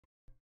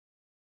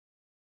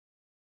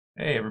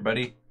Hey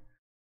everybody,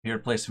 here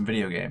to play some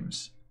video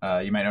games.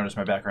 You might notice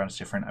my background is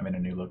different. I'm in a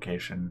new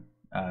location,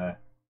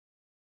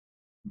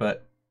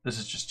 but this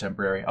is just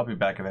temporary. I'll be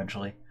back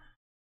eventually.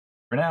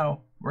 For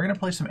now, we're gonna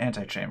play some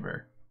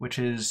Antichamber, which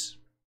is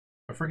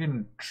a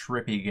friggin'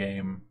 trippy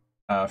game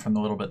from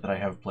the little bit that I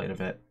have played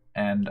of it,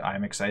 and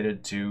I'm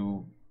excited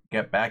to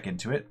get back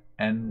into it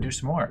and do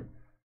some more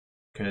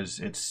because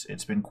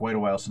it's been quite a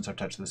while since I've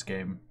touched this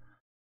game,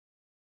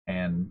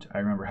 and I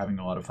remember having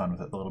a lot of fun with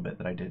it the little bit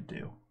that I did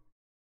do.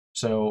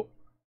 So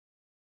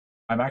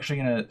I'm actually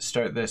going to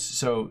start this.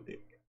 So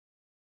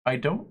I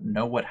don't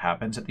know what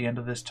happens at the end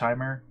of this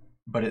timer,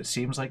 but it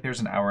seems like there's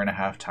an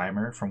hour-and-a-half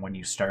timer from when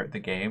you start the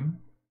game.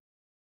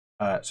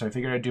 So I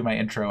figured I'd do my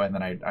intro and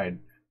then I'd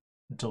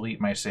delete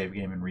my save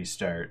game and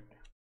restart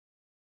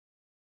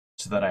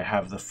so that I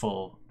have the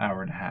full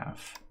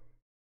hour-and-a-half.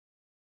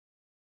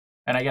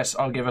 And I guess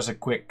I'll give us a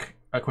quick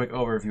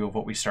overview of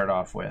what we start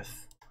off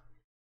with.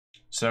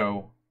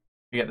 So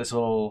we get this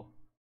little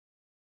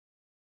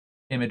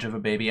image of a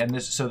baby, and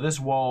this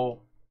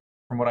wall,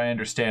 from what I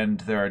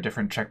understand, there are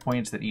different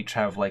checkpoints that each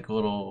have like a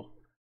little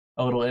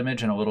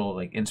image and a little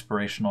like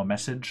inspirational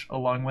message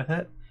along with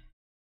it.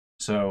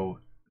 So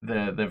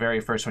the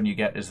very first one you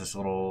get is this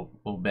little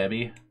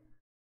baby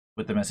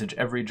with the message,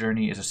 "Every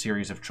journey is a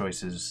series of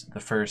choices. The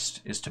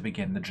first is to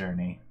begin the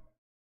journey."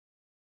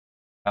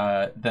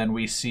 Then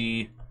we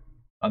see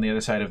on the other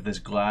side of this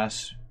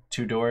glass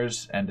 2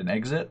 doors and an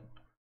exit,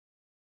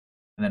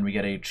 and then we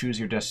get a choose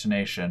your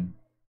destination.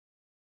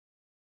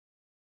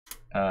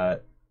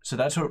 So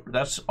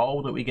that's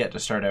all that we get to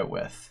start out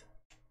with.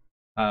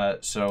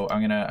 So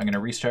I'm gonna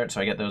restart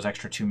so I get those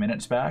extra 2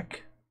 minutes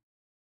back,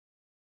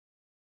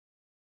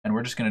 and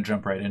we're just gonna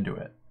jump right into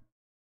it.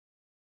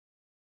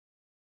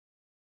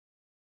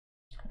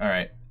 All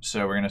right,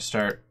 so we're gonna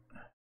start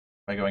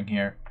by going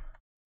here.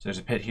 So there's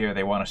a pit here.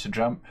 They want us to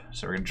jump,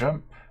 so we're gonna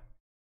jump,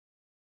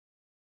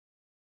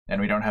 and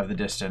we don't have the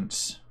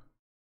distance,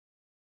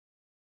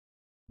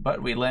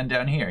 but we land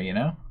down here, you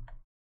know?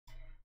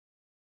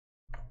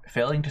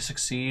 Failing to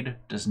succeed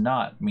does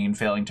not mean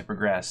failing to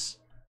progress.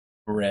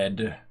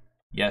 Red.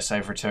 Yes,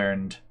 I've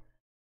returned.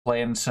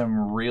 Playing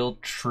some real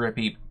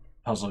trippy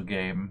puzzle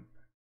game.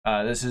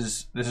 This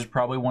is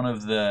probably one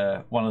of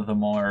the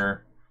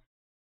more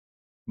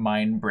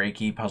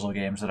mind-breaky puzzle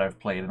games that I've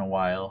played in a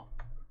while.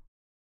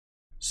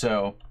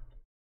 So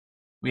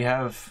we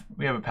have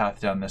a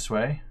path down this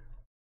way.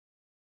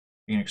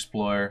 We can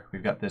explore.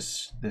 We've got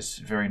this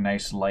very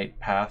nice light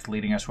path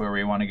leading us where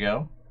we want to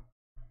go.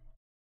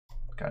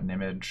 Got an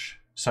image.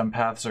 Some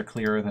paths are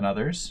clearer than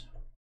others.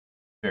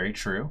 Very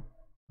true.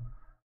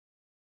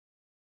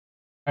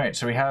 All right,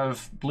 so we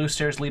have blue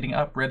stairs leading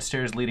up, red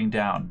stairs leading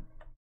down.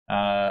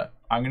 I'm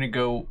gonna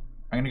go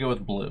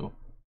with blue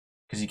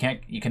because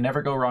you can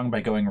never go wrong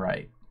by going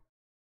right.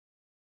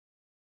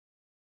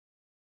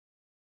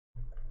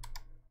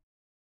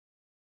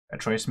 A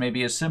choice may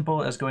be as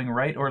simple as going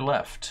right or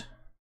left.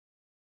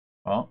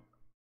 Well,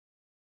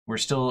 we're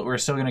still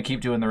gonna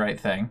keep doing the right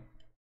thing.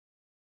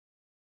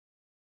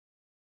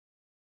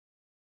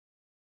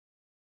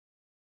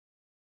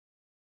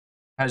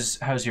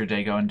 How's your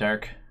day going,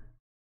 Dark?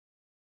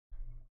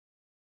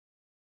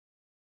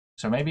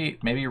 So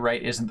maybe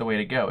right isn't the way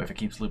to go if it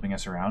keeps looping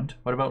us around.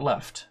 What about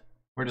left?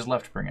 Where does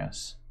left bring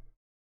us?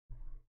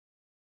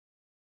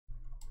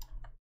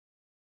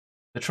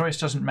 The choice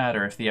doesn't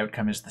matter if the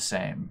outcome is the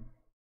same.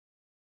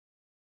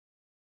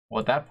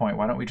 Well, at that point,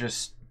 why don't we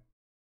just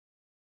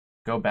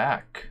go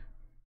back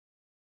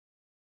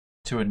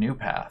to a new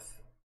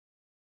path?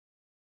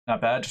 Not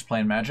bad, just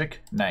playing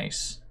magic?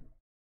 Nice.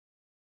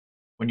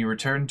 When you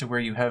return to where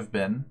you have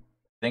been,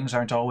 things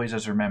aren't always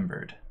as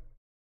remembered.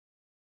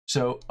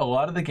 So a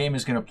lot of the game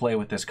is going to play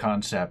with this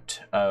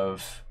concept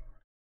of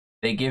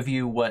they give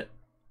you what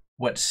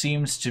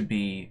seems to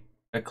be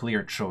a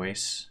clear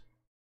choice,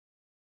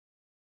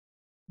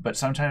 but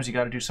sometimes you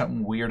got to do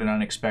something weird and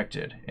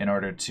unexpected in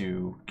order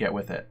to get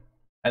with it.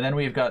 And then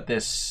we've got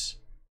this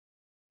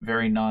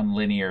very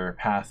non-linear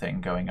pathing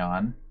going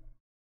on,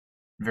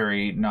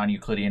 very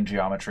non-Euclidean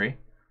geometry.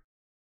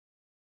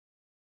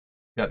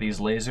 Got these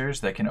lasers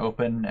that can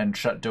open and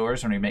shut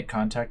doors when we make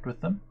contact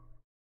with them.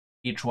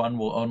 Each one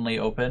will only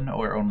open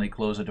or only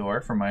close a door,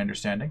 from my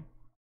understanding.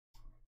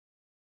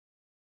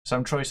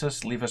 Some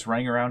choices leave us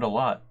running around a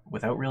lot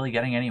without really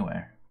getting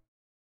anywhere.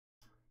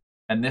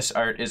 And this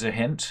art is a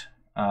hint.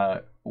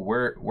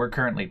 We're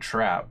currently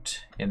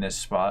trapped in this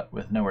spot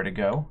with nowhere to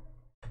go.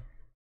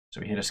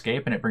 So we hit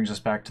escape and it brings us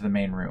back to the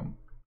main room.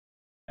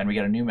 And we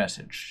get a new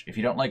message. If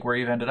you don't like where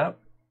you've ended up,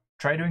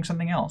 try doing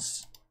something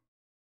else.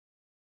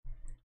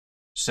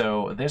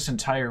 So this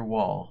entire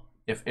wall,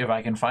 if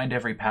I can find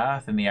every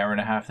path in the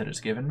hour-and-a-half that it's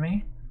given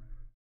me,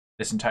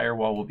 this entire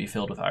wall will be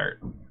filled with art.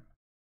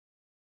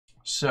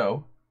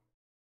 So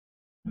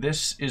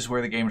this is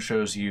where the game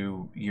shows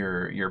you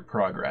your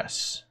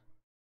progress.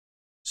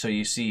 So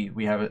you see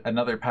we have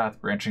another path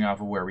branching off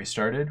of where we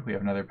started. We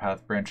have another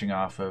path branching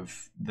off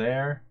of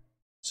there,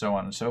 so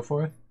on and so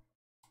forth.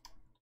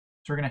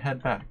 So we're going to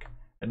head back.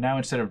 And now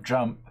instead of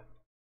jump,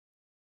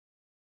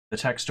 the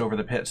text over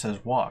the pit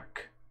says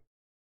walk.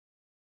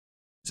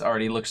 This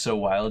already looks so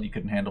wild you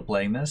couldn't handle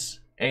playing this.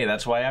 Hey,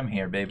 that's why I'm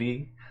here,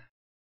 baby.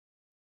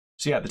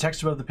 So yeah, the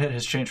text above the pit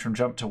has changed from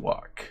jump to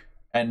walk.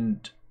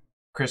 And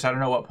Chris, I don't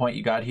know what point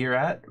you got here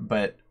at,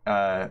 but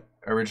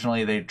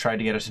originally they tried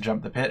to get us to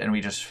jump the pit and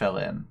we just fell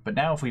in. But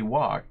now if we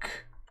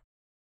walk,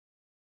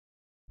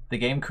 the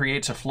game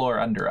creates a floor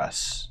under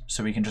us,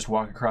 so we can just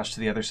walk across to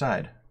the other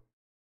side.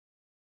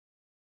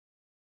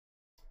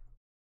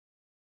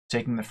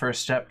 Taking the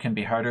first step can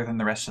be harder than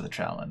the rest of the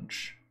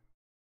challenge.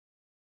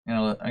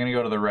 I'm gonna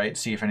go to the right,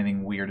 see if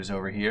anything weird is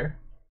over here.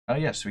 Oh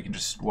yes, we can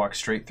just walk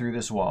straight through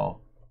this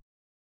wall.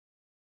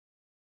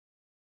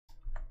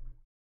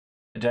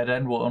 A dead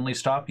end will only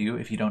stop you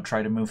if you don't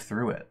try to move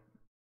through it.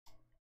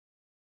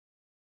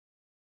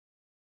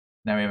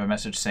 Now we have a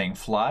message saying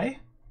fly,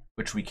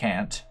 which we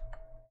can't.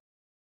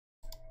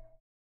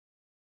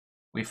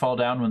 We fall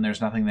down when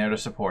there's nothing there to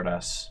support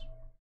us.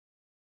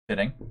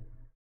 Fitting.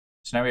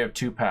 So now we have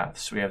two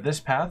paths. We have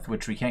this path,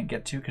 which we can't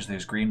get to because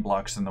there's green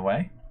blocks in the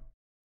way.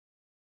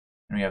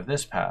 And we have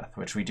this path,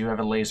 which we do have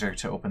a laser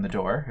to open the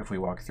door if we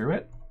walk through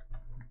it.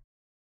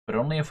 But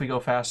only if we go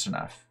fast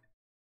enough.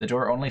 The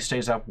door only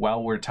stays up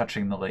while we're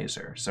touching the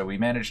laser. So we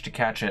managed to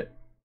catch it,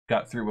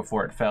 got through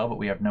before it fell, but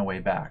we have no way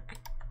back.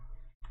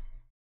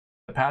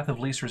 The path of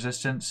least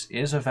resistance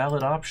is a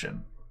valid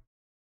option.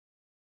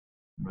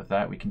 With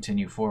that, we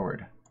continue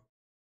forward.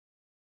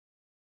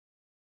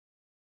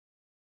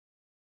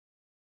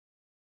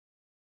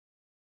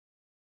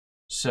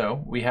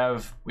 So we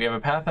have a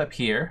path up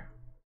here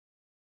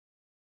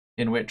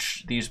in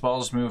which these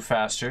balls move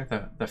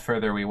faster the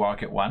further we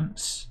walk at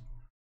once.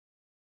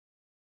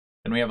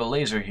 Then we have a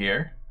laser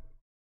here,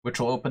 which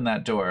will open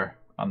that door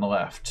on the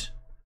left.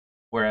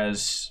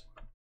 Whereas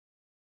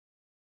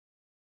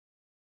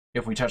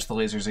if we touch the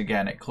lasers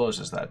again, it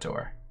closes that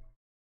door.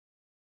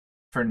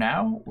 For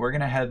now, we're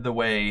gonna head the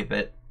way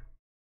that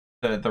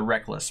the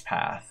reckless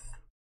path.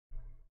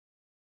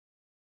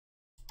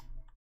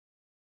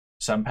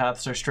 Some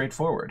paths are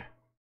straightforward.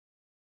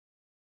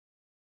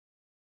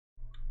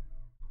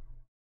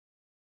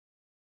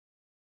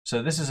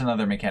 So this is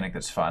another mechanic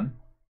that's fun.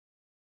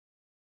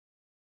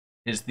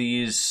 Is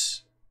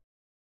these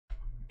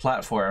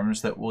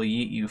platforms that will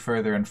yeet you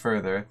further and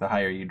further the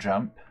higher you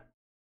jump.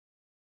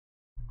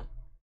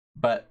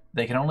 But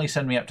they can only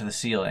send me up to the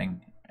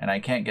ceiling, and I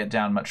can't get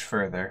down much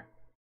further.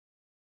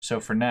 So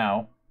for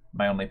now,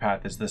 my only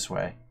path is this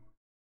way.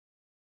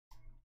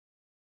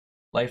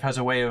 Life has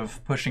a way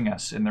of pushing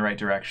us in the right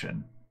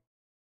direction.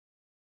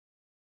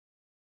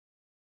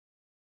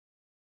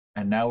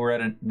 And now we're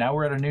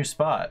at a new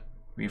spot.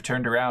 We've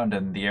turned around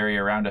and the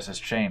area around us has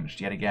changed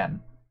yet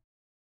again.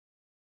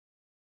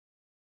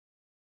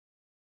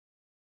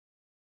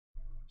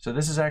 So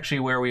this is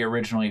actually where we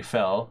originally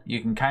fell.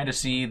 You can kind of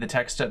see the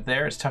text up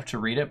there. It's tough to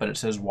read it, but it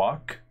says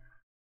walk.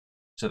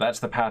 So that's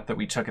the path that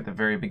we took at the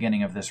very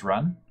beginning of this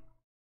run.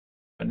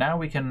 But now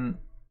we can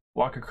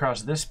walk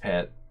across this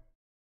pit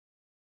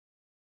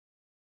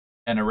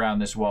and around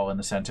this wall in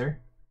the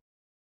center.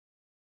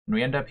 And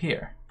we end up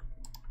here.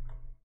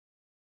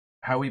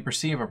 How we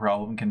perceive a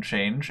problem can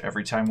change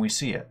every time we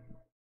see it.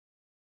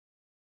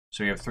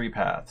 So we have three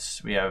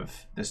paths. We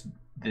have this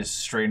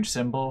strange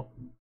symbol,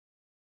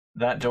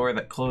 that door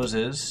that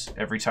closes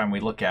every time we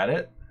look at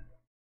it,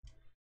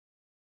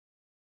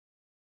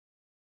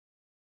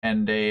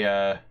 and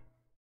a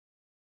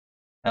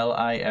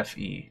LIFE.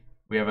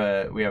 We have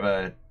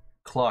a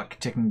clock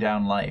ticking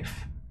down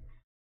life.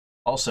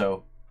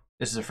 Also,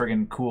 this is a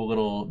friggin' cool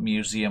little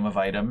museum of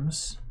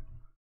items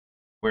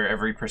where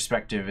every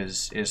perspective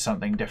is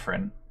something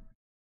different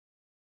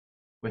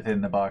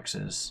within the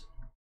boxes.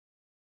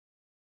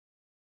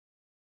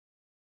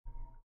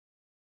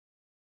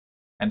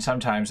 And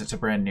sometimes it's a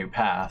brand new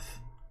path.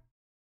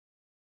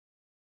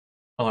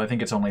 Although I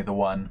think it's only the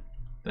one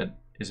that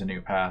is a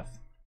new path.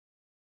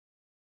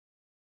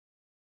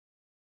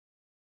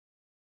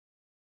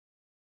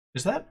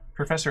 Is that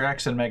Professor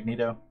X and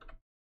Magneto?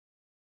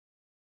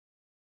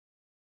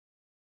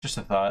 Just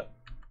a thought.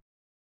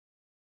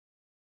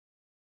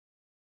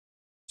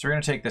 So we're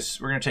gonna take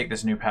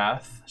this new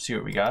path, see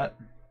what we got.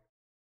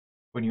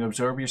 When you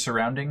absorb your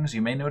surroundings,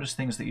 you may notice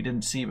things that you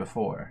didn't see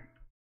before.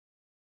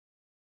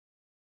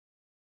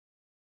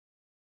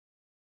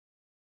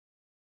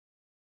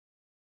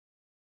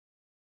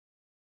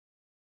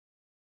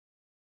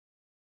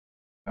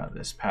 Got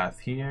this path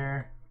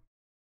here.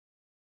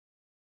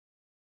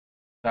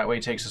 That way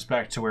takes us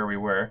back to where we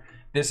were.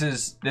 This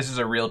is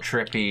a real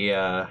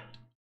trippy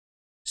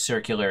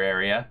circular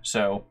area.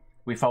 So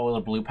we follow the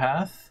blue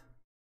path,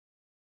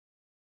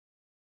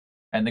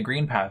 and the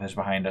green path is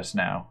behind us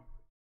now.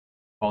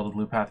 Follow the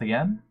blue path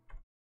again.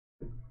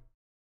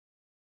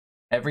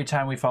 Every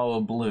time we follow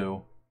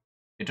blue,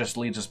 it just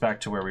leads us back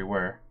to where we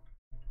were.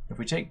 If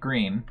we take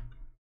green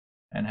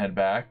and head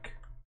back,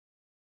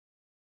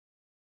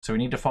 so we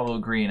need to follow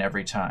green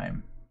every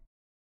time.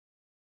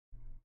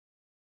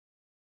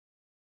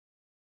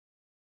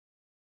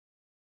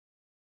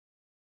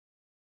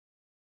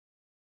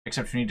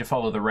 Except we need to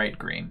follow the right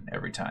green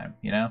every time,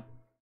 you know?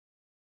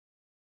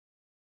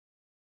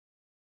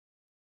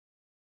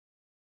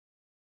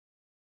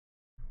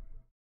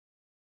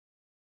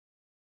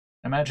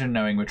 Imagine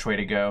knowing which way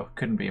to go.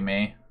 Couldn't be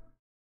me.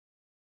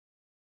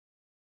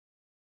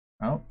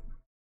 Oh.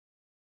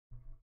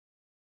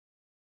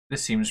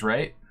 This seems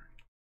right.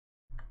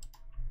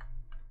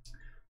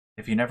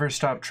 If you never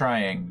stop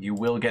trying, you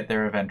will get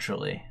there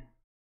eventually.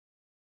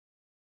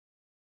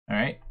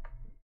 Alright.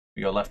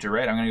 We go left or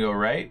right. I'm going to go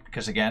right,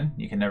 because again,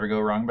 you can never go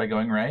wrong by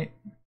going right.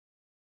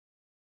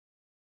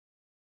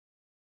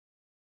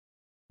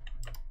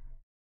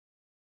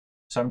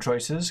 Some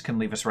choices can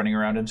leave us running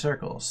around in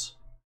circles.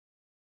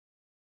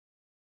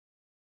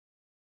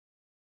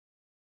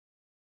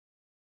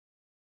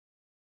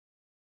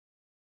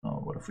 Oh,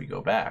 what if we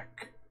go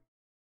back?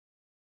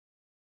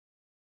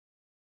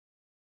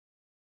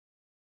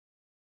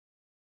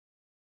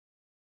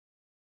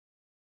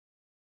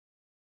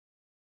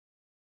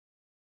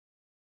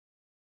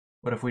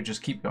 What if we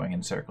just keep going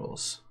in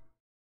circles?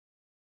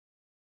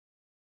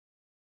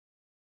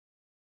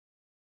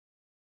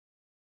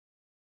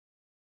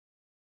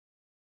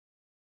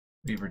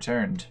 We've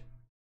returned.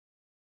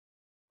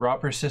 Raw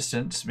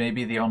persistence may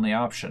be the only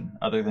option,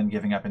 other than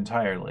giving up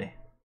entirely.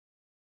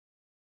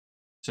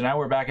 So now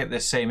we're back at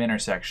this same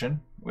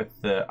intersection,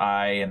 with the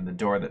eye and the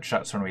door that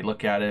shuts when we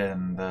look at it,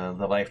 and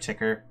the life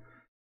ticker.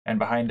 And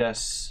behind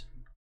us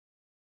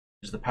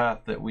is the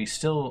path that we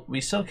still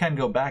can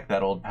go back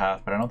that old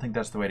path, but I don't think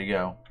that's the way to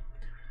go.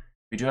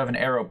 We do have an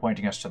arrow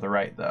pointing us to the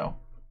right, though.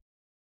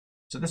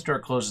 So this door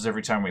closes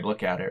every time we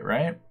look at it,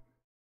 right?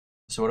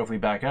 So what if we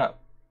back up?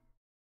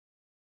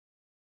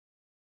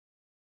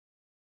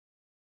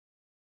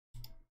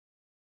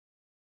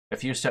 A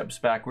few steps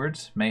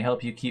backwards may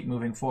help you keep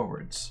moving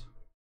forwards.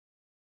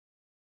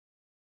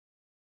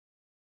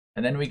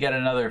 And then we get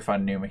another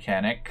fun new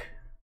mechanic.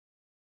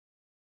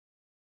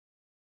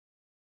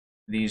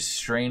 These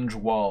strange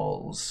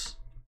walls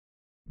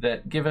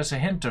that give us a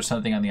hint of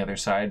something on the other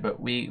side, but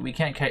we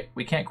can't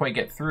quite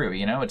get through,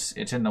 you know?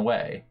 It's in the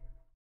way.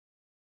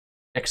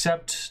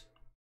 Except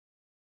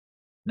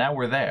now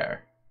we're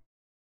there.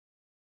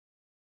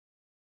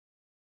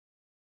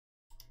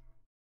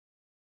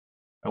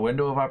 A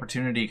window of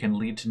opportunity can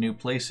lead to new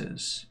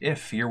places,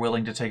 if you're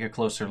willing to take a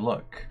closer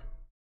look.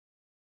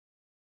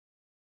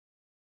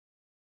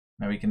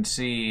 Now we can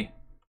see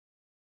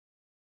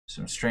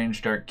some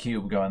strange dark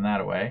cube going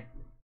that way.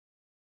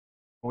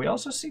 But we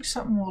also see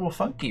something a little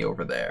funky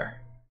over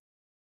there.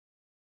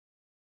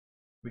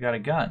 We got a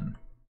gun.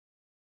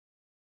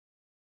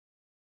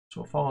 So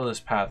we'll follow this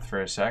path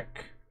for a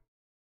sec.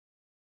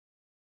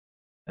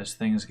 As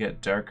things get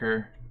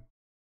darker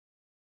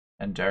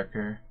and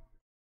darker.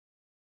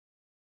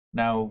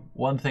 Now,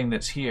 one thing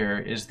that's here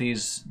is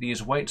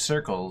these white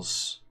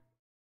circles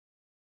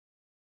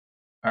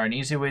are an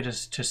easy way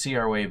to see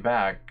our way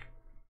back,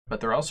 but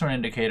they're also an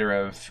indicator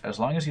of, as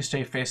long as you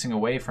stay facing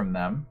away from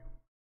them,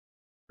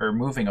 or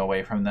moving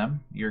away from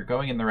them, you're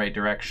going in the right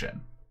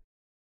direction.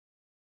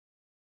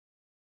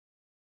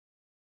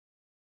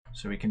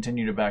 So we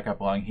continue to back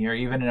up along here,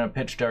 even in a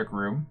pitch dark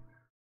room.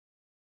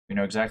 We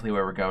know exactly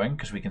where we're going,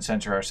 because we can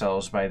center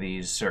ourselves by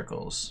these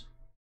circles.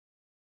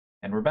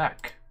 And we're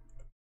back.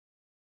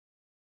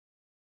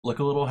 Look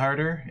a little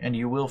harder, and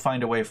you will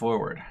find a way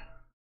forward.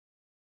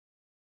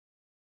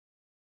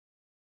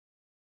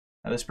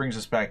 Now this brings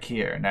us back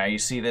here. Now you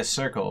see this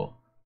circle.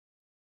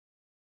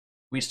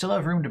 We still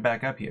have room to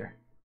back up here.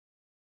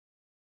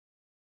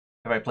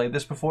 Have I played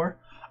this before?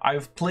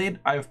 I've played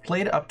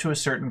up to a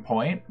certain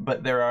point,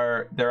 but there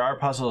are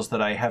puzzles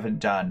that I haven't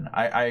done.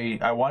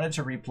 I wanted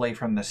to replay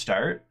from the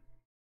start.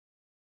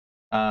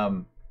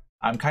 I'm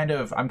kind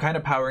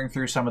of powering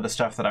through some of the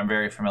stuff that I'm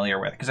very familiar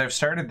with, because I've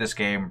started this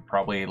game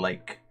probably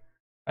like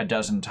a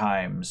dozen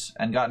times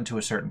and gotten to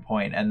a certain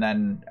point, and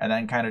then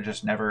kind of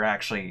just never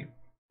actually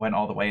went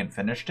all the way and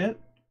finished it.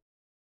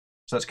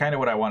 So that's kind of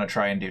what I want to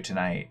try and do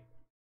tonight.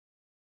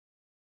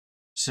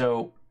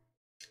 So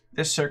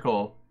this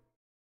circle,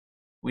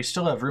 we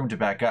still have room to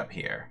back up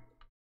here.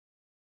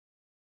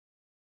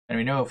 And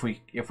we know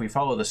if we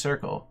follow the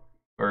circle,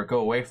 or go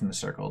away from the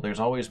circle, there's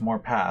always more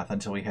path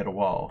until we hit a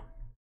wall.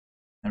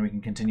 And we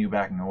can continue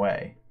backing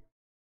away.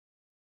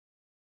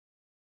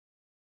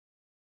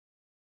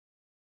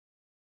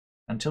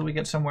 Until we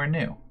get somewhere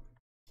new.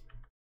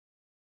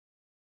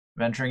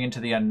 Venturing into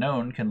the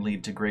unknown can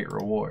lead to great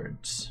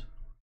rewards.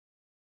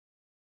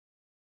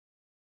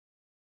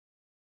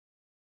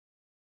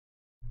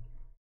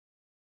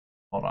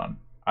 Hold on.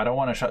 I don't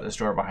want to shut this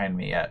door behind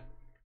me yet.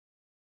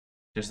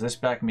 Does this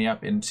back me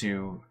up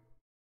into...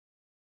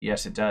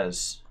 Yes, it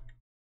does.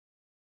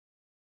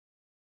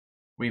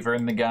 We've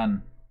earned the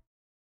gun.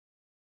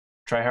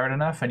 Try hard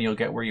enough and you'll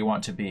get where you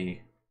want to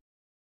be.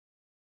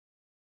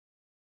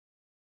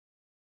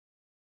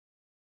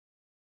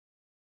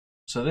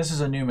 So this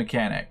is a new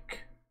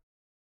mechanic,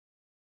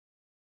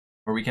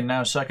 where we can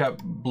now suck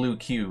up blue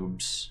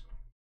cubes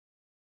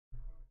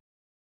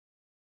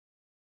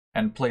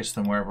and place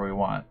them wherever we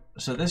want.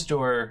 So this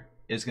door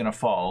is going to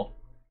fall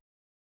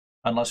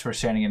unless we're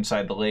standing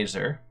inside the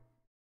laser,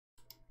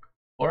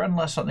 or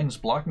unless something's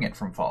blocking it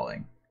from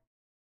falling.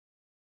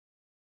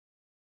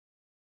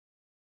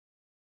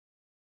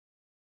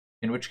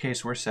 In which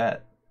case we're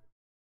set.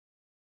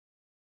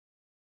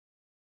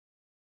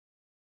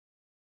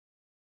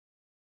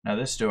 Now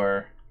this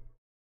door,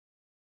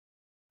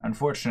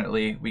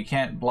 unfortunately, we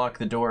can't block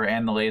the door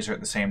and the laser at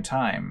the same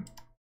time.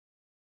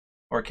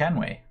 Or can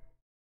we?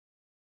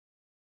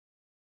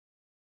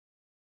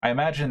 I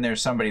imagine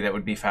there's somebody that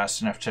would be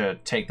fast enough to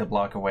take the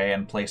block away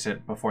and place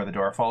it before the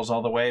door falls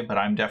all the way, but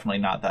I'm definitely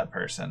not that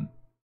person.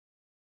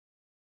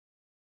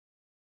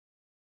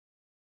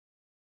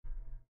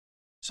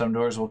 Some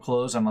doors will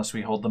close unless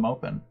we hold them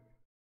open.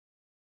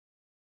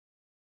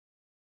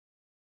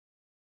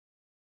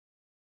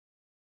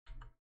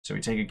 So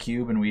we take a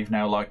cube and we've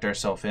now locked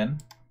ourselves in.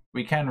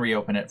 We can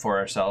reopen it for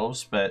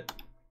ourselves, but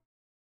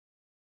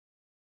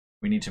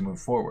we need to move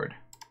forward.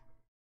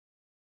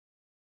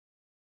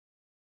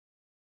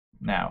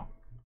 Now,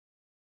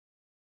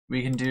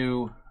 we can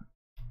do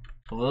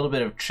a little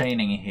bit of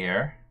chaining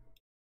here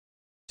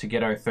to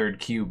get our third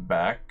cube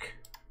back,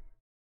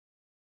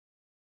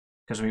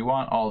 because we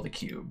want all the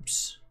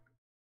cubes.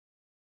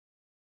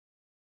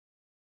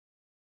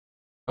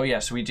 Oh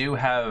yes, we do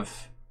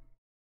have...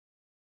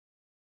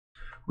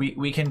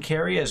 We can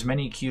carry as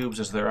many cubes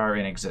as there are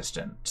in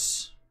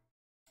existence.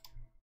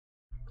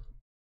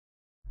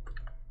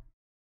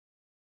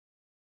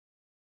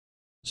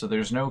 So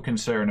there's no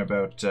concern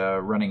about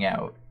running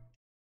out,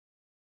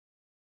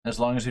 as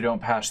long as we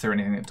don't pass through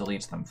anything that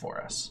deletes them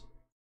for us.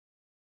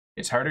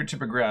 It's harder to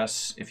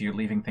progress if you're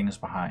leaving things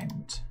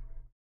behind.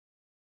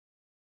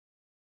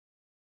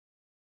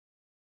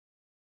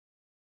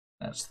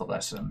 That's the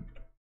lesson.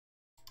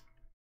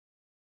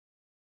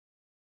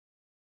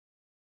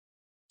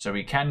 So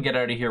we can get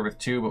out of here with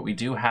 2, but we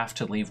do have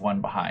to leave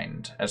 1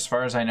 behind. As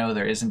far as I know,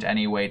 there isn't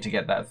any way to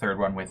get that third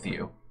one with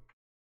you.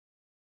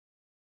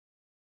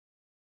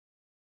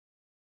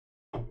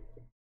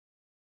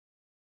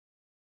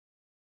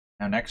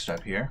 Now next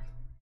up here,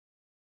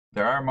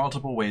 there are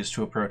multiple ways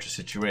to approach a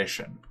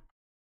situation.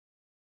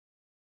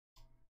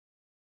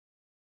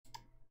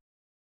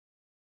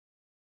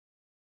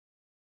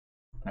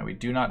 Now we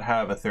do not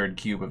have a third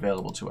cube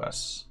available to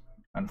us,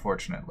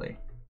 unfortunately.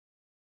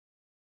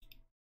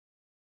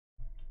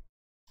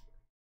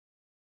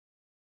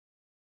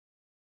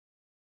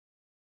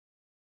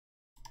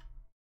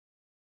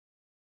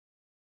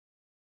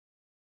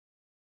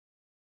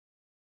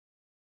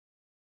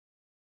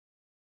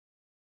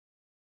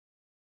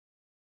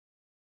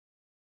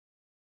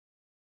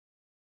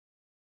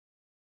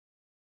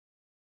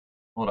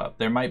 Hold up,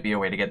 there might be a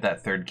way to get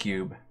that third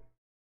cube.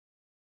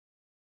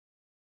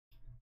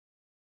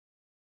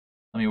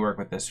 Let me work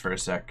with this for a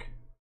sec.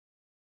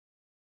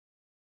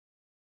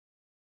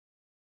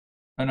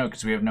 Oh no,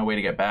 because we have no way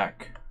to get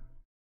back.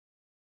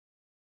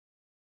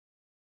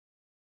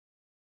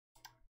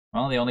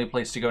 Well, the only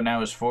place to go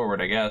now is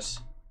forward, I guess.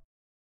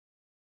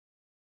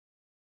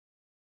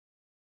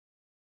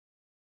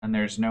 And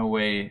there's no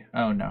way...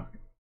 Oh no.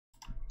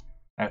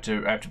 I have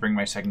to bring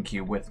my second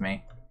cube with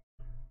me.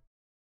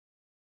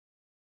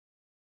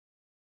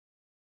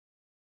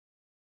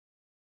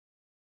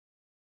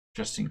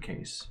 Just in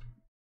case.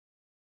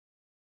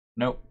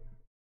 Nope.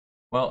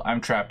 Well, I'm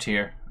trapped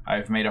here.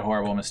 I've made a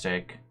horrible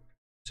mistake.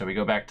 So we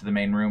go back to the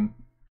main room.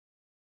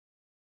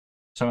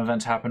 Some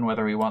events happen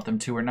whether we want them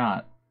to or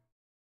not.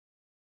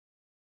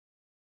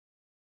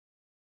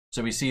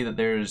 So we see that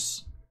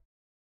there's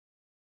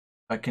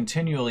a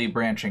continually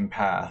branching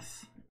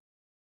path.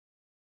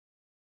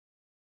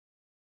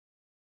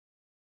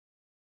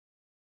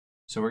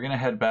 So we're going to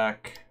head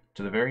back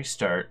to the very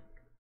start.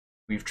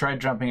 We've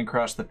tried jumping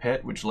across the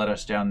pit, which led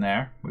us down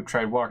there. We've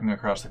tried walking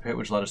across the pit,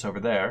 which led us over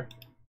there.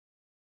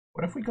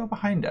 What if we go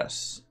behind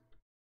us?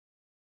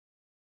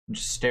 And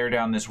just stare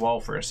down this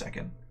wall for a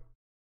second.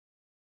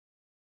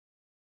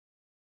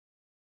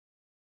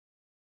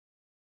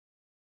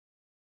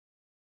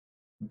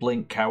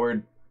 Blink,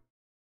 coward.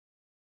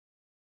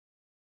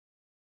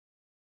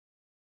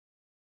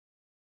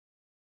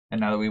 And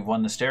now that we've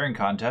won the staring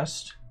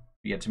contest,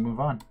 we get to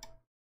move on.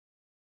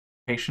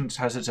 Patience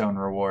has its own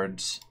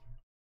rewards.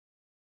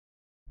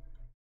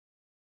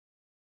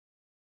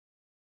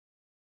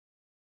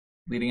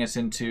 Leading us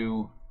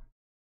into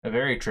a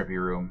very trippy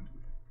room,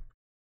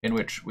 in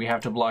which we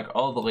have to block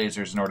all the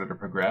lasers in order to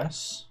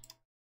progress.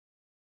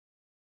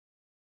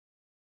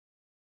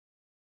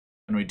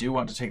 And we do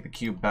want to take the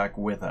cube back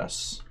with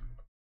us,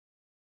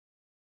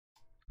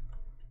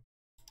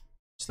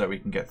 so that we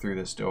can get through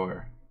this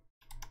door.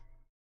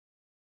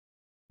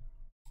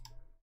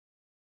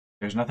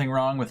 There's nothing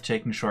wrong with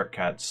taking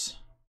shortcuts.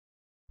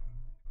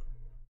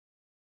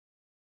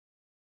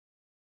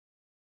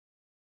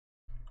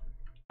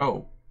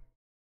 Oh,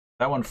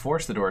 that one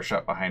forced the door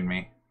shut behind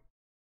me.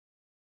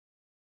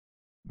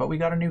 But we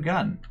got a new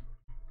gun.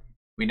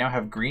 We now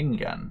have green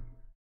gun.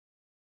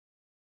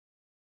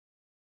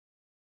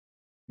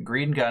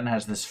 Green gun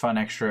has this fun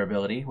extra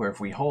ability where if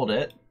we hold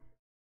it,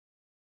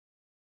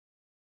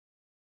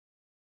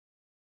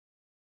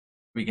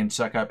 we can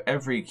suck up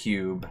every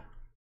cube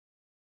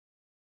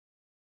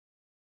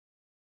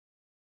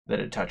that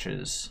it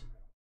touches.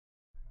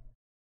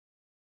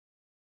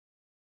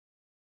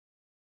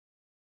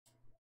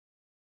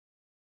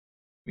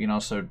 We can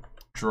also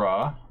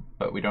draw,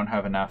 but we don't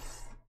have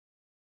enough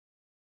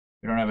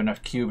We don't have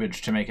enough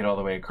cubage to make it all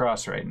the way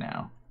across right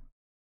now.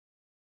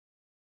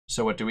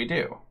 So what do we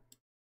do?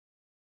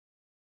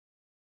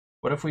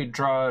 What if we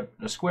draw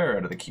a square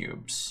out of the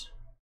cubes?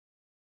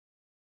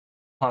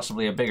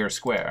 Possibly a bigger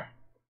square.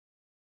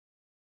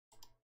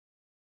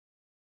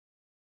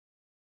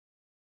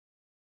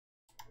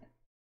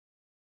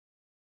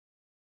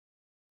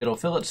 It'll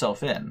fill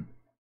itself in.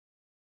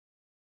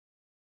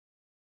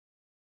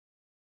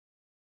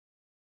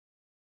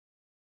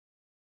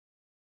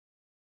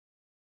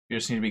 You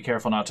just need to be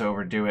careful not to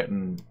overdo it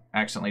and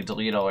accidentally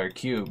delete all our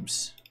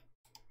cubes.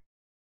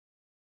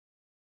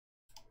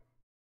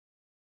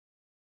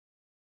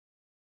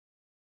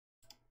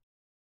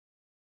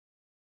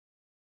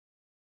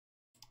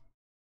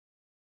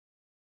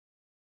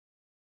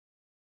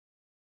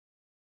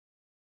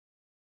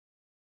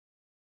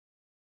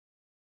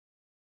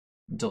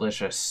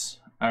 Delicious.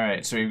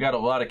 Alright, so we've got a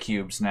lot of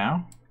cubes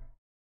now.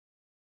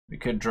 We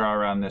could draw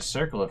around this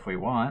circle if we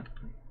want.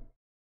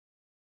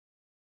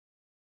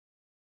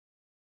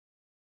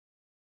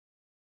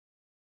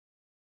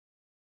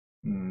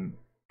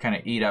 Kind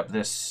of eat up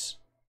this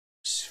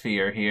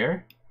sphere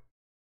here.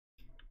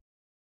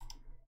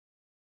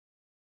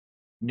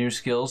 New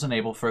skills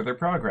enable further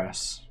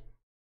progress.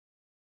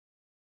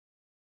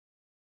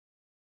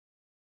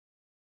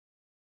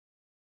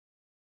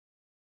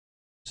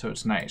 So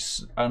it's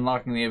nice.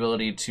 Unlocking the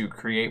ability to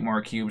create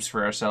more cubes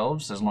for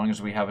ourselves as long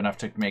as we have enough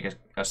to make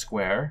a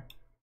square.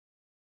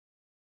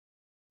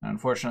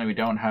 Unfortunately, we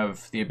don't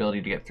have the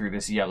ability to get through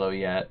this yellow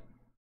yet.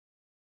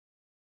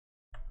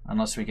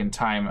 Unless we can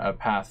time a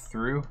path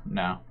through.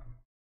 No.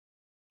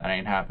 That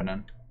ain't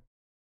happening.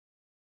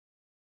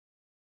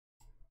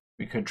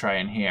 We could try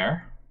in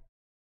here.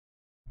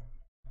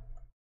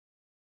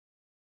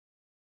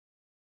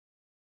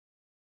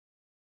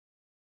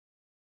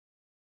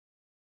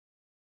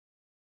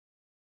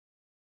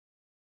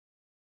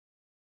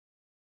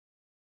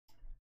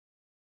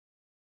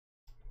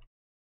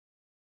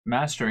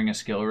 Mastering a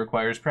skill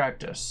requires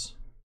practice.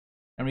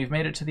 And we've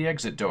made it to the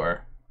exit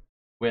door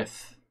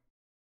with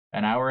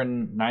an hour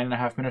and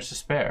 9.5 minutes to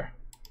spare.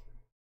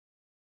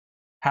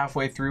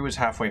 Halfway through is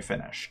halfway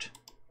finished.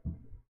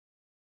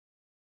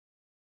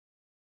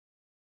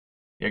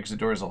 The exit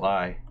door is a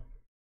lie.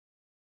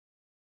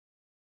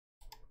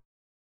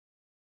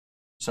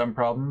 Some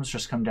problems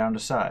just come down to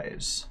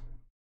size.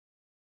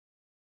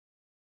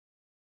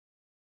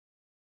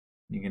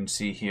 You can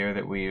see here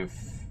that we've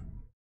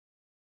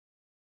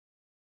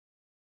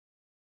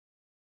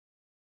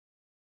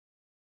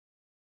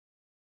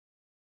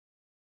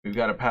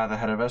got a path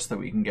ahead of us that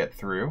we can get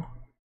through.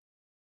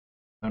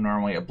 Though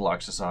normally it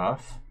blocks us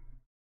off.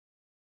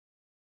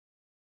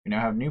 We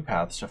now have new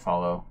paths to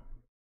follow.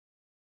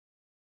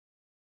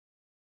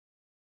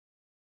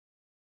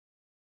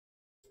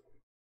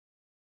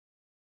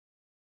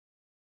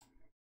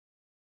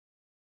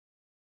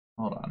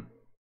 Hold on.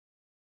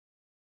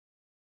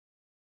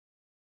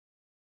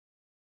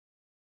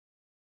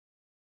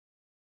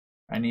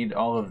 I need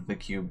all of the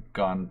cube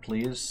gone,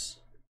 please.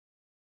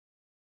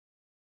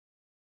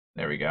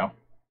 There we go.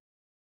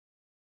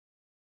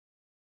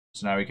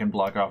 So now we can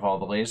block off all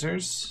the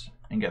lasers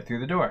and get through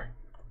the door.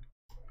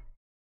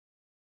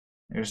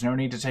 There's no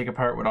need to take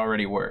apart what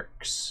already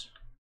works.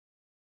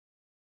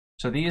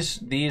 So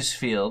these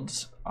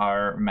fields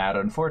are mad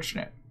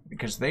unfortunate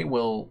because they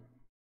will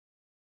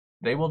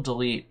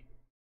delete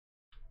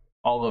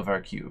all of our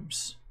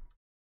cubes,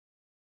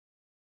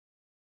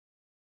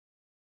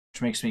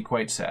 which makes me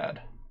quite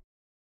sad.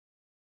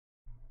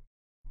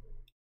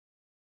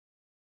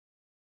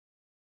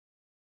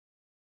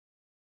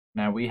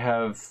 Now we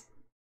have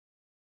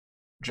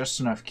just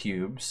enough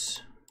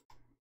cubes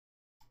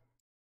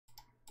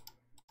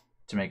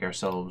to make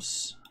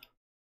ourselves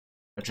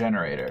a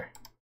generator.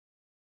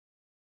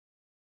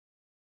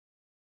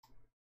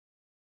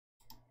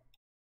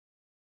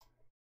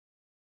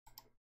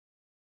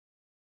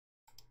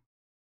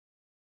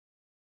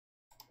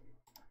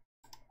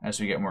 As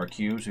we get more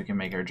cubes, we can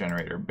make our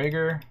generator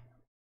bigger.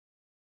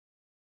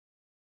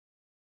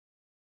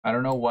 I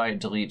don't know why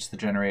it deletes the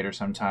generator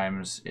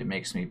sometimes. It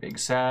makes me big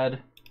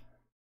sad.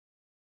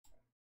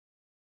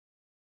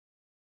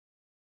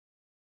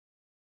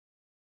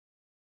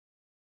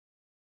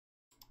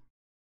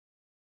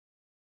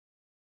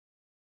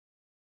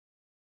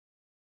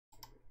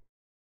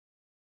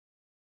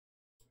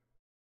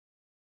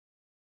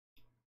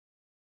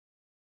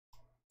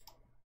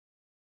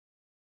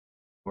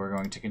 We're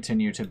going to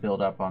continue to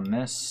build up on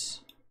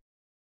this.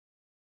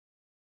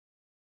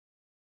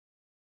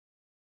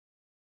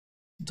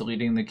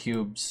 Deleting the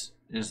cubes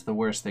is the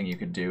worst thing you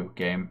could do,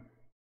 game.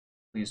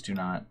 Please do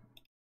not.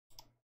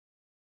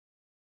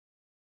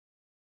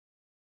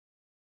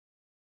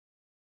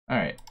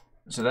 Alright,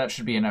 so that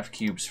should be enough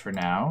cubes for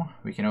now.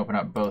 We can open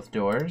up both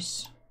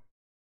doors.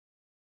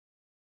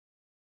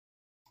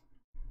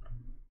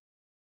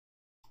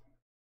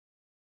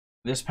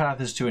 This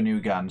path is to a new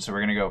gun, so we're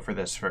going to go for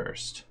this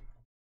first.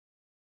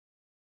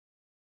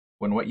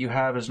 When what you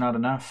have is not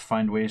enough,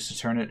 find ways to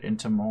turn it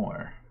into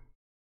more.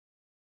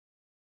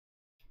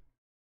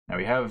 Now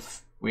we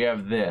have we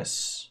have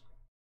this,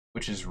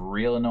 which is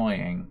real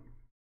annoying.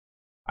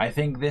 I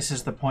think this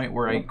is the point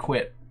where I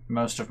quit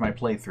most of my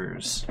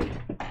playthroughs.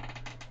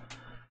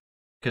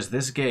 Because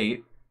this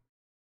gate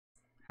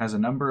has a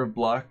number of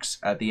blocks.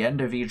 At the end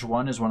of each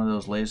one is one of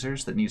those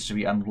lasers that needs to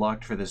be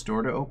unblocked for this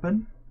door to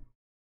open.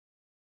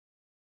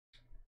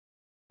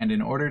 And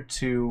in order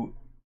to...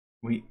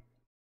 We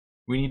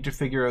need to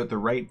figure out the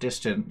right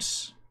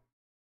distance.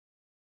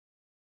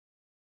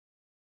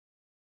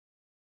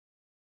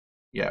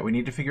 Yeah, we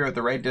need to figure out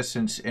the right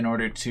distance in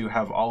order to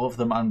have all of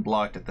them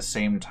unblocked at the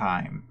same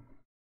time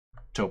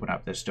to open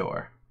up this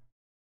door.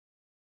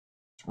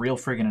 It's real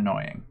friggin'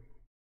 annoying.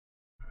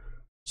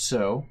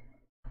 So,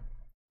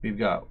 we've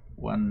got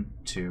 1,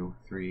 2,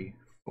 3,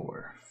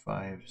 4,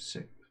 5,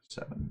 6,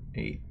 7,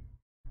 8.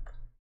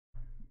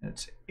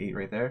 It's 8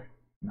 right there.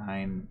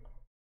 9,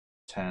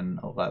 10,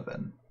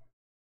 11.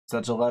 So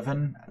that's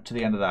 11 to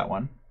the end of that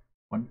one.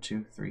 1,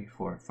 2, 3,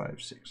 4,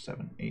 5, 6,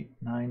 7, 8,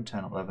 9,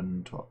 10,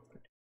 11, 12,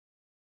 13,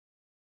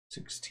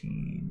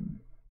 16,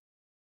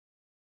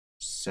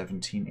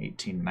 17,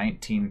 18,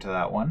 19 to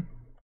that one.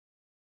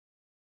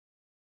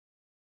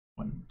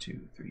 1,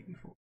 2, 3,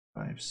 4,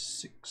 5,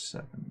 6,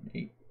 7,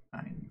 8,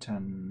 9,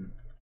 10,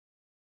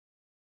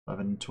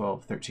 11,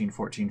 12, 13,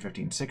 14,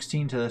 15,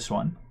 16 to this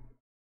one.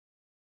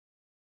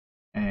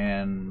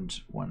 And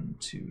 1,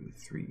 2,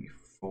 3,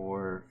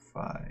 4,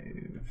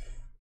 5.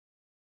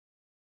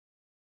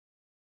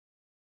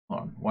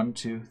 Hold on. 1,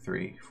 2,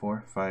 3,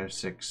 4, 5,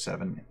 6,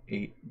 7,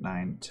 8,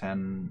 9,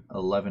 10,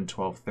 11,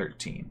 12,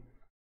 13.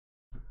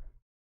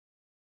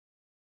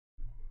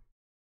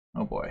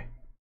 Oh boy.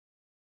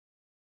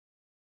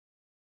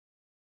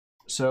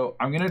 So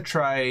I'm going to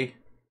try...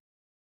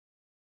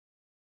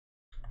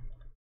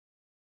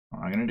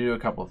 I'm going to do a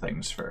couple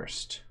things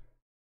first.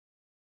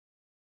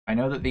 I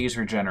know that these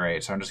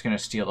regenerate, so I'm just going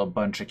to steal a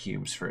bunch of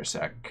cubes for a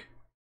sec.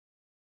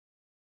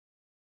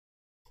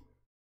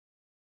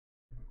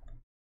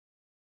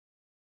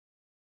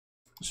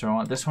 So I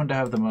want this one to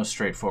have the most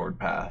straightforward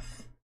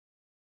path.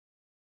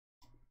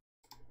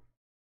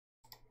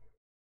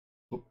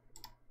 Oop.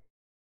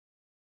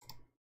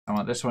 I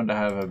want this one to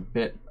have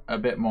a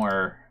bit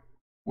more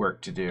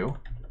work to do.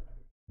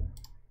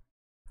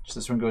 So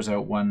this one goes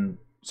out 1,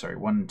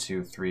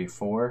 2, 3,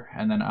 4,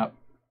 and then up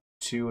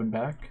 2 and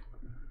back.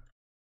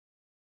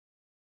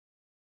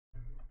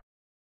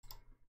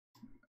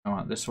 I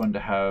want this one to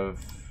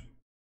have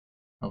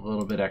a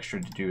little bit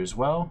extra to do as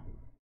well.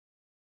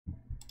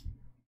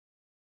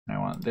 And I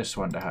want this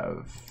one to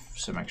have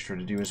some extra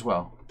to do as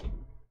well.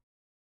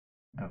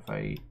 Now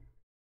if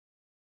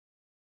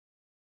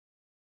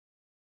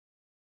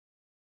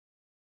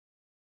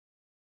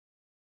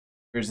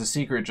here's the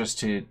secret, just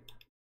to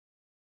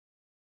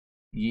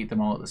yeet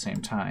them all at the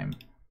same time.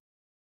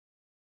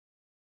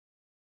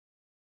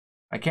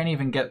 I can't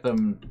even get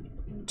them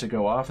to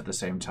go off at the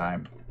same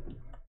time.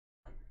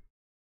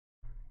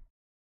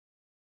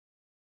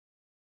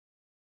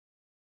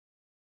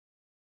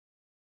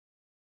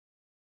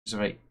 So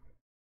if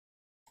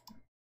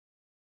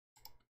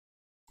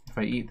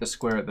I eat the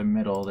square at the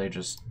middle, they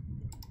just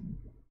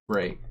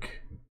break.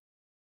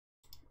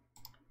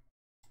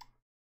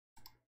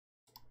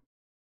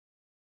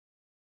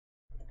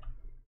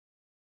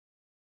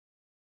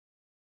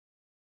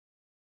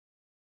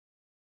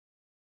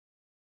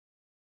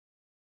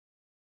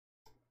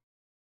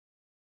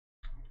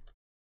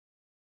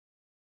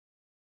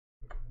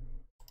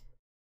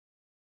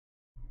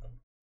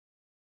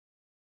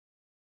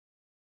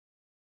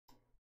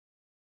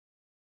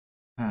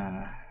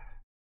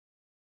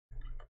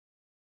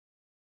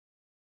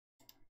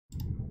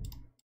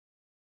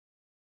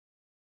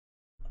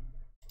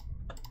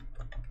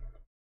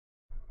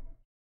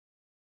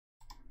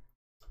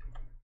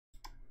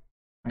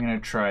 I'm gonna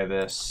try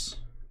this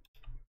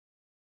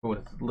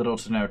with little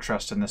to no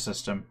trust in the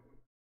system.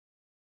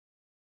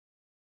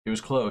 It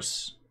was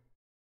close.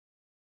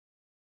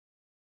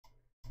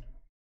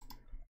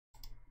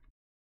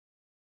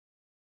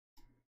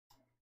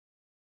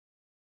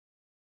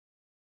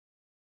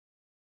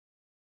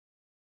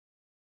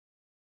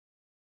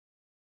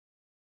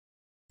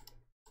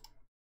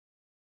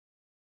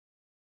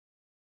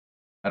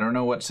 I don't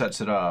know what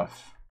sets it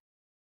off.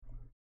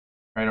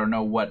 I don't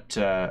know what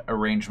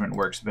arrangement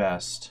works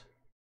best.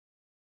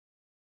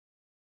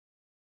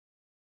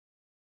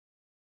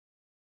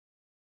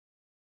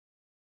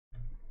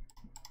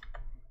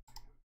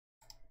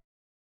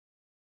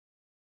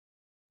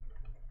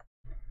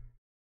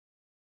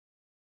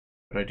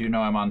 But I do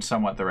know I'm on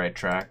somewhat the right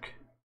track.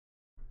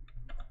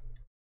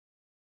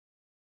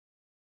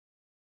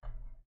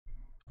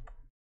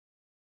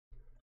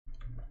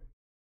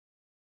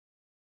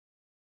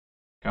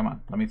 Come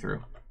on, let me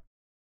through.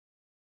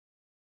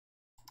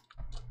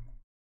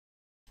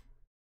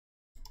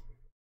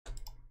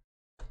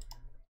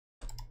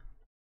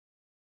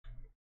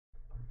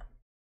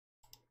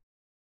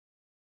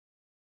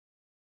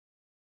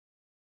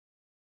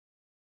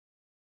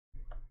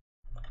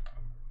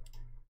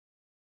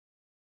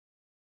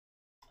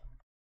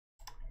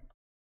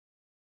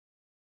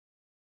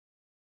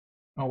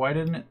 Oh, why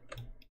didn't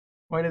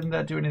Why didn't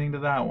that do anything to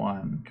that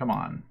one? Come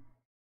on.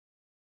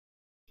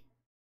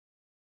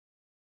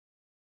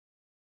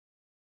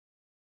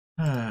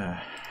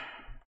 I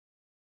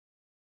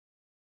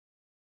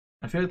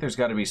feel like there's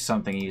got to be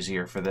something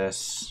easier for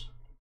this.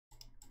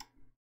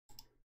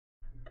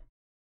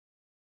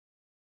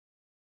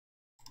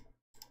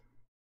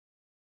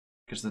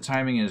 Because the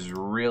timing is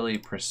really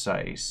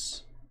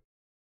precise,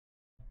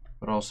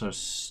 but also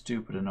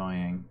stupid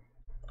annoying.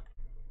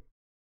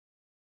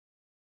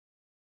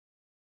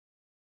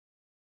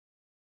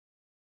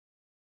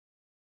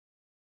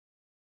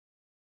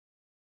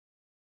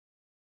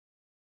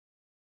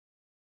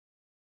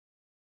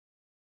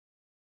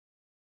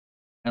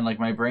 And like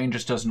my brain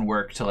just doesn't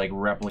work to like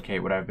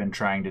replicate what I've been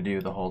trying to do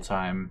the whole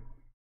time.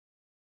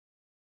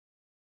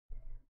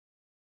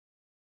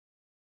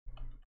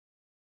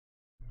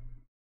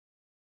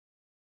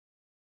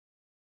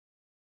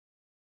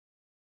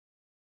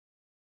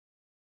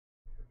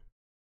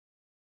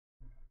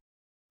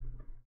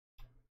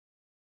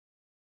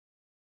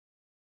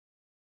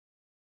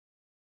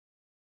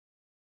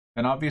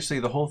 And obviously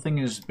the whole thing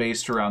is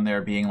based around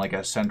there being like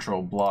a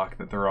central block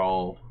that they're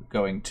all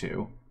going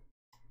to.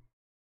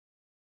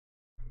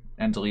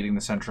 And deleting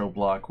the central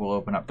block will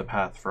open up the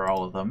path for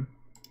all of them.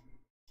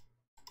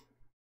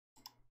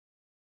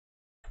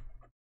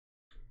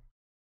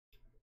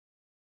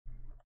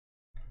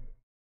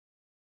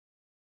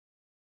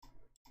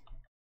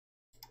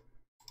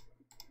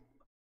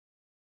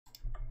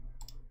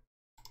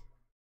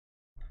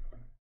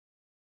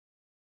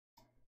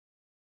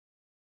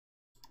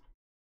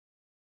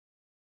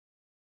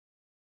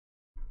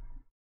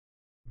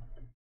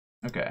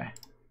 Okay.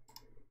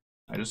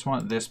 I just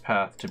want this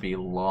path to be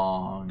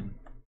long.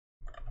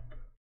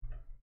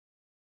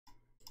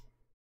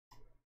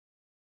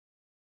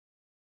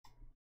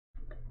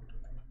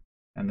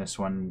 And this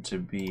one to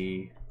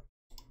be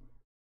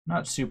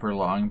not super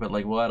long, but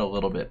like we'll add a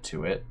little bit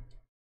to it.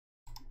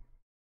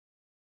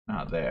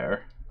 Not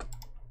there.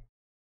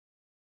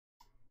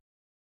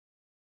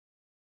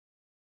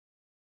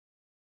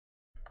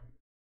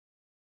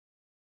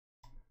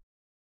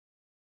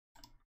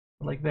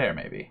 Like there,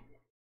 maybe.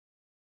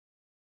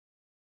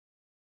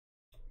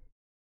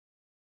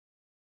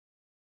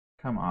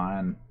 Come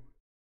on.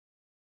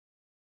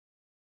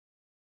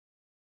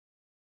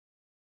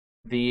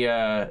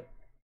 The,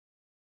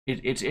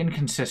 it's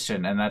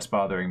inconsistent, and that's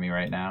bothering me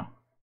right now.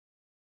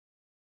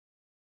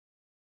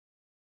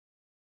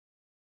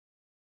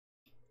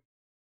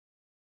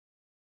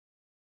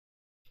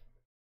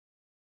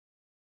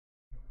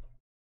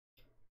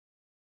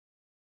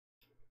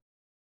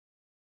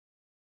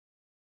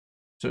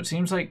 So it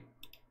seems like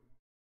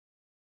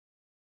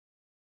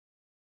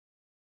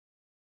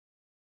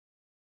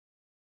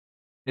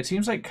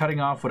cutting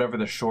off whatever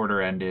the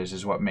shorter end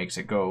is what makes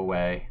it go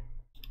away.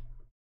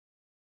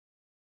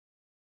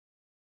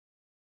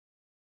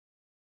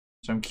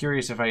 So I'm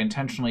curious if I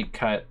intentionally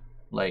cut,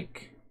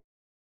 like,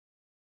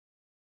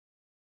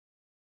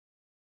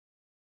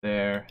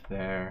 there,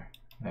 there,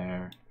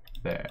 there,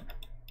 there.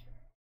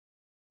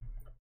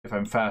 If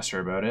I'm faster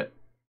about it.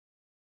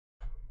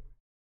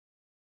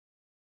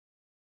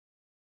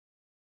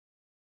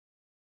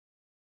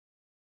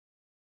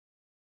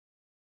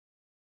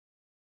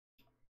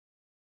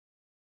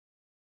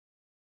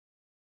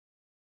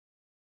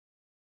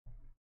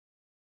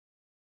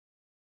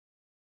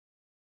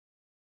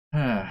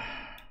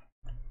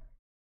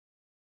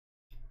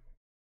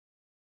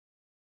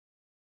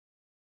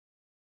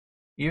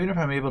 Even if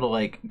I'm able to,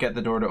 like, get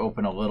the door to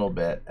open a little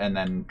bit and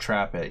then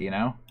trap it, you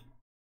know?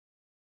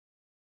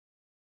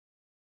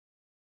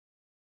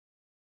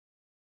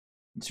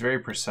 It's very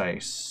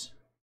precise.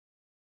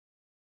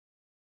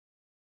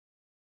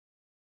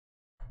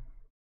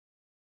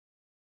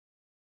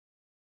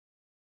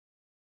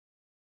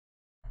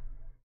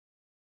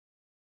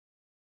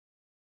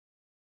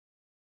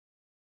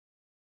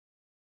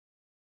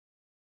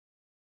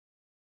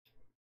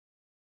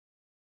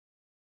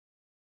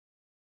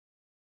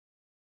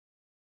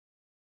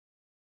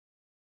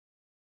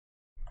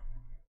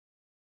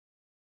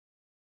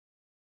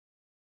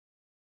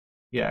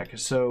 Yeah,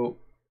 because so...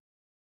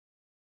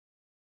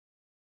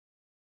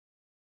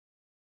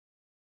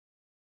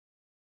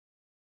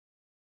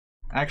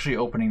 Actually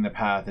opening the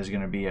path is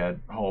going to be a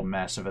whole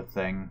mess of a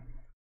thing.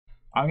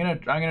 I'm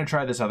gonna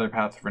try this other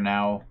path for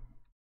now.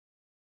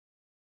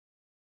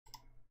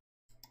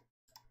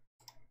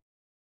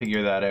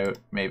 Figure that out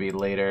maybe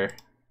later.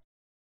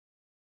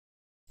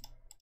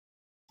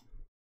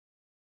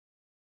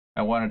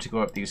 I wanted to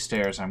go up these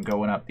stairs. I'm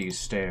going up these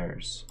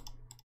stairs.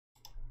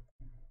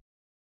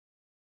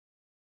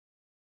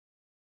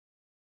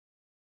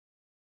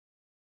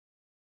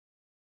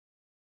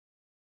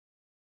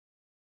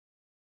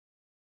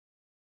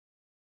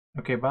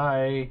 Okay,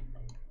 bye.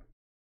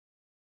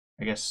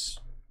 I guess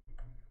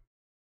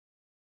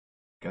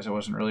it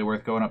wasn't really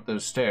worth going up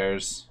those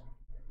stairs.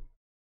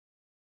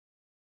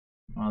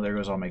 Well, there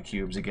goes all my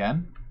cubes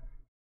again.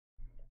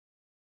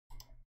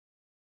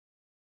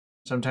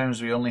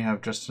 Sometimes we only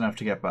have just enough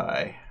to get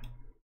by.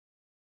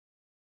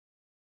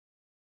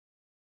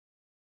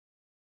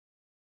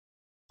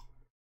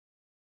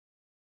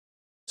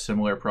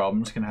 similar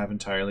problems can have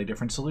entirely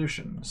different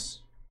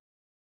solutions.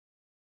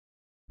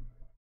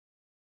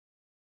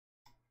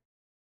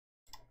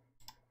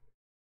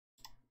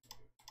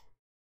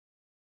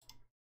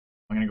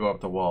 I'm going to go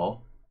up the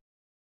wall.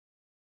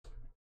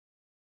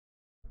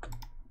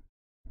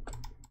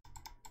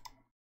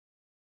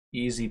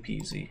 Easy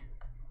peasy.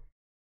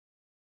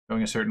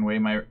 Going a certain way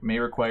may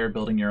require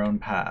building your own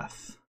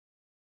path.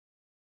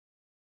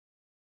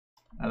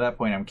 At that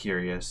point, I'm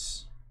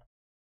curious.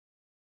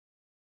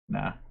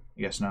 Nah,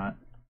 I guess not.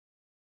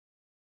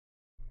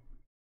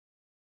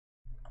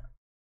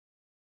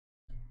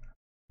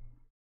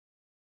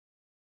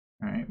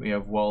 Alright, we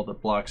have wall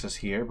that blocks us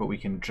here, but we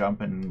can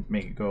jump and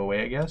make it go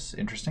away, I guess.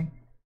 Interesting.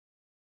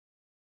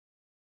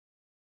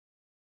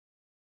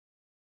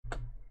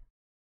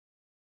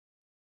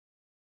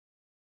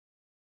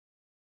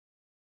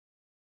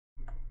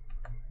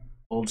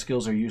 Old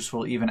skills are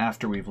useful even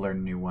after we've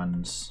learned new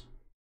ones.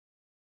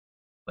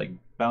 Like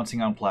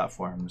bouncing on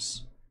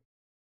platforms.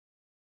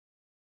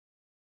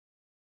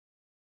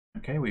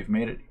 Okay, we've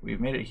made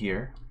it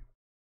here.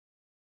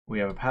 We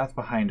have a path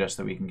behind us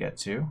that we can get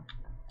to.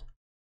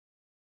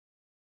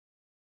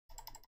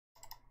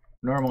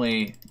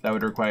 Normally that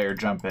would require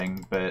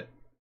jumping, but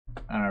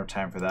I don't have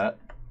time for that.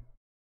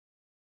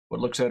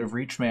 What looks out of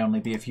reach may only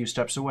be a few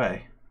steps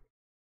away.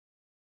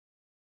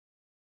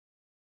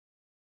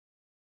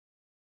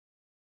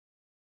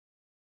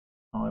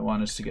 All I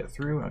want is to get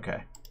through.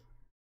 Okay.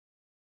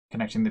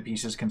 Connecting the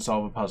pieces can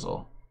solve a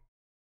puzzle.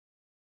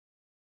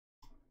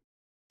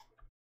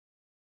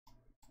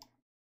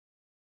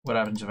 What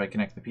happens if I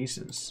connect the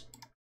pieces?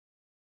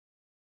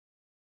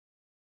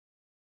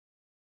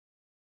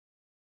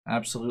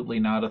 Absolutely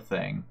not a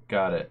thing.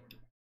 Got it.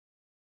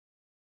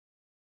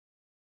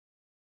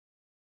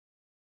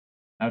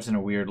 Now it's in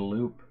a weird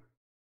loop.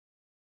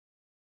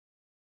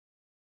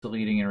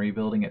 Deleting and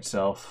rebuilding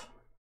itself.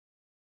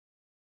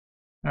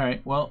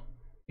 Alright, well,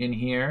 in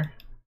here,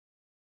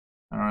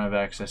 I don't have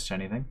access to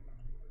anything.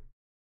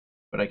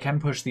 But I can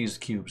push these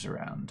cubes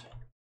around.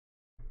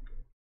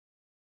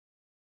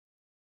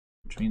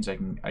 Which means I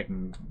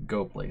can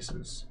go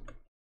places.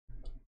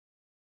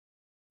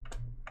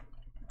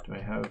 Do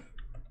I have...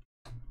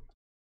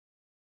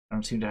 I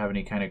don't seem to have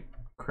any kind of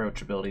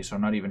crouch ability, so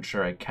I'm not even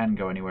sure I can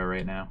go anywhere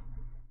right now.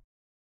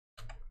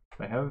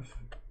 Do I have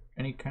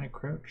any kind of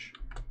crouch?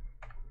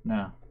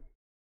 No.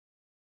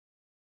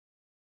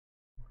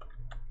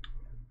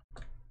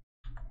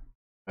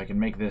 If I can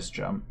make this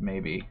jump,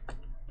 maybe.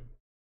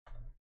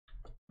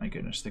 My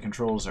goodness, the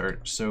controls are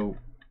so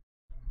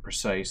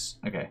precise.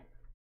 Okay.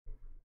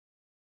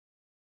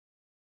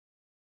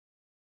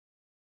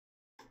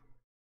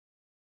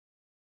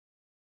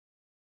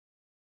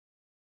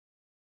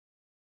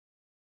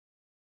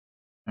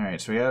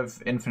 Alright, so we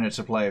have infinite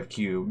supply of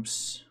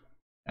cubes,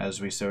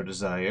 as we so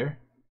desire.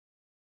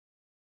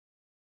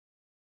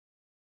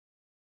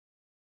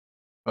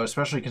 Oh,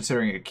 especially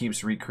considering it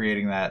keeps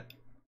recreating that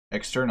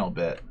external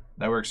bit.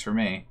 That works for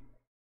me.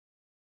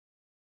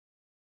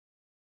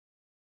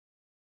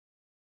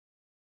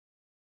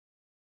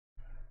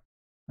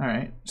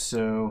 Alright,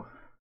 so...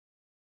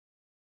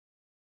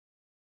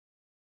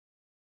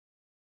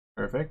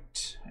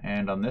 Perfect.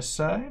 And on this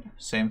side,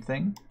 same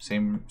thing.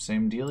 Same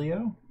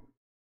dealio.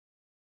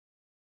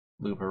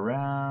 Loop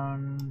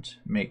around,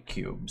 make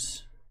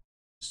cubes.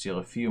 Steal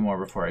a few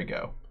more before I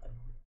go.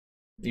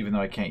 Even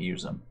though I can't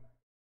use them.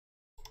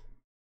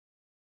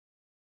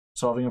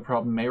 Solving a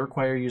problem may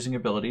require using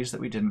abilities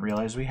that we didn't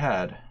realize we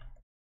had.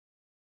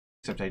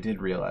 Except I did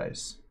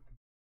realize.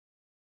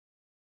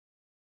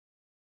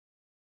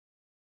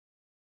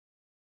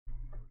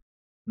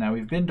 Now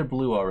we've been to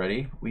blue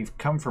already. We've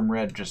come from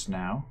red just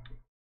now.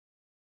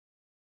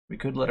 We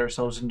could let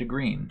ourselves into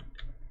green.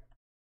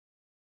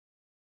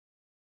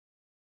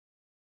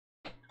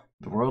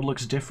 The world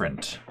looks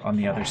different on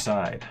the other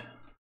side.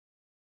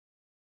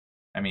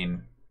 I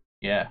mean,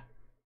 yeah.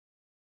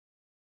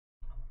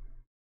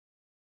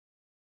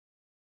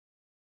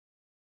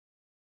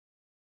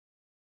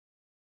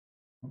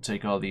 I'll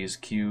take all these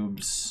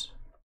cubes.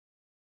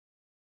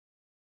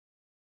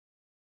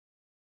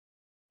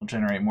 We'll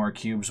generate more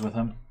cubes with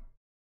them.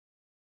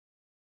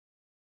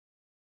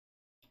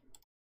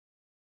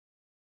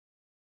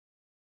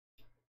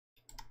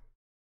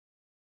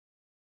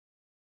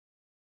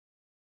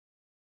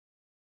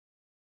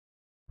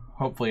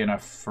 Hopefully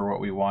enough for what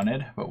we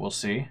wanted, but we'll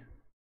see.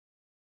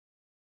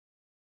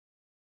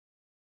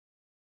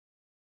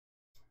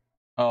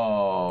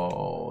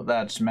 Oh,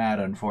 that's mad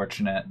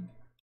unfortunate.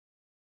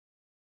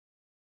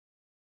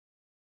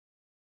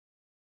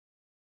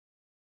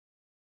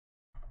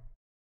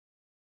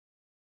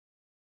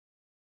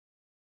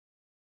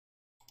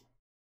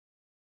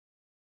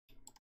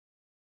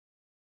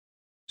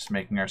 Just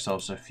making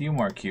ourselves a few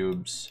more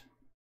cubes.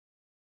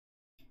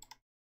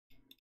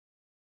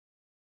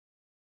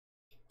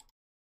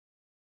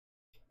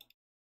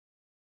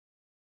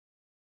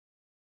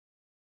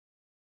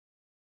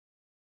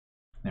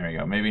 There we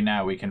go. Maybe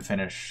now we can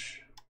finish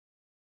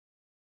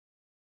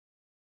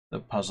the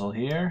puzzle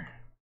here.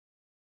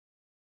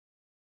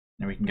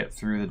 And we can get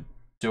through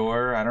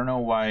door. I don't know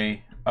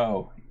why.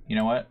 Oh, you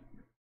know what?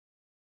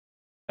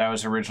 That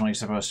was originally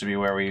supposed to be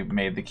where we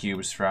made the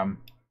cubes from.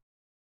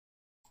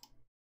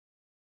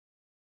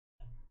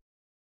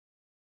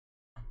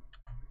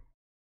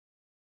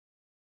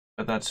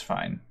 But that's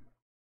fine.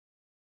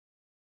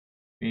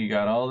 We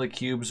got all the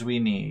cubes we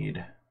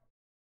need.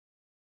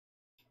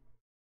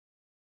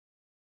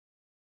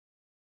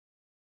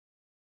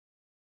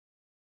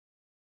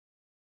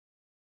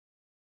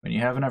 When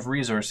you have enough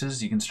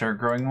resources, you can start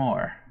growing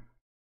more.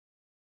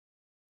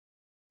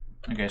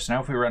 Okay, so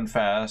now if we run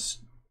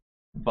fast,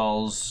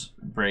 balls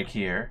break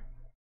here.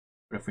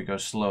 But if we go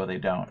slow, they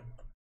don't.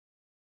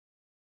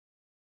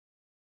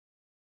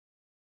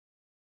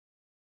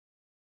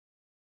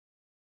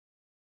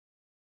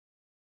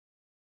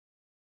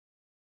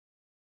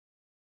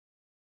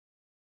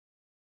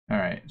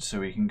 Alright, so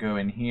we can go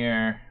in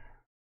here.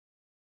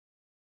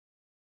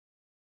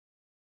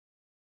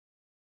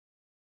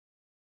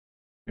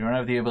 We don't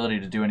have the ability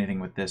to do anything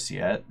with this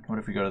yet. What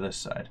if we go to this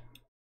side?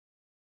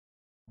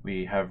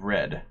 We have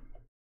red.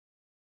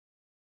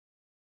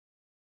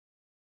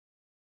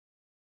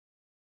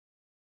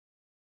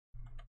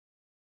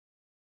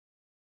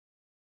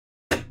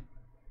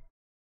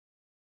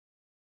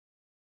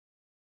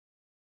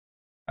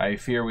 I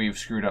fear we've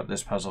screwed up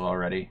this puzzle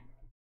already.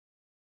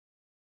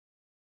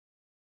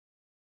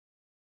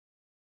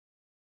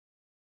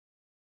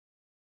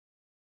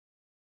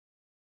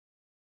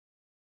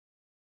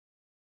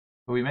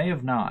 But we may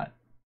have not.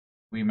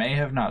 We may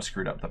have not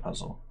screwed up the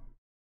puzzle.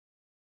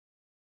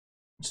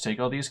 Let's take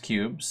all these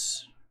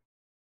cubes.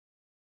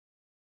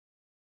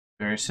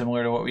 Very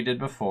similar to what we did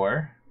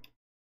before.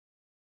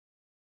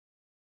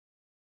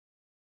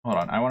 Hold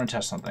on, I want to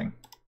test something.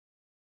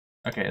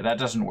 Okay, that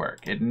doesn't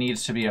work. It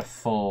needs to be a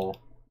full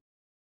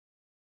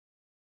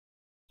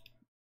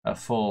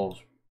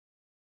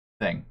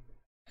thing.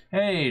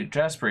 Hey,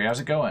 Jasper, how's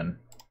it going?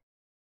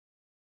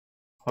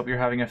 Hope you're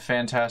having a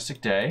fantastic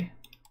day.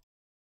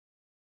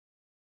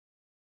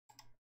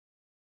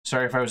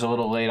 Sorry if I was a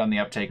little late on the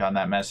uptake on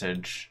that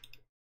message.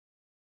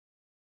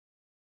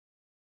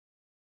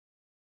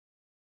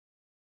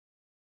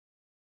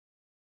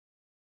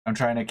 I'm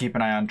trying to keep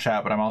an eye on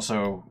chat, but I'm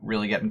also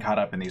really getting caught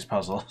up in these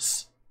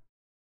puzzles.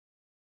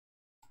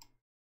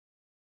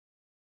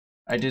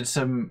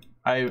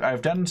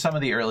 I've done some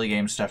of the early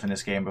game stuff in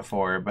this game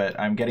before, but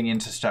I'm getting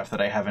into stuff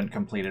that I haven't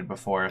completed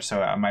before, so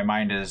my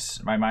mind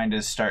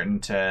is starting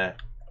to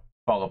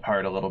fall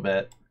apart a little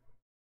bit.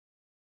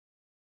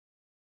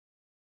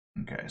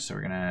 Okay, so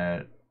we're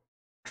gonna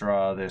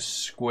draw this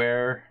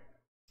square.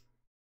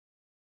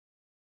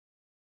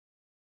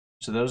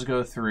 So those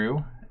go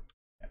through,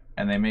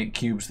 and they make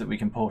cubes that we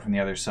can pull from the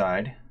other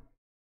side.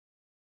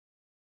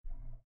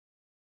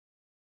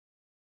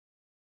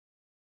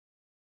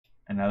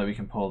 And now that we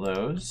can pull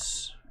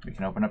those, we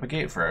can open up a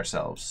gate for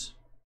ourselves.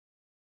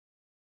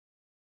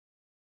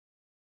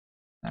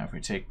 Now if we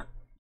take...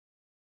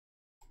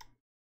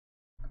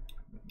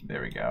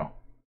 There we go.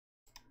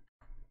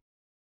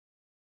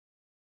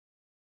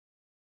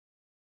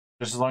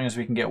 Just as long as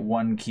we can get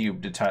one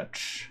cube to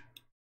touch,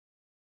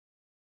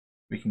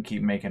 we can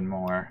keep making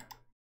more.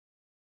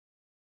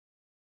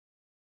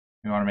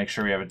 We want to make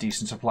sure we have a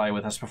decent supply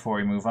with us before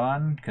we move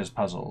on, because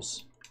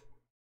puzzles.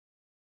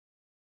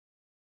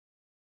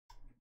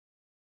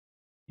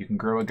 You can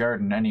grow a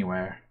garden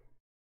anywhere.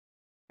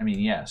 I mean,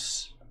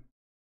 yes.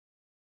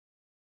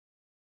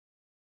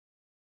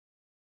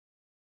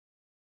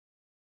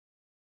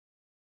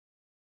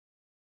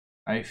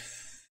 I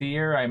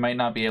fear I might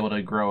not be able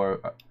to grow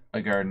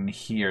a garden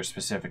here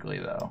specifically,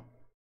 though.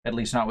 At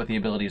least not with the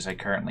abilities I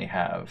currently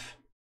have.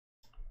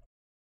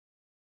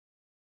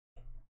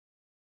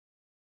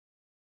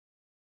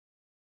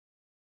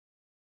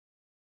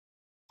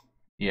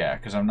 Yeah,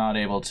 because I'm not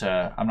able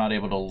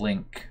to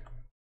link.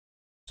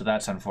 So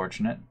that's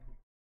unfortunate.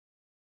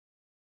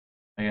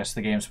 I guess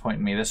the game's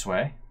pointing me this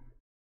way.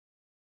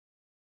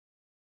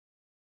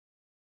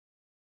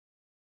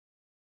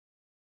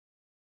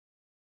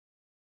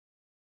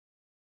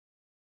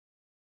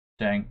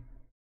 Dang.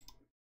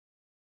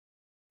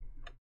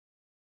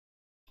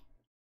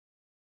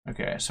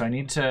 Okay, so I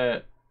need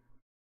to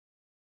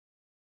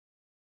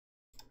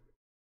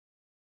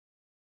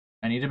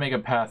make a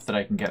path that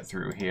I can get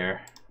through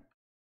here.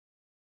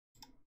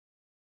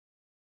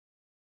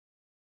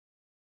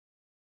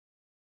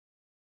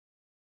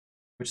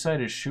 Which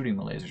side is shooting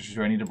the lasers?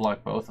 Do I need to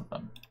block both of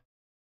them?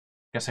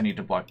 Guess I need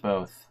to block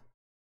both.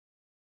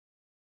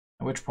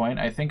 At which point,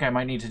 I think I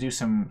might need to do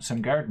some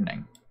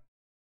gardening.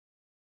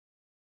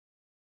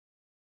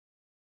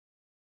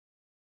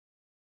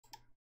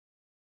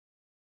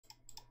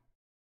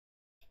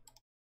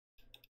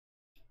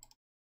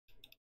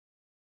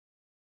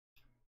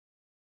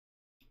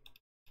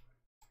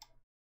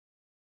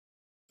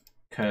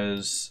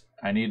 Because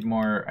I need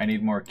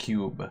more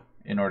cube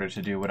in order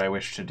to do what I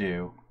wish to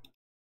do.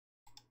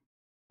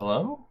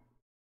 Hello?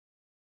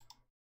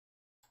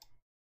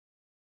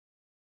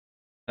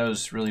 That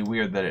was really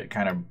weird that it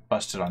kind of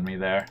busted on me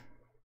there.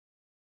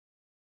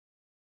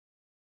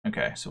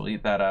 Okay, so we'll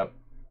eat that up.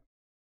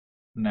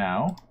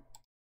 Now,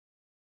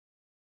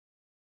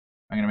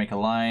 I'm going to make a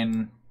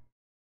line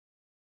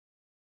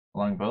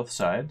along both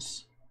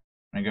sides.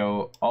 I'm going to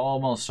go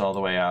almost all the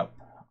way up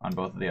on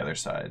both of the other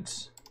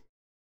sides.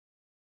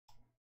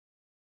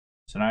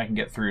 So now I can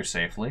get through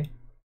safely.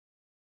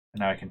 And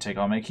now I can take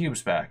all my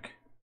cubes back.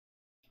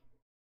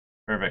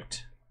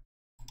 Perfect.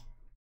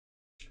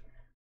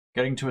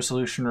 Getting to a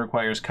solution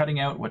requires cutting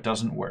out what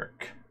doesn't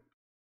work.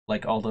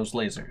 Like all those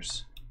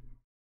lasers.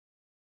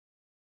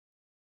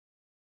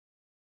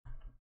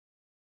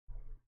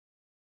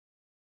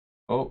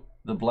 Oh,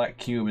 the black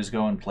cube is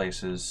going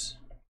places.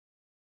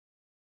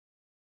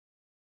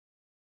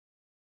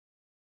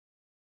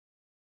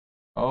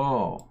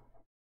 Oh,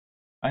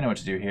 I know what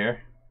to do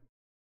here.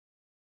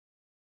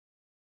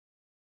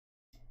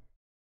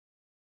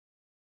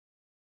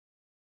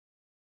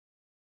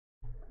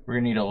 We're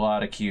gonna need a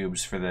lot of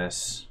cubes for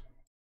this.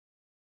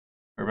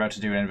 We're about to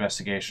do an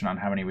investigation on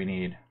how many we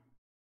need.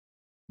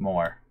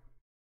 More.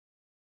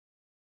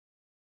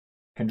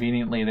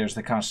 Conveniently, there's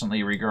the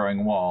constantly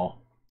regrowing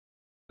wall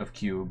of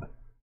cube.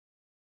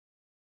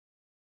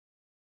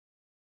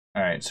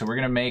 Alright, so we're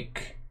gonna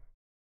make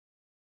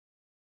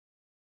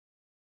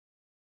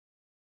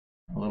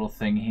a little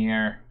thing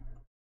here.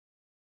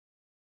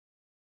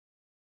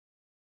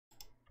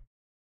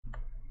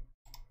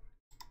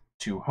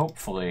 To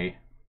hopefully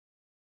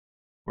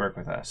work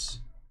with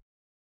us.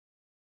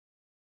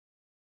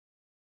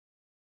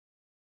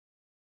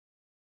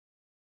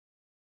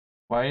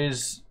 Why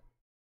is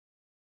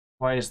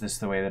this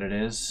the way that it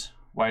is?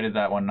 Why did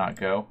that one not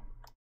go?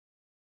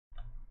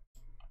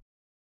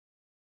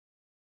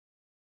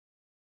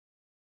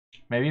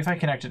 Maybe if I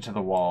connect it to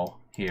the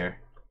wall here.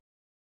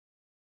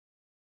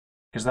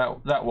 Because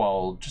that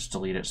wall will just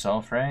delete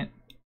itself, right?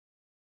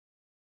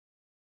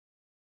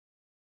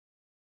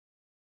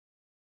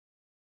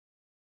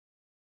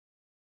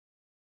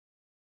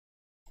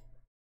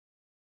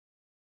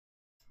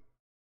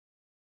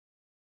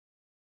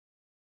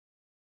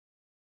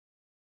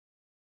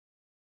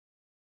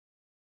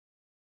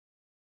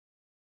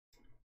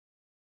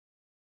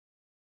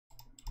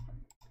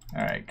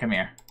 Alright, come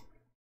here.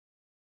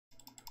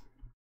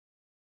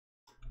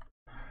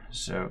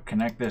 So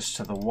connect this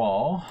to the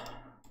wall,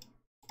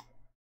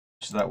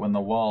 so that when the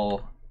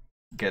wall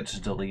gets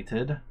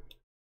deleted,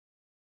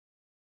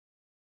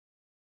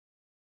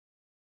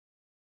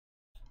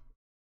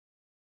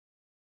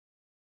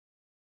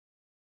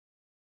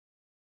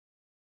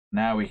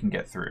 now we can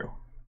get through.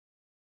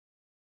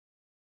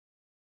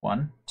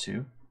 1,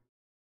 2,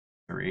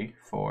 3,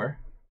 4,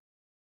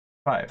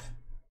 5.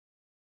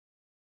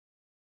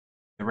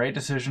 The right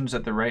decisions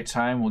at the right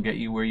time will get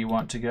you where you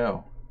want to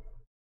go.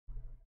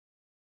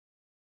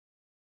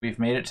 We've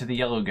made it to the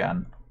yellow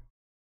gun,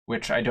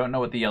 which I don't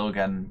know what the yellow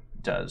gun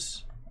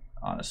does,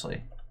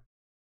 honestly.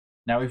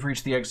 Now we've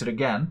reached the exit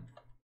again.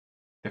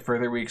 The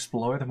further we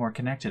explore, the more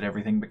connected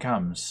everything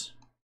becomes.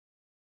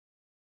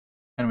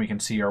 And we can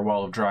see our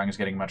wall of drawings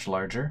getting much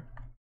larger.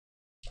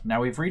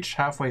 Now we've reached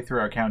halfway through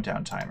our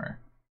countdown timer.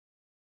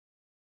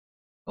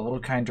 A little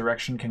kind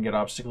direction can get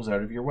obstacles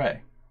out of your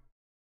way.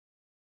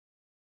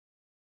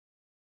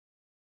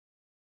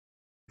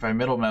 If I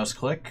middle mouse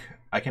click,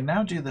 I can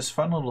now do this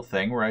fun little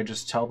thing where I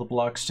just tell the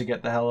blocks to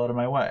get the hell out of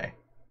my way.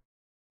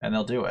 And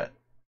they'll do it.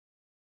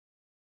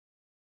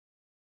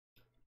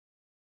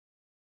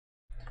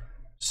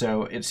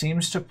 So it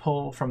seems to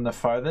pull from the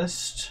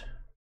farthest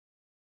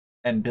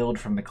and build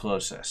from the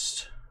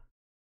closest.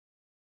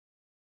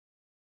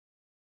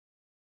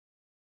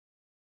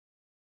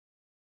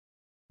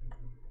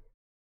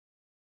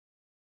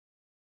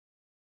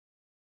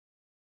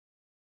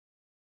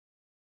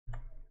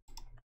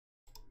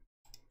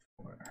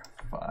 Four,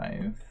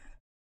 5.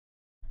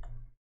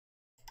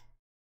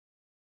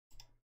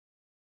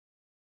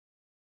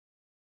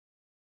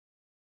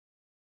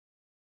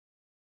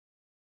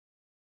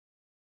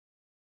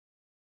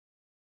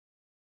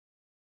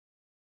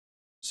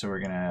 So we're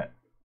gonna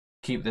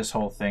keep this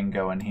whole thing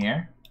going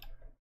here.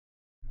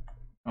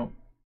 Oh,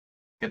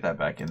 get that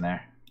back in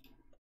there.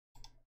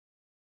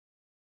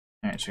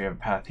 Alright, so we have a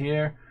path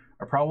here.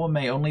 A problem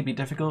may only be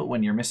difficult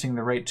when you're missing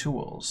the right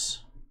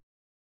tools.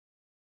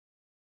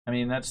 I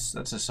mean, that's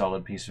a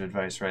solid piece of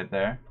advice right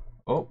there.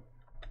 Oh.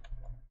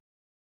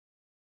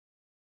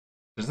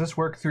 Does this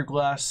work through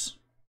glass?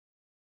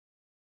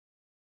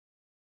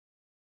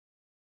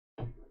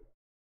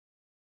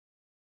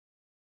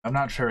 I'm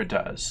not sure it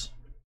does.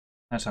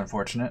 That's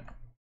unfortunate.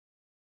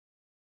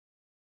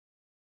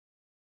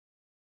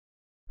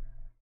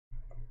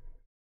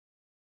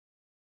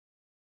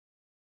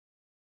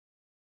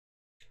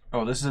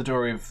 Oh, this is a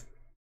door we've...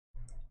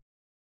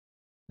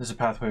 This is a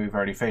pathway we've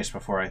already faced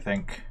before, I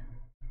think.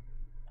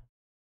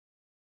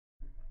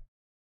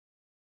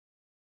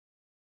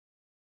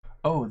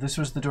 Oh, this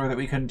was the door that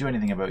we couldn't do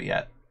anything about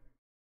yet.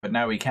 But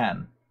now we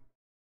can.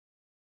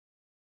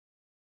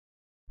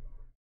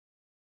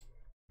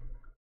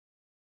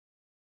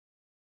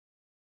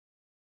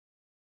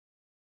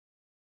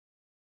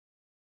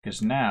 Because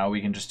now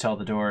we can just tell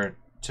the door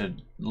to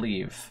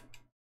leave.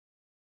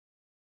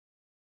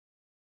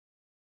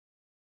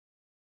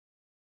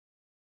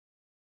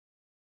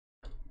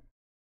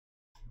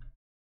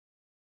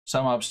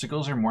 Some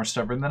obstacles are more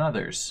stubborn than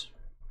others.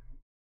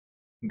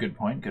 Good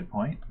point, good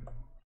point.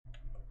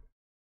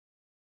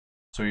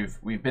 So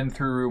we've been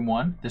through room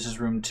 1. This is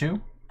room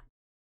 2.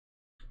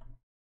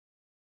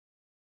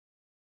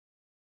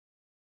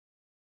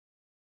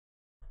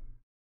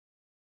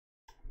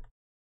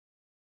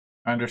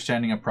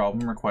 Understanding a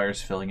problem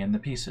requires filling in the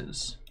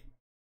pieces.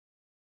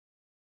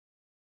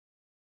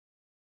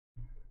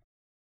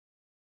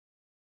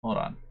 Hold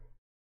on.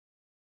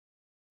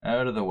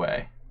 Out of the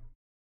way.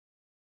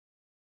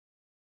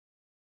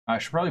 I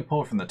should probably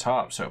pull from the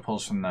top so it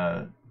pulls from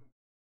the...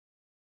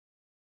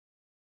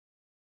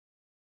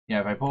 Yeah,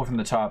 if I pull from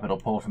the top, it'll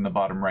pull from the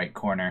bottom right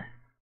corner.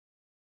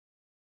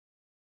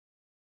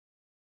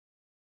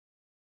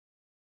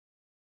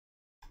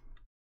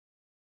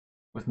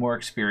 With more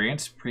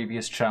experience,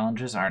 previous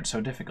challenges aren't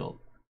so difficult.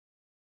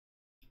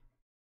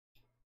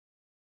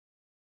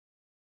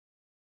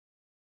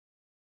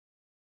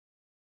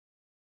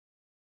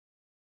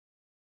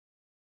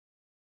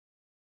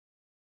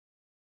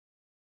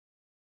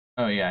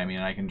 Oh yeah, I mean,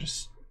 I can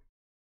just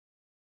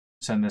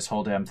send this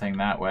whole damn thing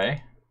that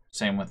way.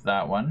 Same with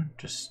that one.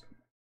 Just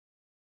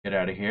get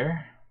out of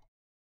here.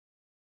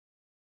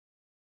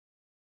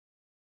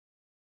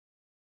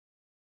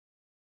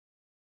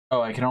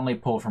 Oh, I can only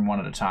pull from one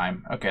at a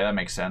time. Okay, that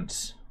makes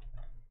sense.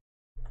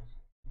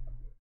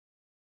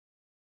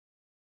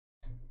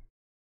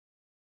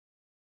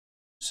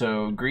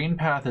 So green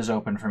path is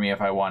open for me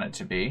if I want it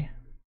to be.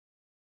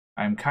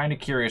 I'm kind of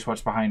curious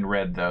what's behind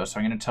red though, so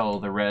I'm going to tell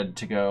the red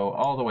to go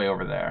all the way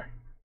over there.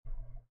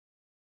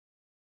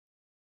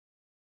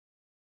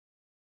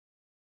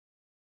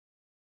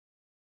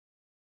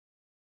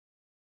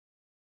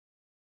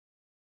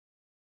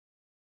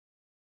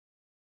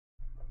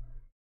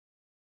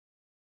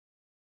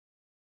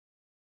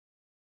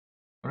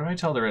 What if I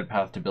tell the red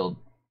path to build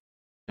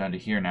down to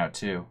here now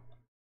too?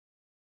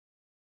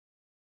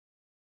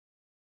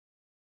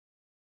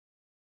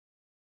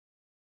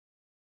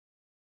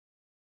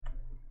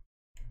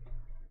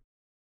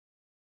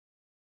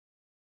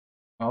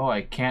 Oh,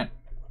 I can't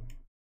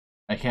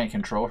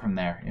control from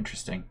there.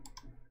 Interesting.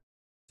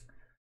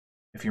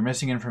 If you're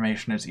missing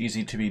information, it's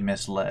easy to be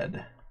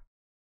misled.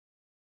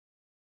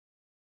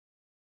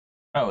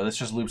 Oh, this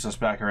just loops us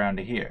back around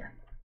to here.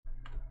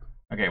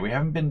 Okay, we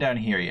haven't been down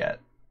here yet.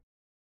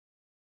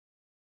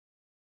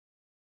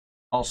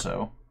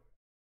 Also,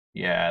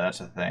 yeah,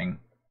 that's a thing.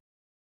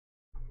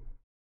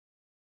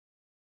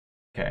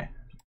 Okay.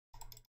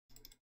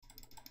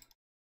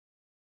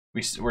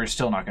 We're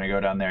still not going to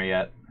go down there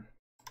yet.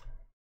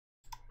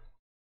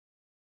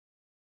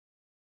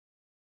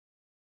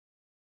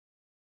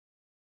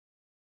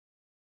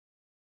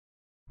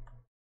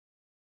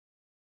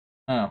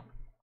 Oh.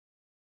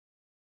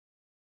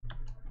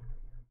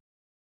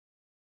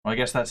 Well, I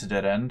guess that's a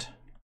dead end.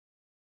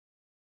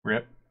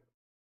 Rip.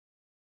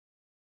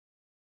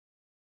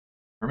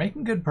 We're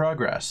making good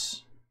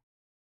progress.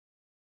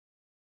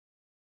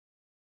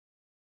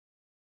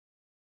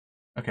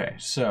 Okay,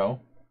 so...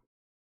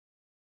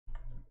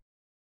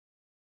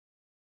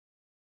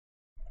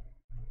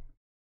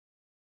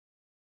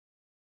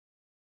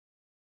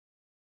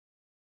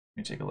 let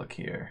me take a look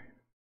here.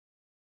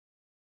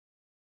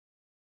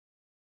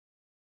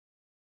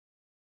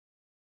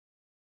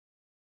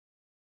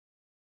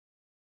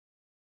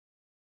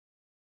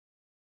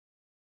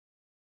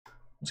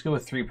 Let's go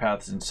with 3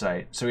 paths in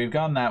sight. So we've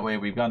gone that way,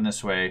 we've gone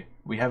this way.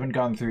 We haven't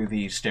gone through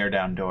the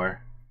stare-down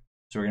door.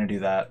 So we're going to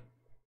do that.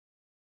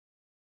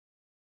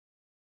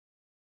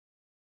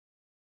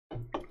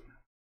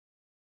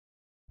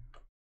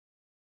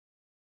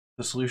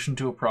 The solution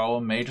to a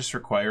problem may just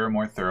require a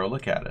more thorough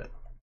look at it.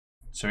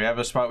 So we have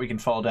a spot we can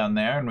fall down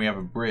there, and we have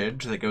a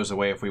bridge that goes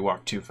away if we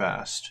walk too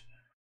fast.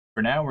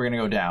 For now, we're going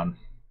to go down,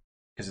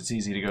 because it's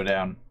easy to go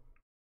down.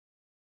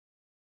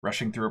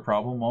 Rushing through a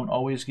problem won't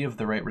always give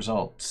the right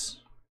results.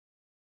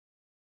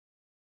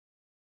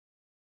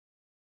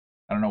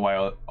 I don't know why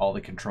all the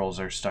controls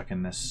are stuck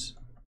in this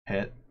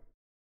pit.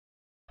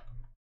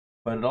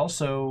 But it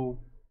also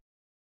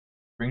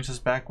brings us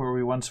back where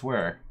we once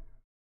were.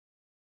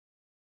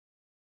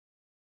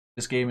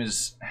 This game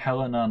is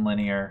hella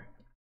non-linear,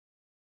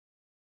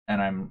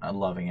 and I'm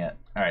loving it.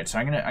 All right, so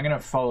I'm gonna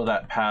follow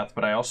that path,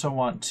 but I also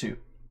want to.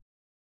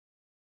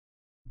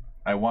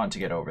 I want to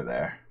get over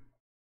there.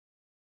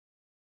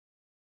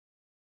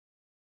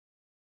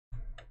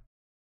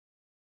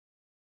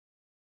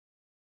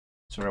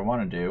 So what I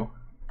want to do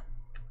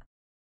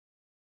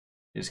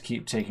is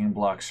keep taking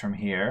blocks from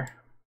here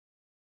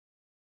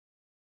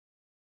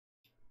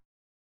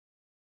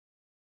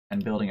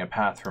and building a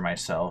path for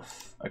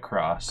myself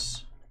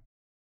across.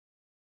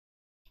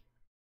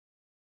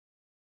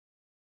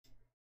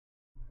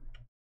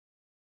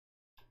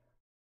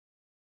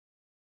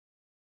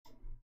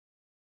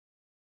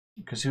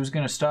 Because who's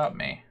going to stop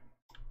me?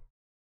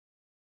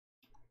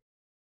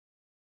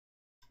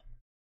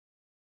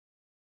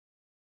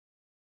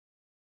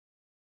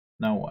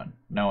 No one.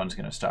 No one's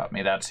going to stop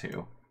me. That's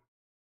who.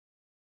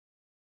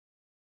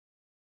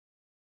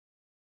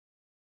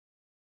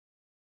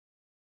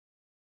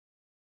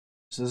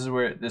 So this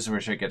is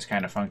where shit gets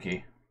kind of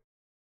funky.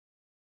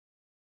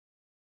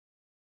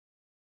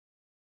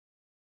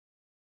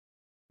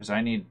 Because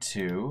I need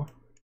to...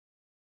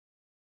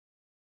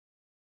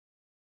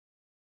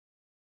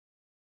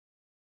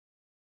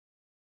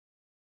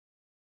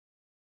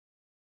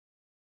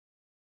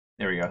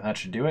 There we go, that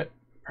should do it.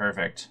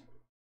 Perfect.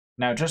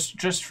 Now,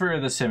 just for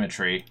the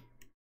symmetry,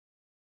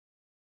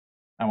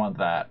 I want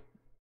that.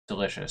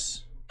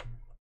 Delicious.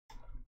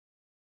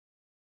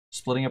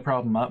 Splitting a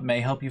problem up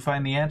may help you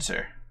find the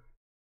answer.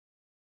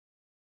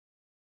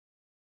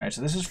 Alright,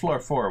 so this is floor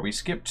 4. We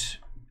skipped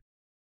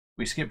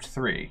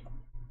 3.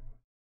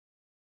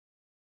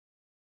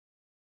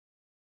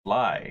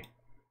 Fly.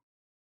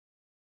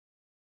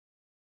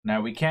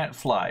 Now, we can't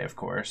fly, of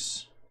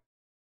course.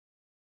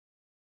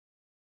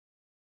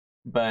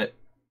 But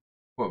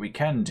what we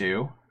can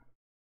do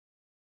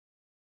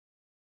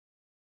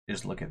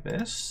is look at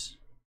this.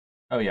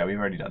 Oh yeah, we've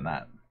already done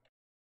that.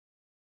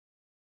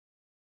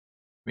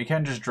 We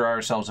can just draw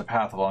ourselves a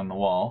path along the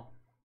wall.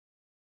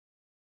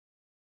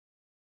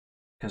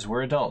 Because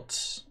we're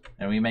adults,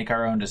 and we make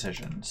our own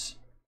decisions.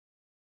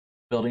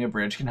 Building a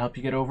bridge can help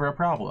you get over a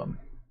problem.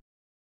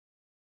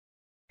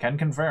 Can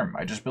confirm,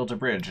 I just built a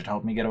bridge, it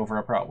helped me get over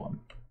a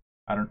problem.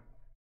 I don't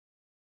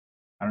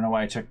know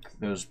why I took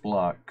those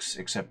blocks,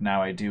 except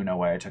now I do know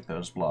why I took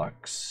those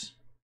blocks.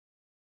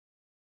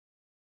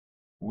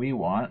 We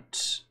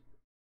want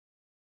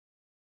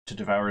to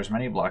devour as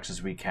many blocks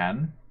as we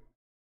can.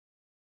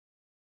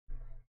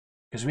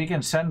 Because we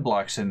can send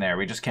blocks in there,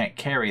 we just can't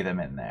carry them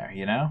in there,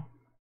 you know?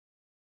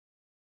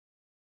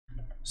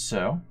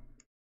 So,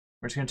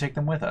 we're just going to take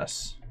them with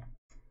us.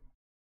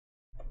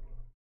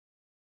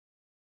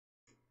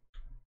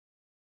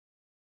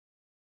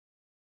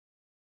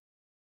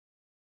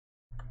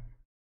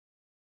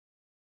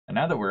 And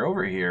now that we're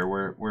over here,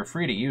 we're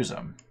free to use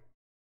them.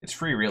 It's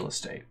free real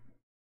estate.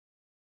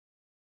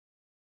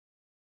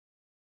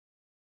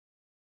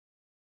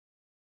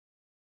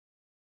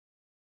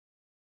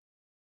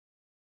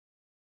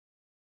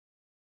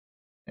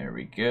 There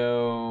we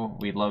go.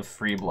 We love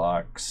free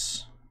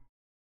blocks.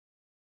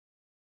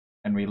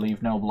 And we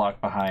leave no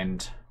block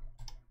behind.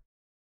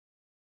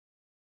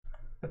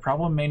 The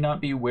problem may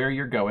not be where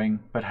you're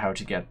going, but how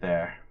to get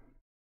there.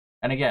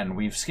 And again,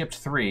 we've skipped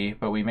 3,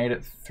 but we made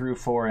it through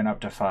 4 and up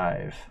to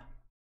 5.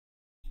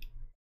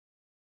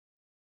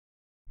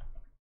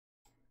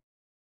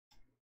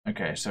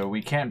 Okay, so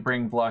we can't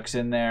bring blocks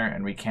in there,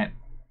 and we can't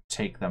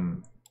take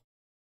them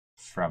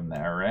from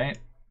there, right?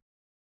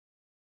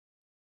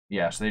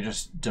 Yeah, so they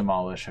just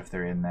demolish if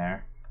they're in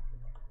there.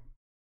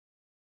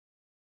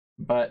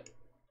 But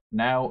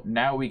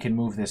now we can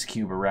move this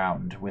cube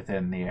around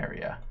within the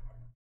area.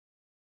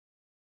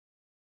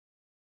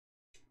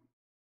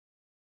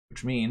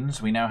 Which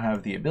means we now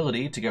have the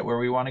ability to get where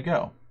we want to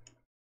go.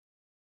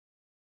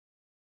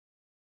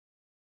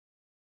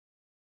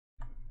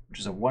 Which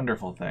is a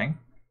wonderful thing.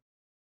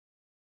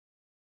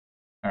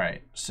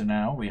 Alright, so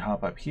now we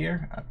hop up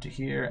to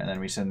here, and then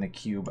we send the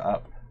cube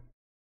up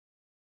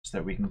so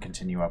that we can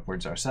continue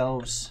upwards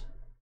ourselves.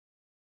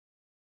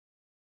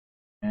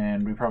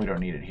 And we probably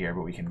don't need it here,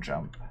 but we can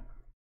jump.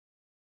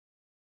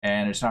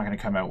 And it's not going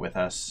to come out with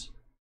us.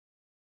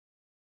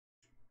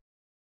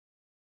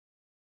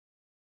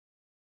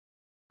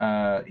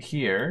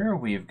 Here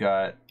we've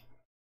got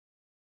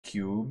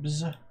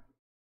cubes.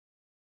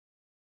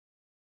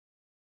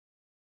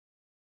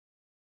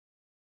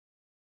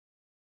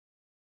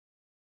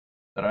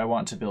 That I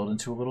want to build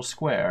into a little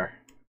square,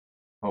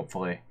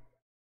 hopefully.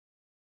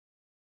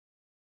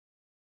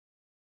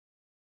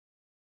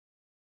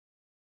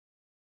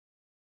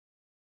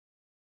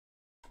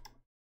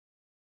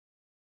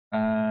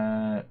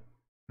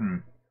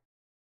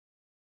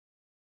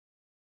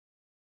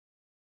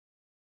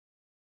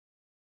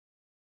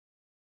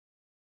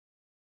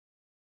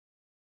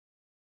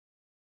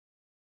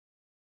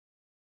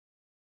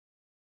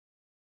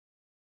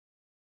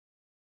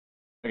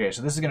 Okay,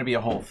 so this is going to be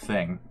a whole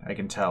thing, I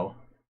can tell.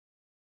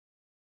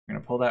 I'm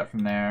going to pull that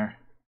from there.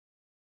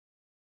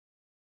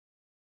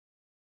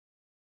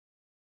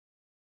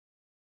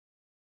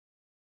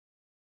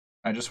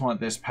 I just want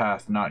this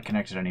path not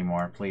connected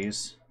anymore,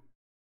 please.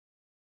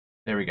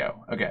 There we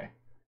go. Okay.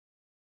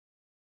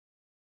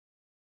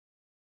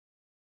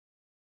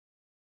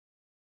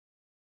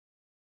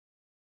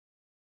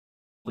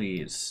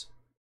 Please.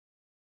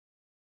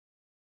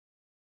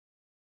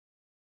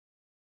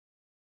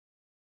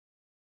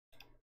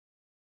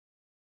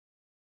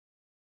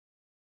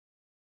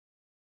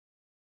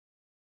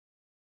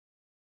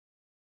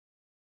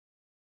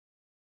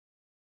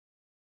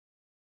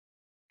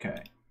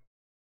 Okay.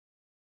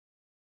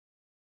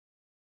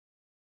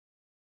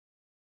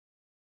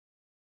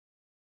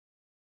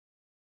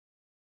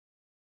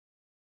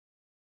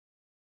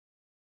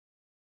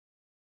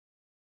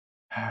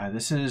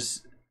 This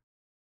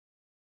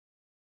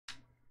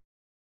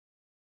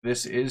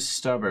is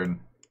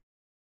stubborn.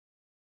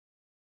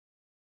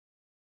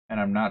 And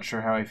I'm not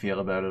sure how I feel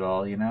about it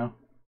all, you know?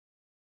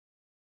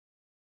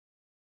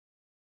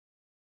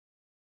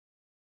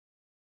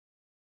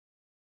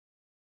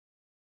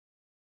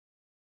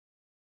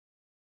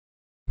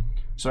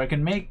 So I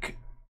can make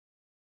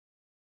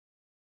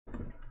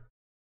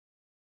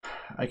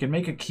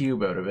a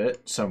cube out of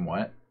it,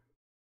 somewhat.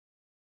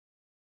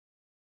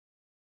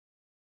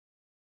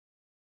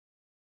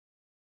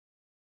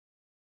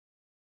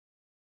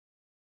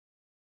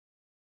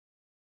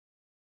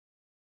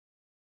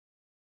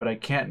 But I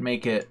can't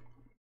make it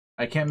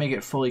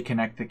fully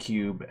connect the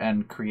cube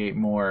and create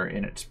more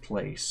in its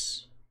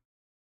place.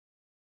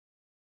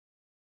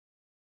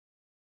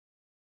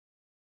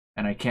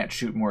 And I can't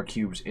shoot more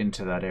cubes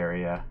into that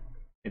area,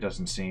 it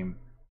doesn't seem.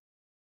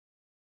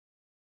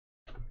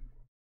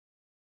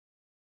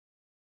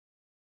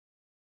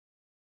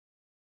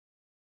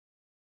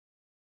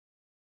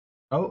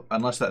 Oh,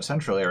 unless that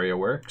central area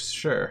works,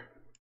 sure.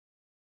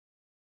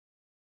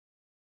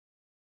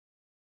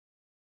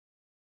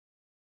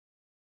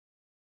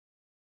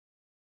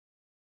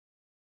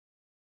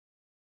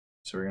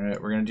 So we're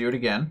gonna do it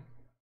again.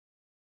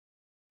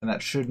 And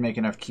that should make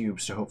enough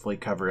cubes to hopefully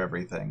cover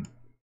everything.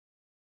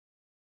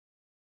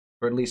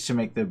 Or at least to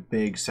make the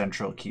big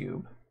central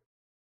cube.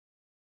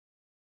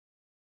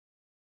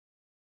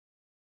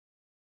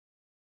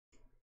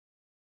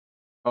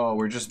 Oh,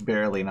 we're just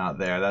barely not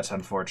there. That's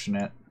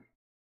unfortunate.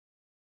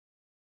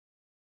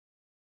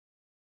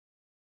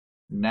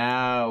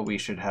 Now we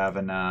should have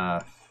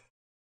enough.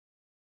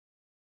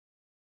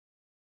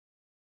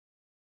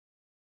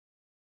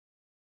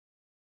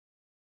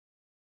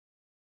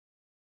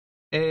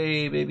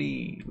 Hey,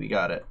 baby, we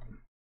got it.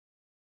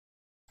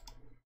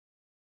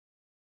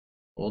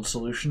 Old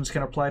solutions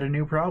can apply to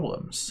new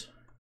problems.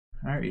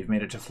 Alright, you've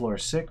made it to floor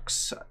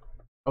 6.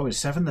 Oh, is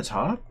 7 the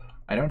top?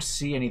 I don't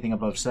see anything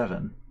above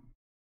 7.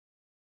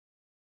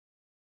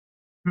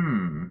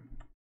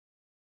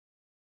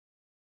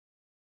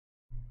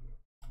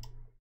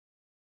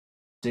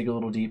 Dig a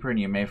little deeper and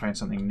you may find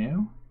something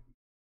new.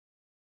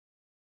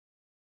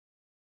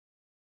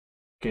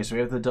 Okay, so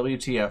we have the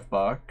WTF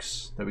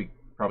box that we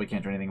probably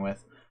can't do anything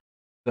with.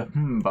 The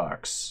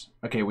box.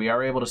 Okay, we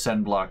are able to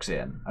send blocks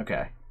in.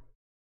 Okay.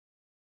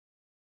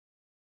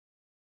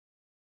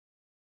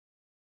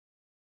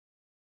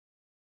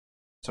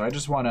 So I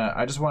just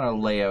wanna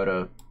lay out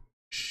a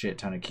shit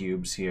ton of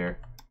cubes here.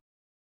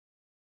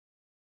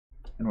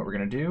 And what we're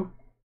gonna do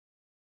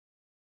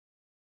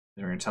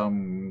is we're gonna tell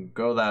them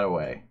go that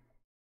away.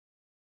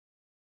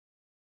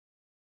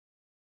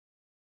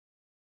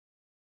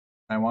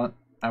 I want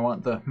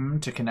the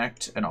to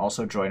connect and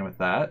also join with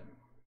that.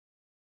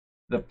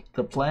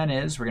 The plan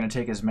is we're gonna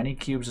take as many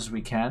cubes as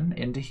we can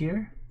into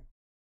here,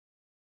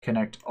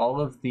 connect all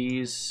of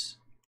these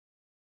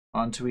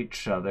onto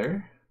each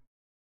other.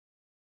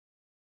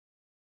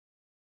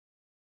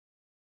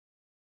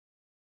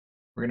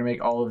 We're gonna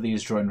make all of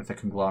these join with the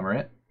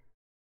conglomerate.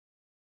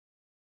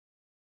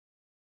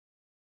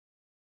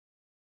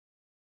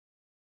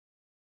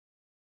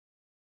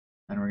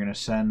 And we're gonna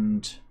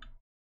send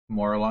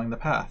more along the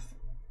path.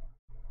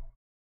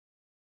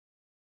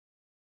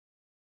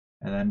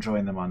 And then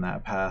join them on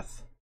that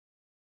path.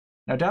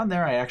 Now down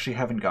there I actually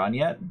haven't gone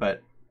yet,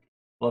 but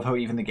love how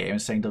even the game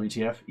is saying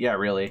WTF. Yeah,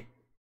 really.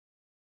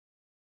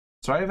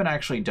 So I haven't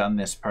actually done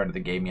this part of the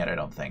game yet, I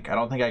don't think. I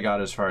don't think I got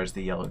as far as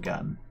the yellow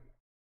gun.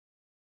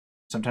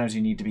 Sometimes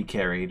you need to be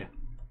carried.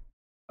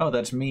 Oh,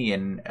 that's me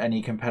in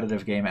any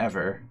competitive game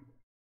ever.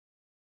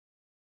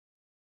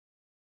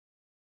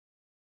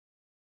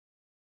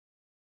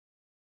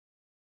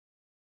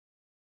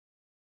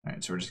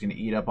 Alright, so we're just gonna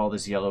eat up all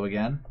this yellow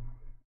again.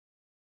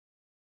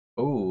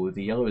 Oh,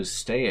 the yellow is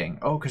staying.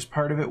 Oh, because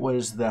part of it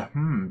was the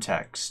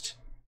text.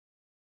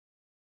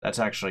 That's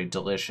actually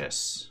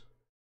delicious.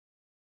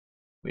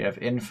 We have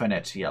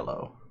infinite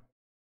yellow.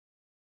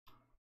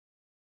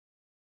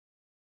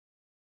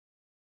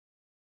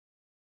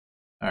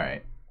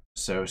 Alright,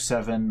 so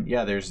 7.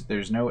 Yeah,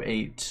 there's no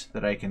 8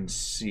 that I can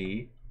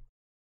see.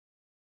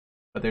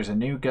 But there's a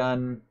new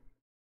gun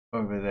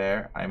over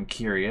there. I'm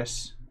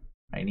curious.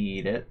 I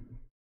need it.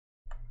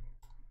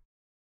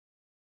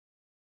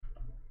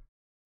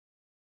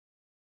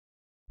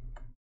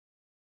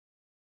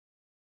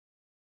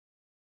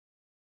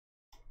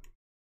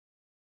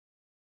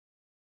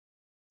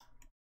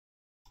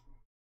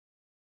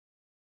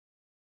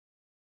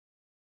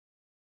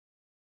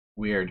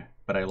 Weird,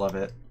 but I love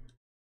it.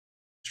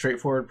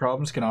 Straightforward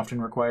problems can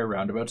often require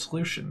roundabout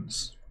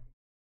solutions.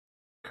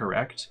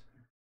 Correct.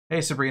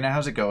 Hey Sabrina,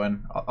 how's it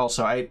going?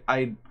 Also,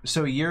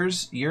 so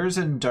yours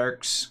and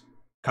Dark's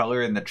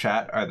color in the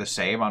chat are the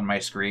same on my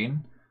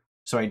screen,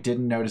 so I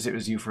didn't notice it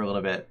was you for a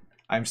little bit.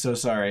 I'm so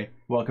sorry.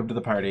 Welcome to the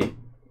party.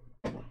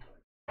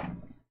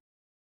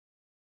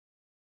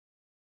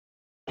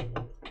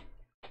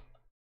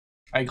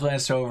 I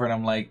glanced over and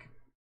I'm like,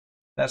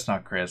 that's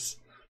not Chris.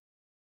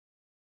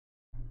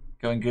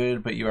 Going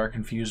good, but you are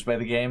confused by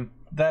the game?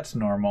 That's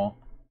normal.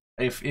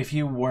 If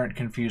you weren't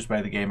confused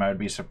by the game, I would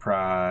be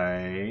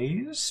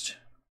surprised.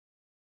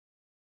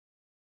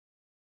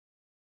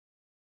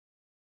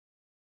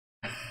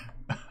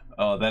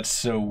 Oh, that's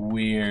so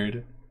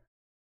weird.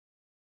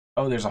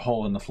 Oh, there's a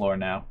hole in the floor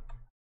now.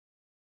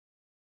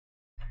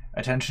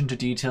 Attention to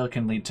detail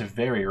can lead to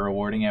very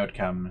rewarding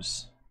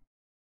outcomes.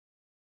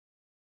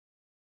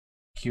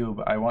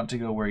 Cube, I want to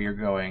go where you're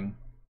going.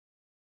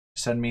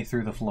 Send me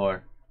through the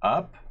floor.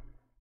 Up?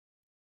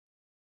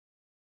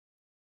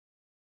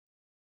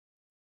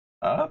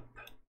 Up?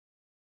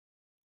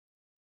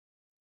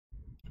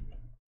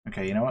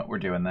 Okay, you know what? We're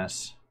doing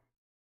this.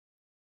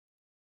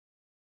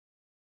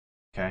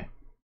 Okay.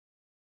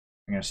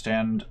 I'm gonna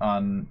stand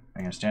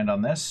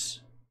on this.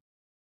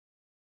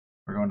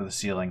 We're going to the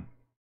ceiling.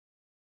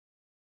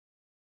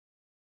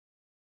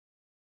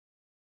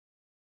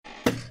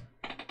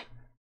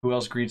 Who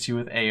else greets you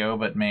with AO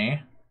but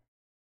me?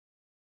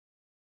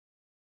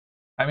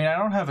 I mean, I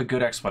don't have a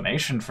good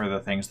explanation for the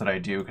things that I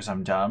do because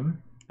I'm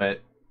dumb,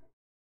 but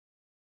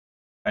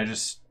I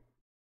just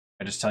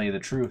tell you the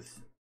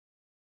truth.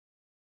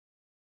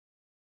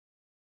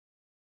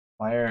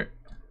 Why are...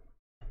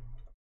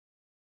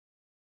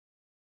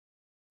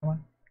 Come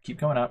on, keep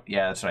going up.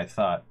 Yeah, that's what I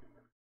thought.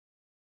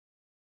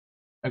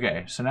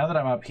 Okay, so now that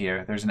I'm up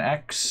here, there's an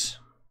X.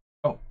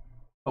 Oh,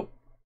 oh,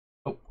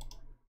 oh.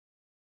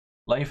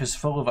 Life is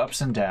full of ups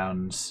and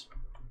downs.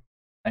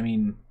 I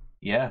mean,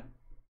 yeah.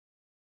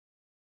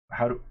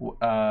 How do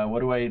what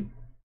do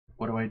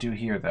I do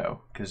here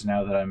though? Because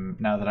now that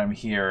I'm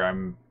here,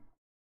 I'm...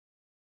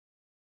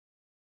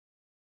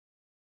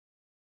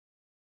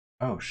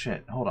 Oh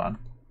shit! Hold on.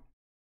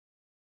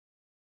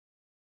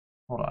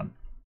 Hold on.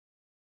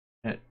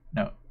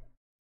 No.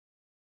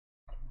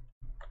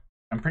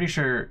 I'm pretty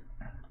sure.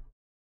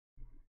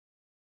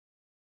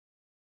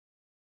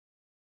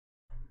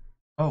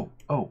 Oh,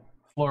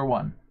 floor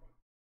one.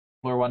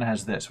 Floor one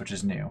has this, which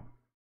is new.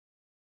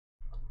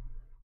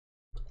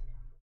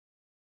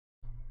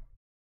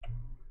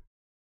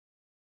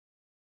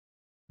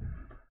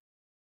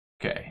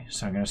 Okay,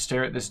 so I'm gonna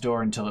stare at this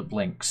door until it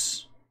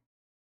blinks.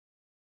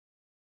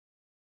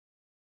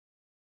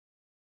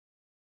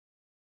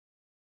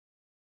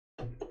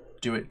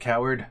 Do it,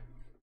 coward.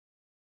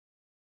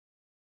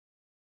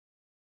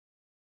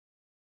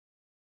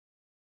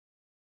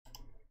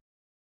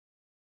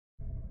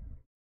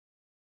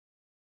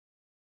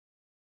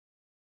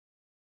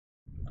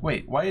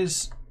 Wait, why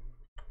is...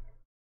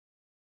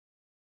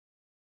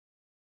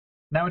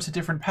 Now it's a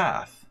different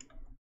path.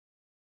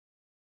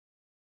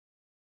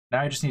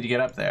 Now I just need to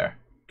get up there,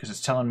 because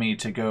it's telling me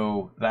to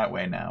go that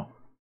way now.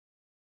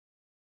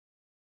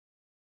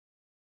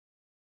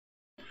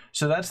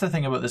 So that's the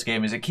thing about this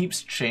game, is it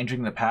keeps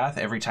changing the path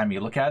every time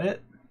you look at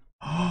it.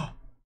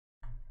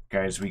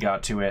 Guys, we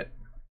got to it.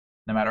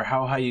 No matter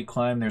how high you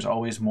climb, there's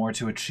always more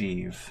to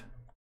achieve.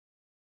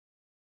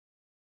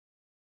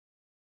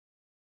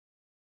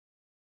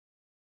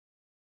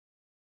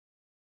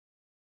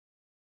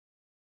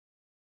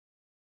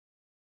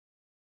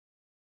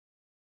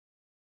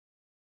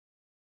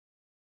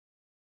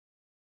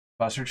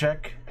 Buster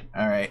check?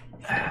 Alright.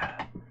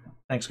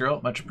 Thanks,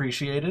 girl. Much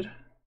appreciated.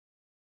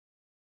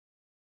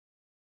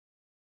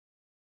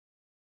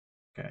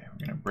 Okay,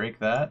 we're gonna break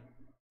that.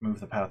 Move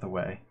the path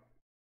away.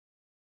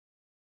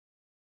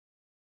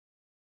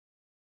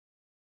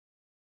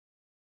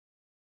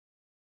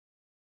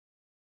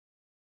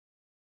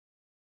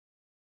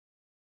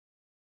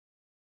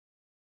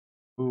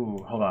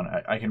 Ooh, hold on.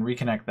 I can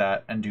reconnect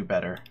that and do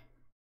better.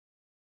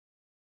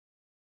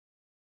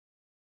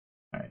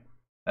 Alright,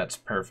 that's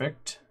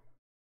perfect.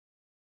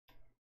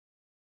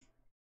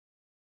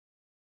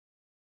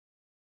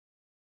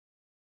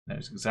 That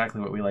is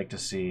exactly what we like to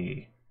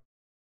see.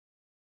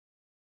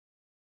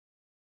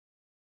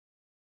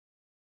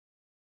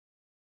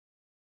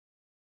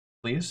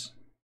 Please?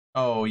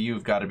 Oh,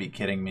 you've got to be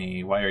kidding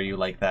me. Why are you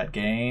like that,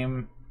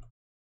 game?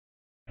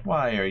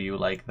 Why are you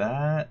like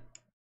that?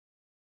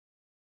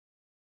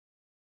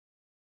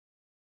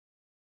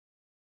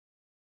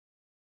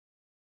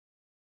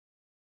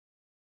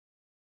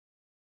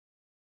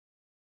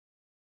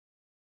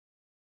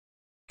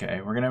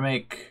 Okay, we're gonna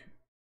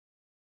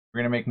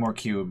make more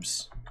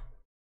cubes.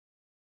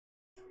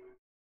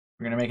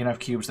 We're gonna make enough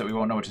cubes that we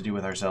won't know what to do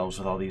with ourselves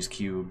with all these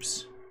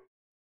cubes.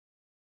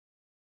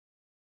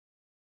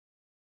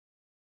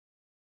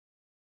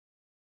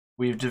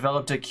 We've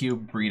developed a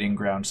cube breeding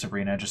ground,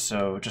 Sabrina, just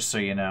so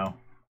you know.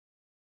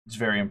 It's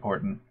very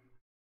important.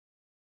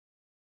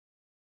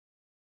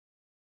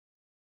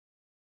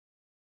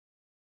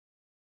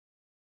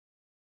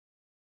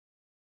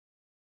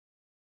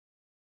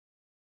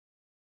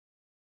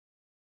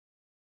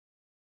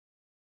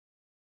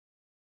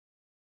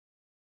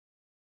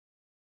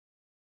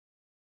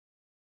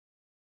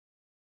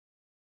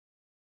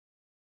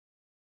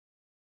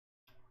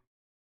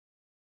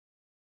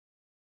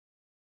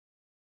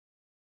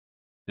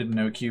 Didn't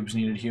know cubes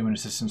needed human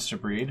assistance to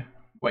breed.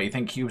 What, you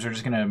think cubes are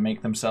just gonna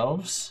make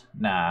themselves?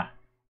 Nah.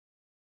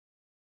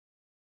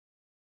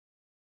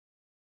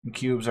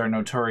 Cubes are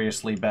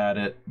notoriously bad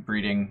at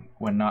breeding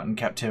when not in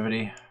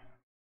captivity.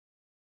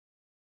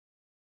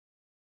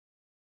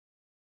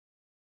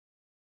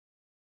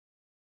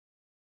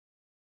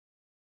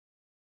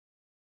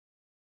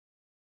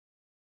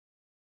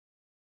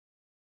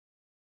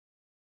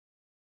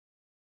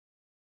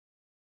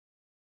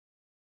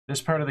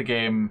 This part of the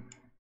game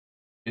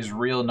is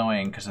real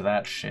annoying because of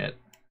that shit.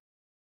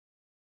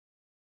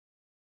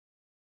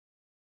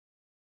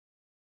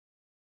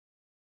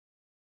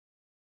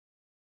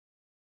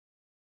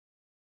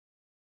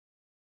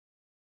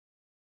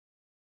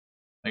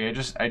 Like,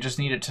 I just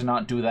need it to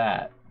not do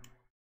that.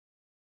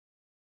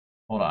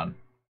 Hold on.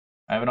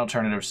 I have an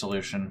alternative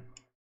solution.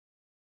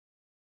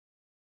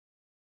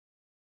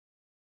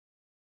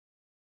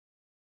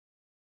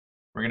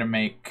 We're gonna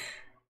make...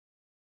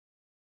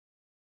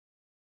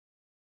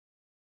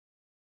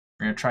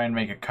 We're gonna try and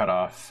make a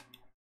cutoff.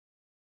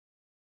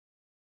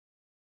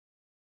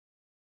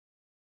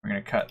 We're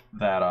gonna cut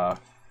that off.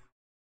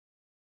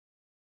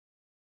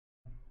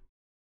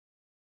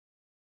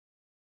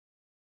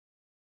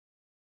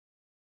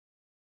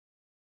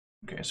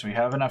 Okay, so we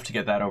have enough to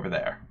get that over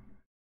there.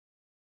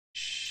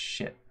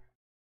 Shit.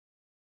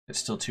 It's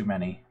still too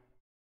many.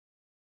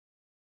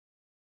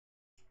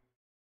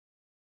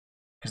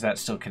 Because that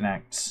still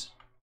connects.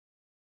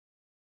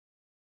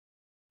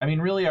 I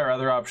mean, really, our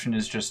other option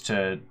is just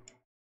to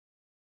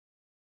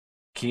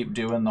keep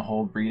doing the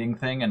whole breeding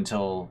thing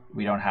until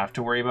we don't have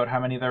to worry about how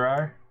many there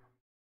are.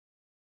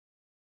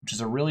 Which is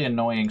a really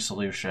annoying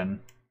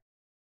solution.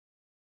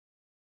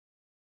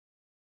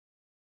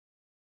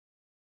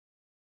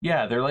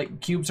 Yeah, they're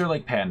like, cubes are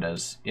like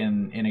pandas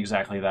in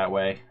exactly that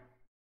way.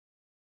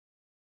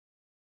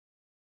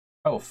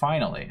 Oh,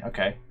 finally.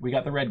 Okay, we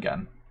got the red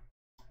gun.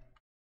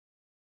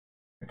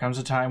 There comes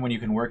a time when you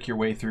can work your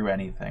way through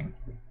anything.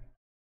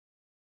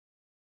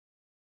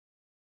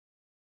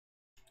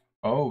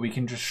 Oh, we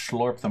can just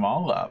slurp them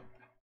all up.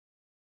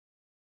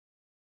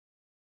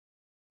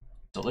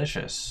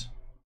 Delicious.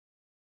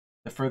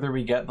 The further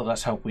we get, the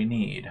less help we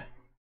need.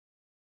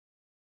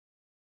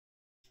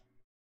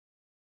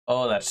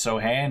 Oh, that's so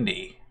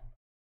handy.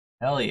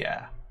 Hell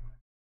yeah.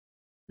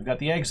 We've got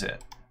the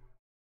exit.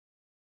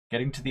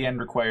 Getting to the end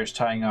requires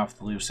tying off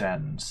the loose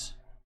ends.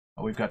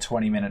 Oh, we've got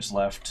 20 minutes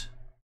left.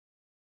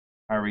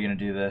 How are we gonna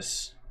do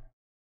this?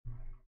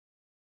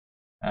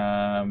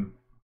 Okay,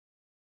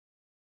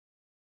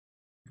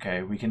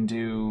 we can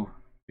do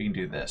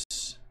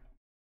this.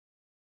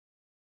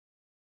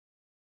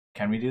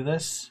 Can we do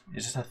this?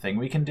 Is this a thing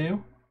we can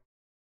do?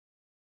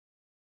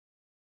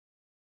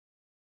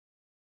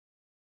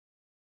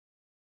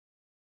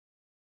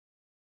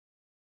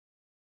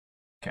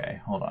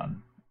 Okay, hold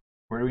on.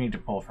 Where do we need to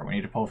pull from? We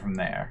need to pull from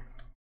there.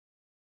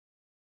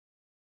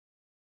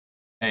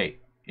 Hey,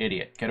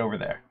 idiot, get over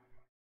there.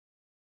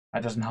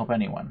 That doesn't help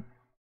anyone.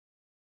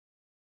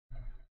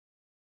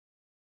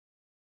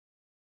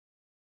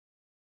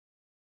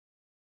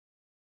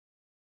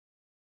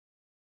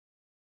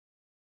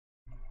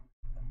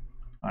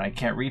 I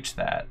can't reach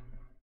that.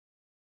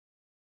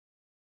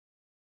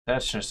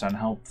 That's just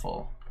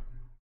unhelpful.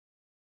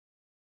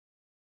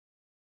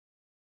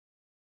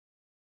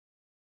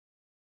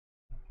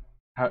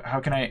 How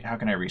can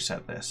I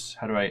reset this?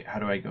 How do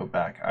I go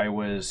back? I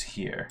was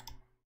here.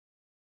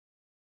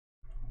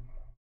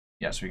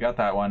 Yes, we got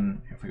that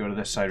one. If we go to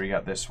this side, we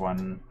got this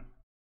one.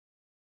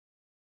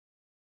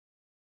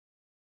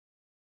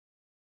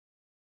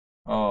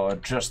 Oh,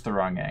 just the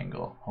wrong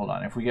angle. Hold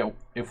on.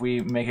 If we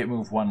make it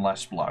move one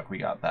less block, we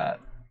got that.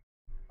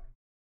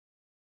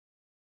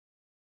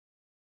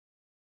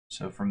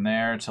 So from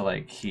there to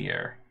like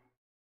here.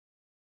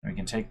 We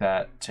can take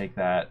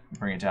that,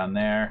 bring it down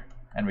there,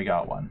 and we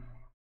got one.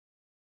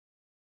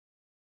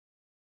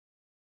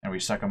 And we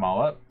suck them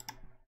all up,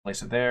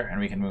 place it there, and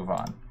we can move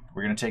on.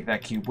 We're going to take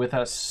that cube with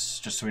us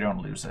just so we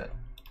don't lose it.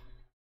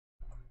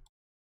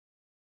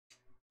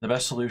 The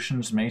best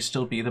solutions may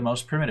still be the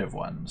most primitive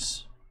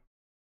ones.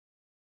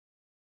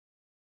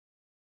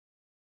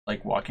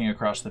 Like walking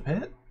across the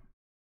pit?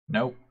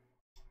 Nope.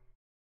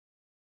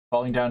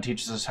 Falling down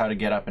teaches us how to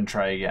get up and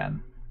try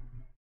again.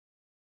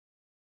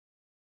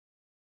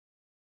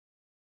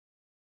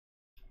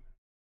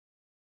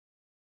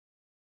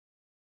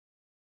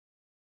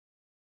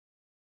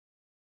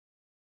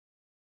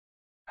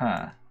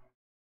 Huh.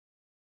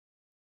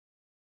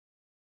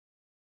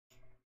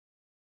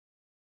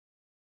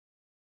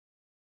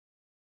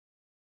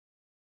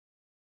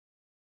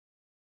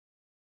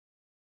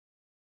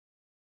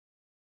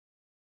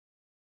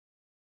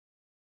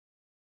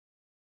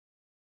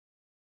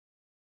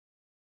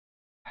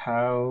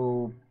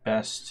 How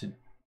best to...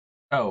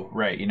 Oh,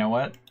 right, you know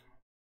what?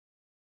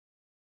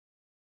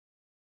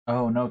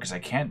 Oh, no, because I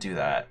can't do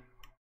that.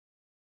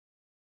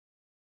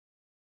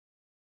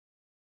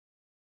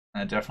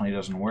 That definitely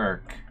doesn't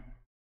work.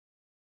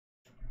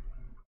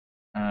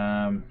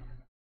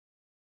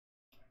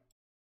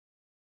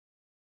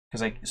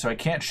 So I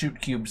can't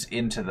shoot cubes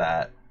into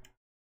that.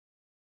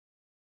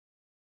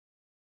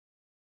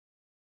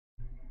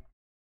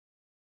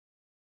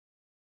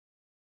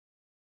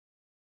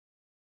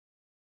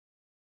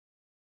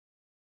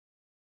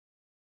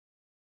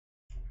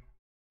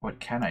 What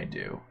can I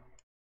do?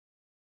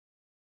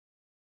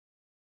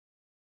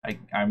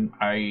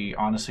 I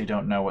honestly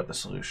don't know what the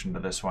solution to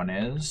this one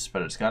is,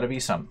 but it's got to be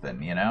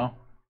something, you know?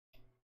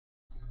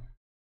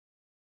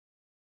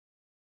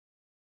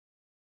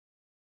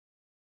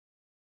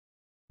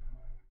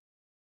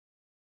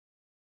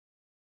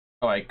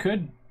 Oh, I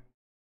could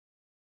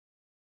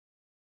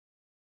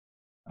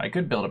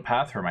build a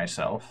path for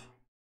myself.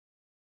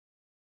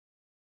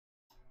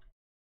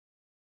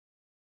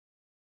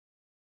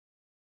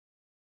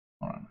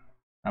 Hold on.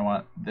 I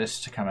want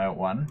this to come out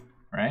one,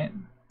 right?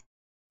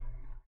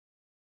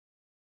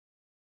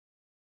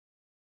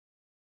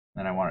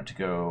 Then I want it to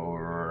go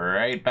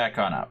right back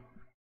on up.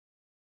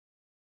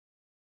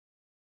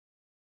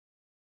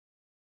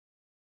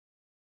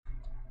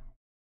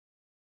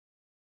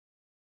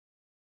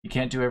 You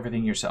can't do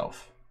everything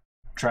yourself.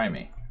 Try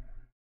me.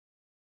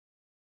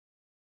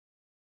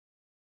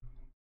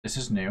 This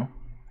is new.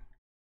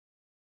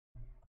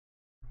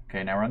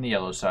 Okay, now we're on the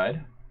yellow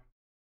side.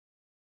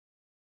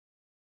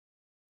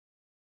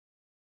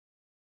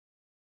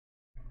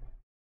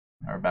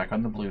 Now we're back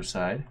on the blue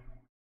side.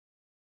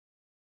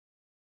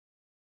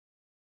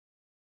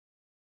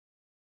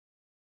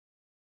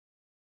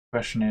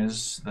 Question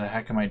is, the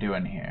heck am I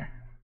doing here?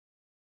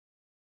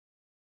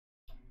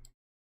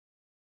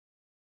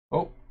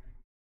 Oh,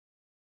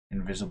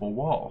 invisible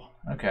wall.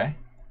 Okay.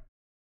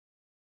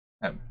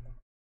 That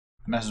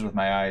messes with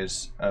my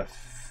eyes a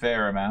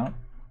fair amount.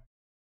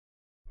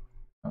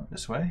 Oh,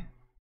 this way.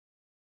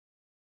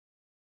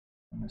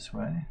 And this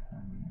way.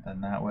 And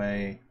then that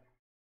way.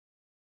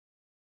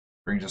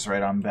 Brings us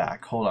right on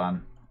back. Hold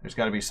on. There's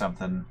got to be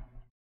something.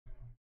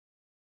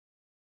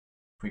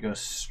 If we go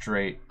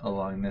straight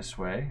along this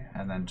way,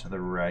 and then to the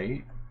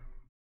right.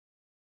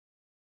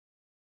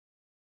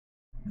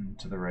 And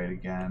to the right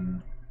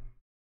again.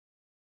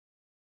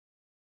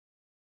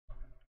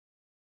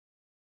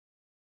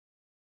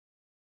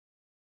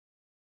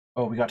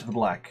 Oh, we got to the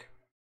black.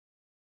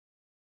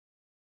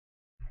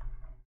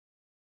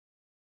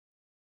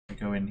 We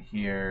go in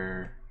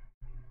here.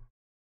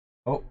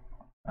 Oh,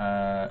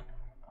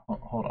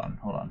 hold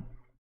on.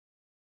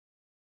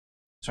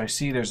 So I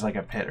see there's like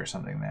a pit or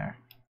something there.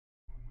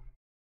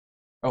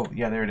 Oh,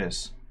 yeah, there it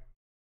is.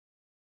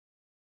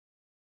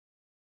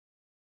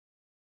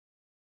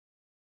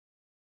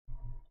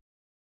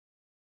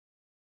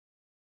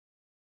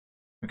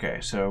 Okay,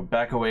 so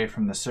back away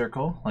from the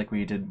circle like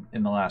we did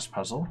in the last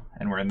puzzle,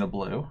 and we're in the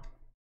blue.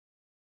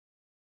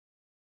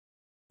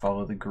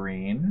 Follow the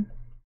green.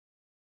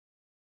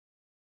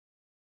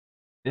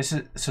 This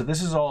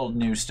is all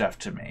new stuff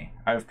to me.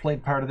 I've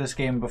played part of this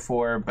game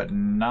before, but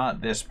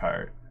not this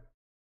part.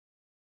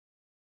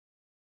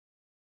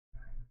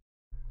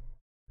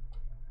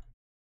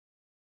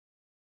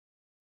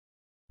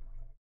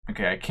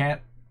 Okay,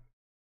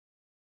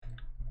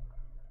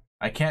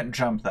 I can't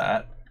jump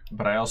that,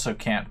 but I also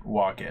can't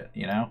walk it,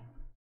 you know?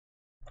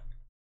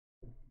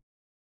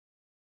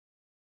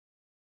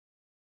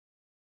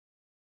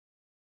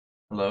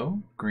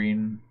 Hello?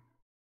 Green.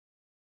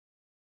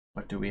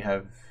 What do we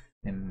have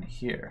in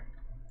here?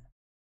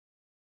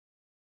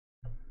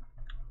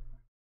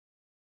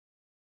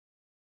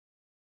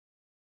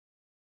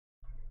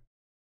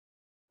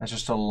 That's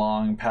just a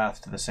long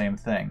path to the same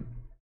thing.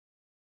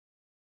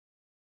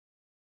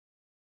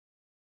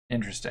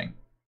 Interesting.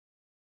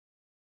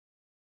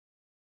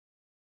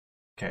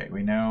 Okay,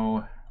 we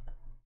know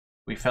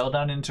we fell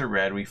down into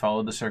red, we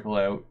followed the circle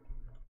out,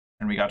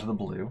 and we got to the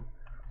blue.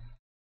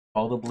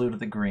 Follow the blue to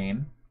the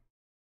green.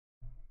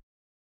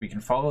 We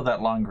can follow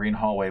that long green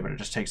hallway, but it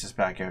just takes us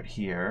back out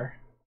here.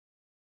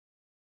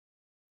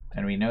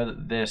 And we know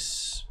that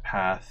this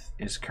path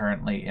is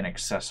currently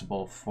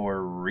inaccessible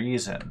for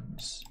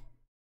reasons.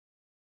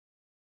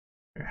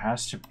 There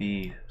has to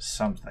be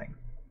something.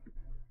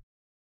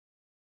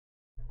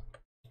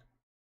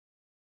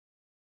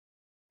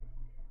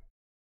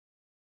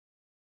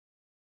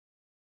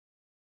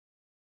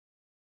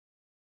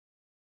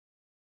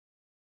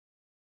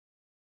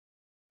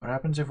 What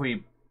happens if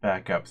we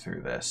back up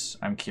through this?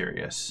 I'm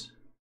curious.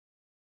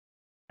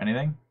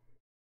 Anything?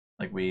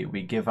 Like we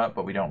give up,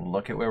 but we don't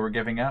look at where we're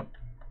giving up?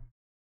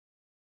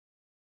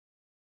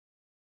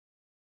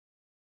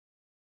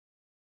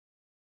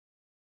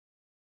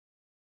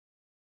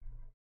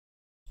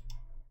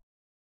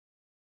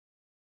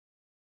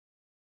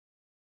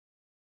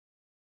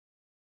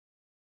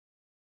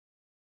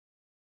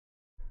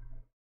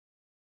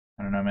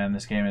 I don't know, man.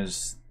 This game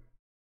is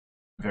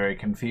very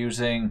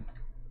confusing.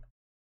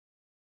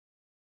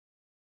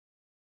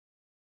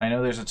 I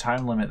know there's a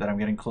time limit that I'm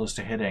getting close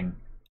to hitting.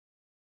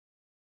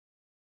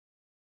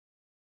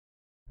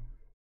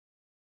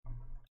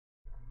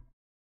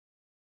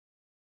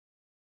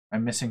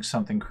 I'm missing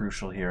something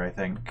crucial here, I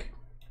think.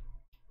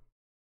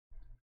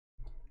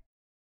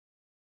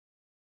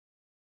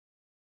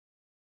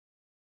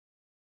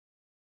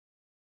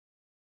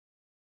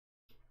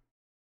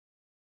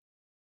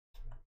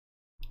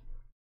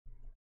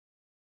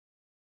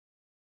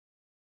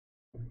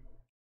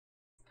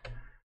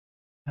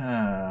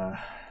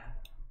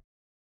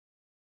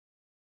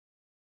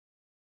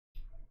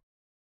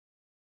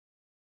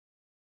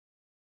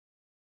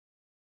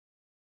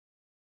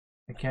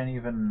 I can't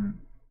even...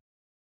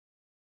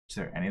 Is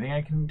there anything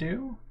I can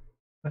do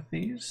with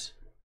these?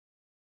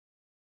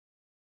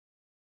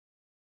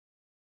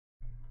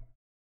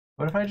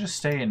 What if I just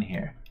stay in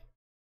here?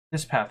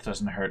 This path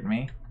doesn't hurt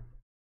me.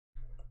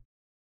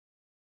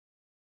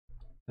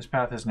 This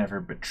path has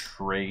never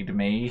betrayed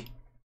me.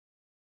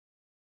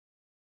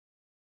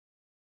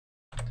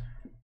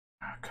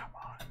 Oh, come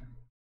on.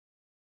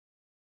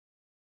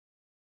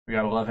 We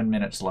got 11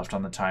 minutes left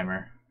on the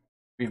timer.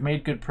 We've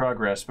made good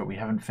progress, but we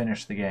haven't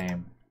finished the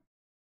game.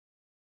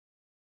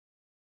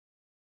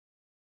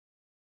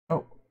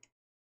 Oh.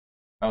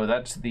 Oh,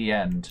 that's the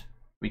end.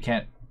 We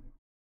can't...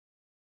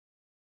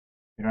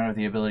 We don't have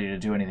the ability to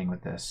do anything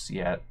with this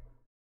yet.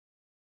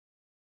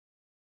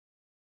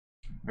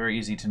 Very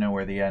easy to know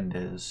where the end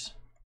is.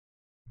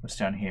 What's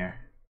down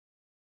here?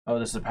 Oh,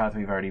 this is a path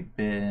we've already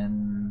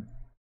been...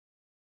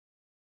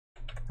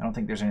 I don't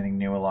think there's anything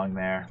new along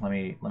there. Let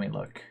me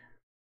look.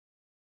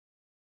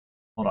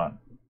 Hold on.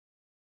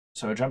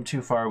 So I jumped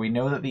too far. We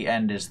know that the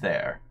end is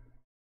there.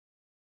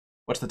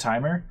 What's the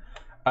timer?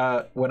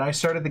 When I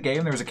started the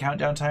game, there was a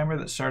countdown timer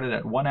that started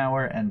at 1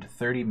 hour and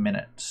 30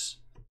 minutes.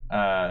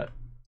 That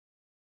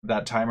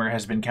timer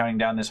has been counting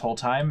down this whole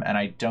time, and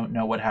I don't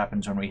know what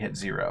happens when we hit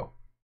 0.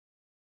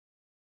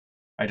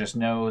 I just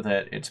know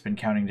that it's been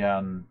counting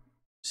down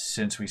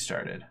since we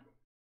started.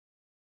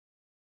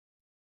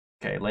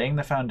 Okay, laying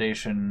the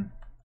foundation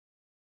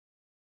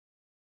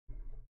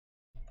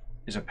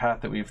is a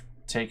path that we've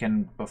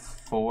taken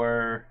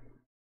before.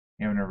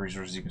 You have no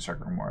resources, you can start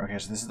growing more. Okay,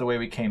 so this is the way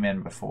we came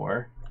in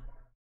before.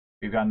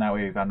 We've gone that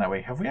way, we've gone that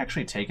way. Have we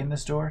actually taken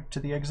this door to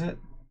the exit?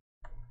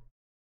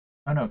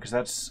 Oh no, because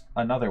that's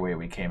another way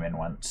we came in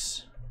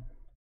once.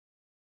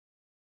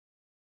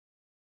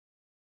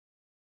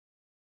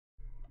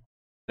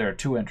 There are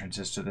 2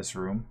 entrances to this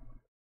room.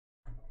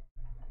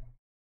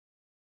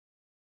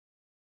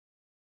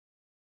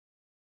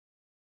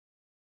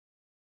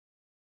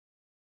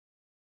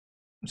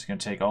 I'm just going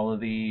to take all of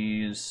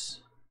these.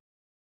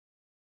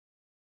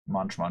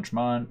 Munch, munch,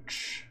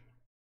 munch.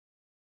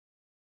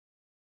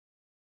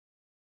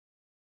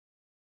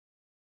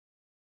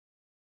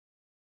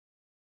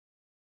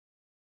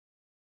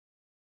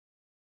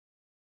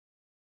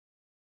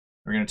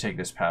 We're going to take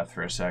this path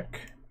for a sec.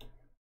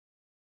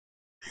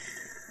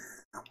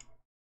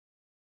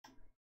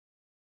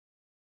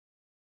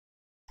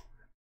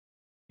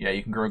 Yeah,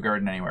 you can grow a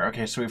garden anywhere.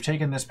 Okay, so we've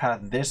taken this path.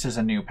 This is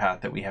a new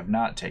path that we have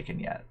not taken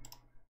yet.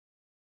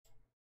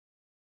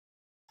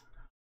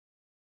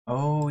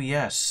 Oh,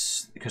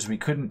 yes, because we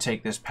couldn't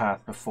take this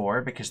path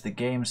before because the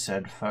game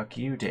said, fuck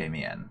you,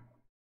 Damien.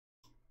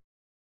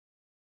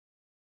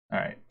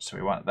 Alright, so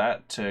we want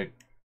that to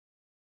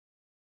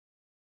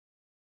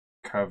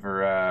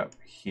cover up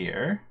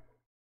here.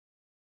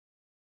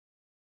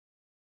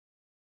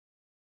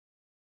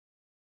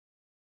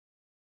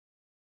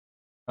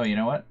 Oh, you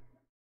know what?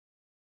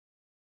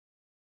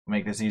 We'll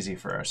make this easy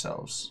for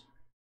ourselves.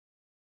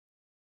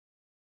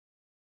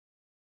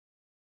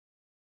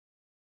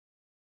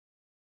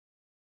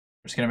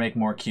 We're just gonna make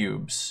more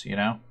cubes, you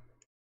know?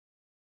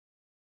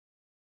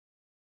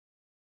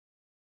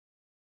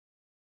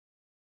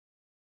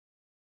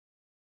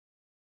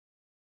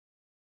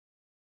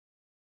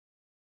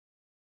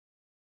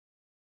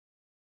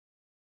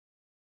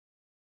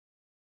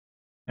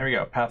 There we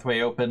go. Pathway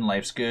open,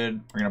 life's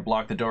good. We're gonna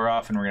block the door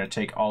off and we're gonna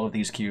take all of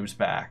these cubes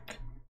back.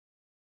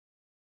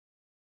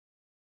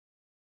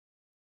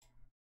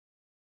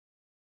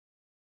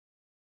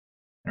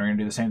 And we're gonna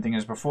do the same thing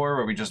as before,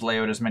 where we just lay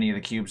out as many of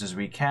the cubes as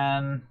we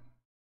can.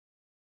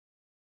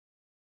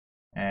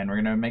 And we're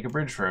gonna make a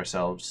bridge for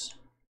ourselves.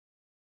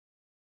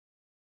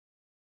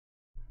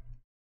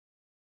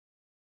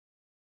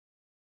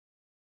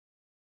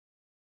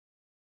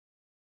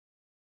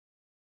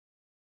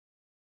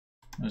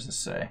 What does this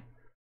say?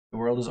 The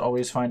world is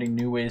always finding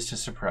new ways to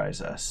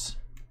surprise us.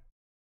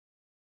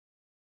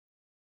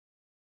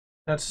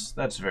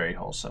 That's very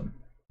wholesome.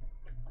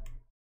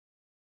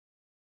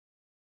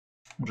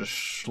 We'll just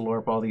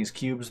slurp all these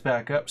cubes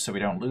back up so we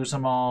don't lose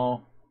them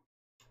all.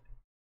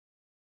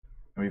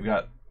 And we've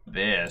got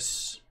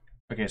this.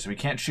 Okay, so we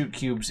can't shoot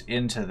cubes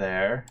into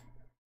there.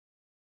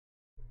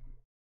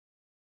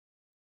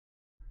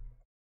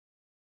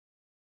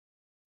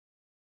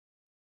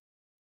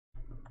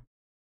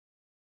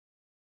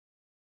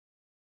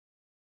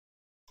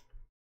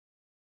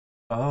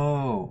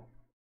 Oh.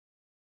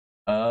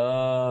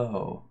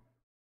 Oh.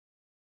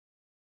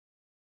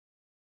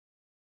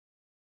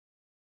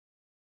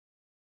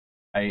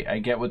 I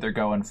get what they're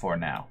going for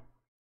now.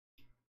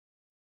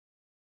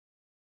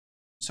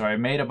 So I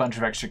made a bunch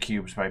of extra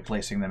cubes by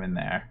placing them in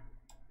there.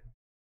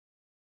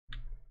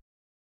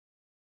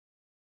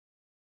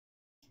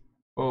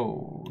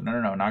 Oh,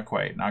 no, not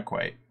quite, not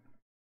quite.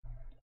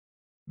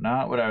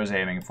 Not what I was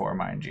aiming for,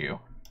 mind you.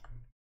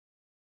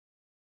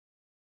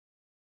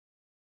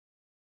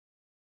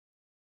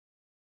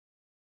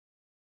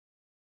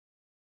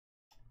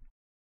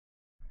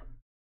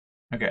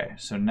 Okay,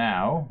 so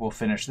now we'll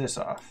finish this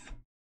off.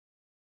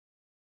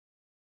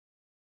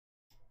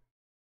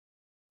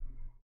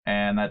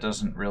 And that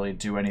doesn't really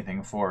do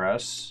anything for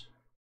us.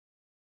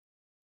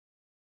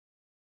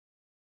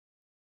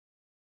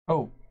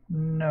 Oh,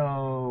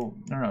 no,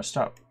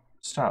 stop,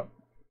 stop,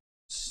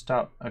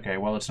 stop. Okay,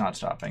 well, it's not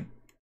stopping.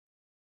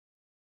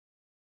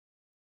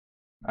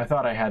 I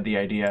thought I had the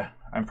idea.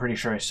 I'm pretty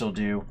sure I still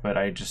do, but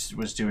I just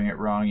was doing it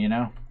wrong, you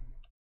know?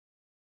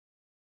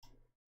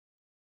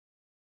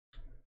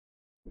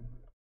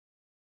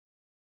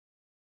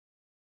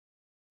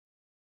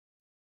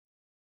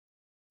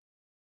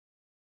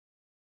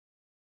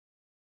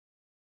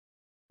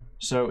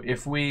 So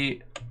if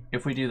we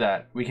do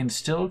that, we can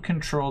still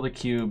control the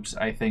cubes,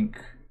 I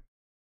think.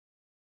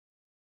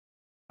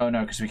 Oh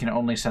no, because we can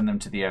only send them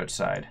to the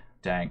outside.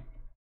 Dang.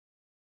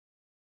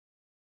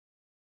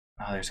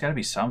 Oh, there's got to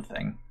be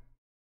something.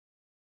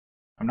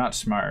 I'm not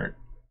smart.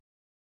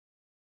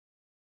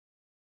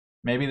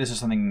 Maybe this is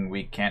something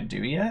we can't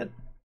do yet?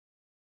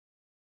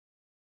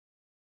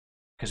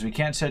 Because we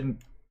can't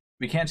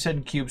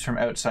send cubes from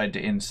outside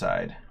to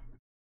inside.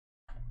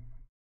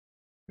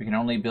 We can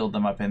only build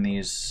them up in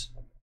these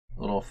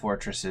little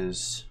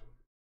fortresses.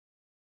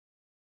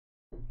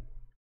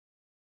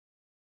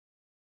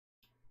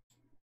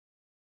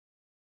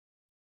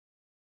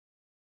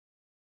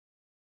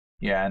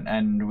 Yeah,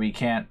 and we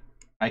can't,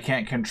 I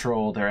can't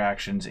control their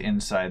actions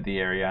inside the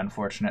area,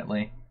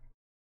 unfortunately.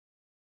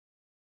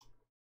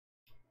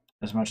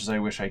 As much as I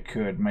wish I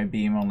could, my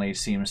beam only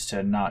seems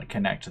to not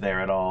connect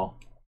there at all.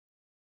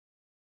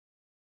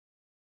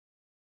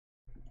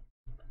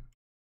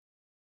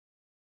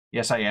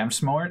 Yes, I am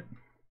smart.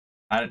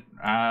 I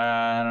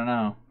don't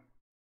know.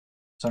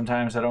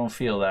 Sometimes I don't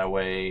feel that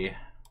way.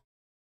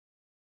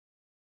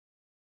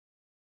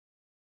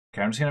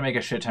 Okay, I'm just gonna make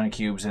a shit ton of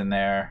cubes in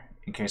there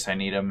in case I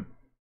need them.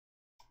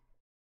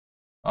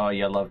 Oh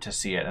yeah, love to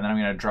see it. And then I'm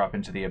gonna drop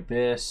into the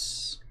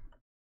abyss.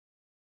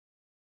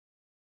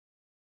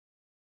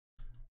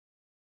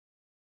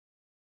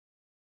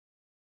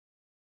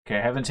 Okay,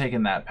 I haven't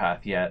taken that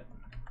path yet,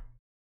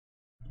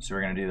 so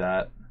we're gonna do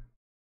that.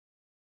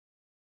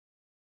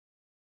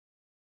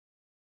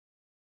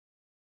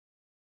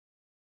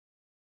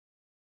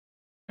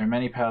 There are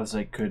many paths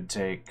I could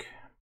take,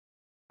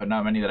 but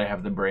not many that I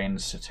have the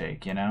brains to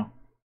take, you know?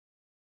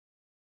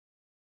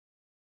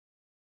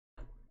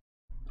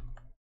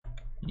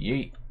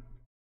 Yeet.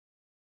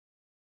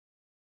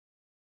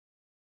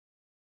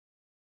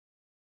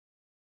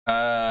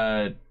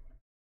 I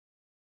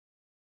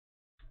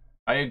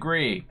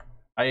agree.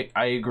 I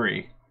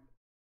agree.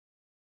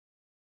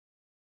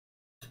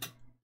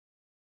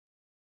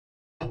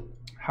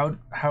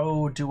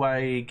 How do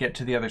I get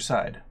to the other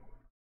side?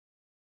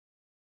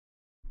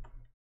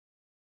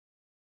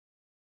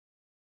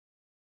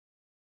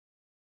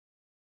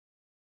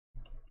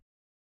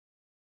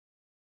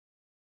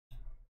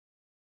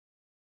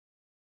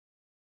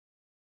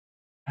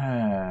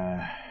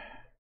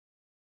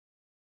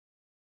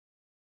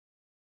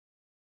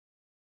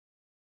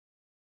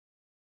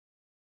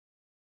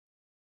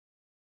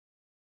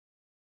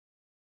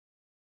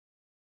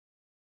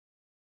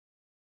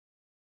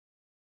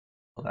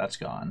 Well, that's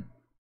gone.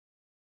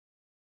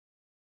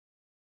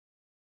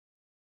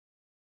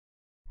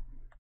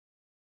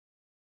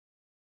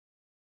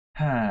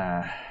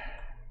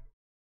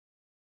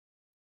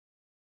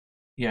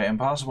 Yeah,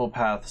 impossible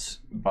paths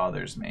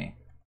bothers me.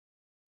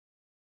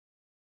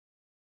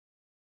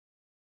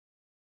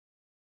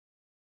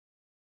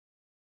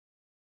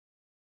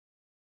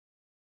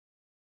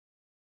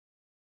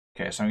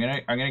 Okay, so I'm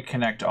gonna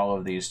connect all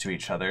of these to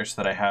each other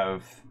so that I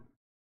have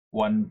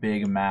one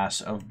big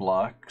mass of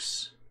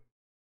blocks.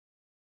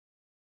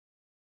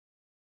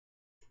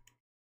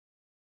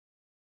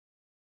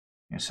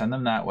 I'm gonna send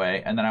them that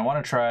way, and then I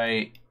want to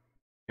try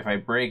if I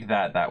break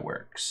that, that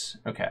works.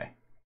 Okay.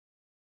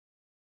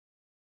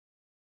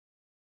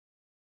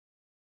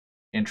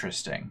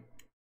 Interesting.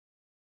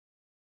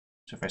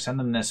 So if I send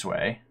them this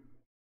way,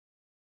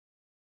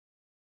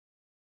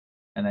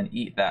 and then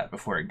eat that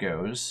before it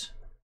goes.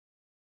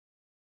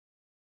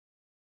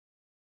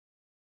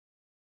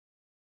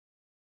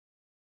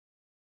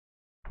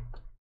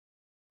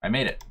 I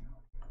made it.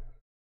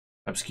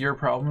 Obscure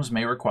problems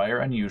may require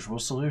unusual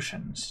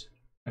solutions.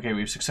 Okay,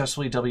 we've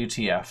successfully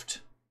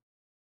WTF'd.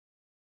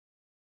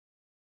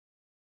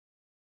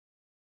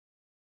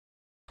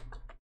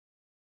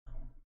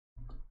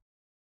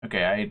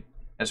 Okay,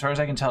 as far as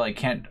I can tell, I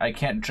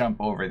can't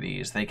jump over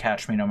these. They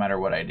catch me no matter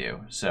what I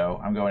do.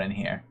 So I'm going in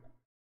here.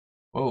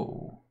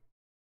 Whoa.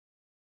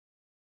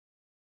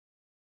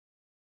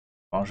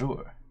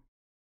 Bonjour.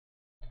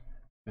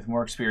 With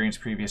more experience,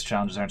 previous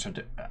challenges aren't so.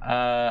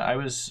 I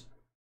was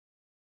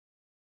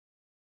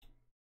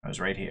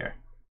right here.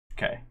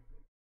 Okay.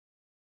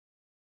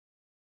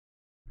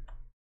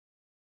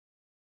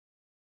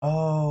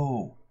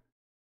 Oh,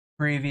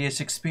 previous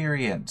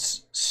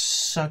experience,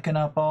 sucking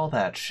up all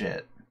that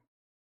shit.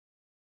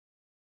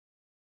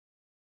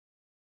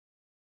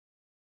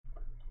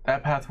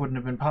 That path wouldn't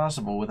have been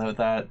possible without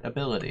that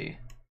ability.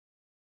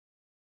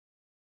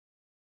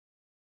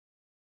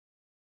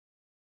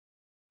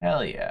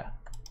 Hell yeah.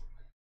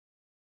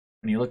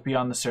 When you look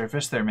beyond the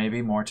surface, there may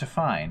be more to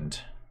find.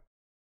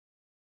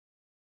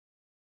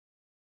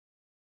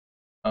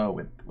 Oh,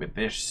 with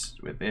this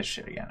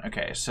shit again.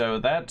 Okay, so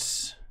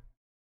that's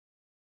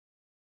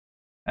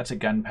a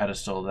gun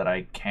pedestal that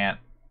I can't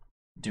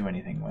do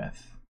anything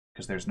with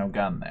because there's no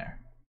gun there.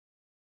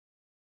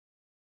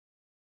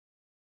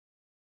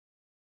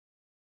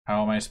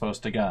 How am I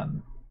supposed to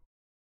gun?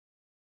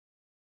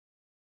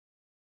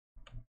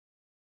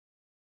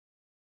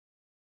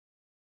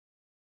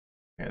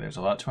 Okay, there's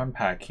a lot to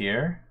unpack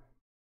here.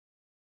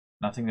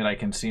 Nothing that I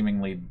can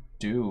seemingly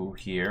do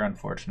here,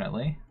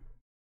 unfortunately.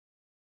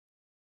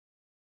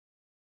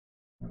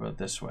 What about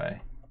this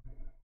way?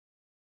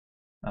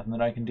 Nothing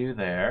that I can do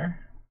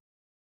there.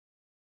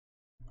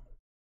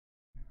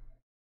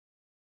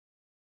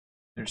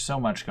 There's so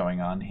much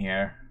going on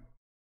here.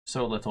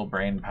 So little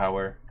brain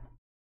power.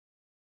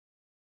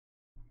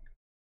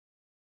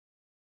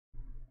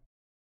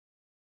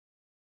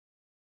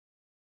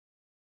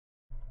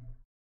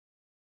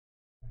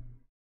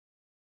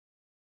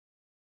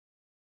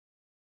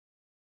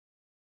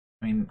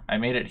 I mean, I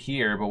made it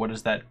here, but what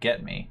does that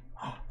get me?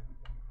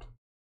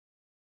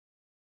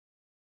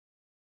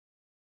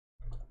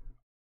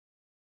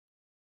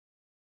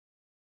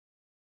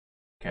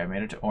 Okay, I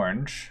made it to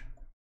orange.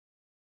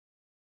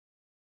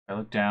 I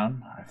look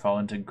down, I fall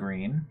into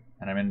green,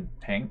 and I'm in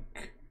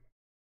pink.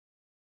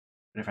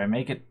 But if I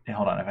make it,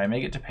 hold on, if I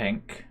make it to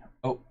pink,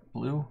 oh,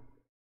 blue,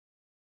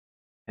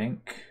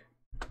 pink,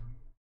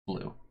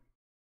 blue.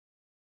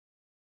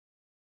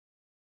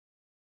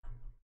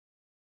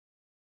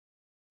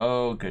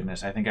 Oh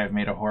goodness, I think I've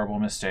made a horrible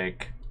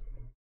mistake.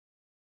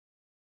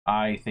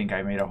 I think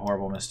I made a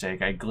horrible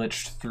mistake. I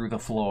glitched through the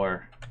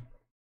floor.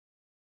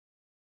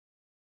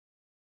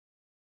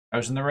 I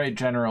was in the right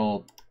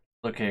general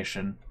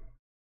location.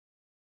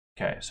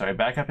 Okay, so I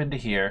back up into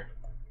here.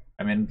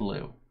 I'm in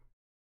blue.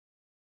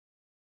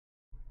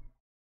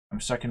 I'm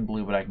stuck in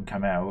blue, but I can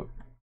come out.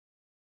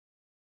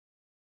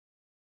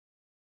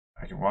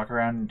 I can walk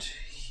around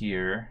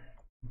here,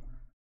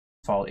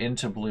 fall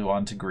into blue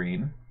onto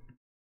green.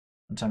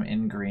 Once I'm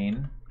in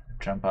green,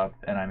 jump up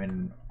and I'm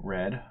in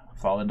red,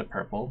 fall into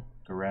purple,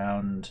 go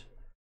around,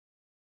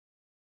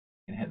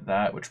 and hit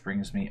that, which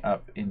brings me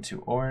up into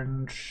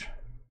orange.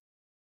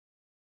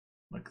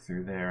 Look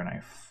through there and I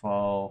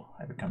fall,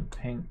 I become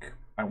pink.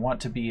 I want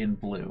to be in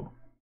blue.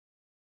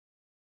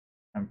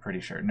 I'm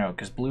pretty sure. No,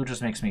 because blue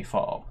just makes me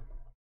fall.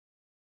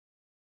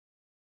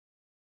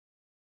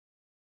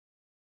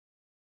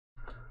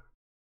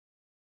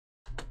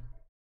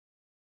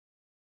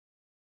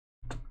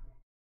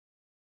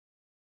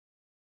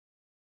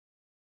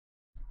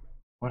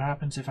 What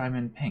happens if I'm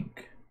in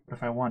pink? What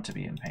if I want to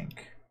be in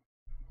pink?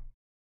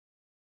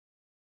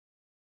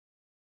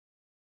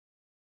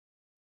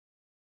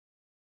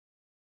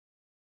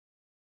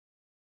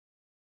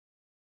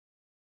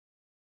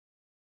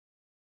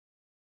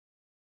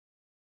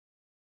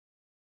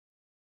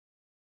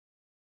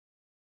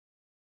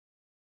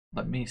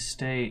 Let me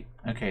stay.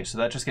 Okay, so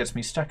that just gets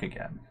me stuck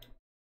again.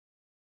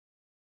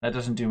 That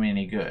doesn't do me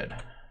any good.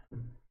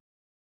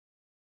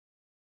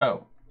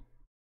 Oh.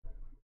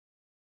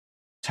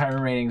 Time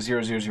remaining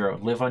 000.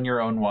 Live on your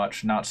own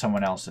watch, not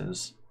someone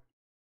else's.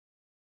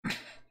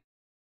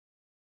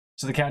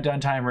 So the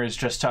countdown timer is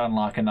just to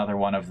unlock another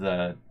one of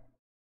the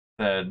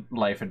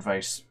life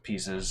advice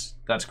pieces.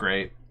 That's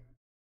great.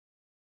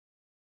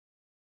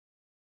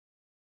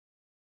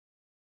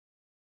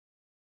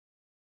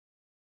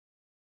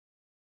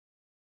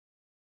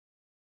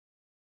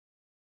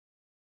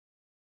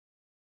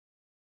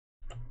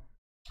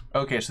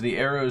 Okay, so the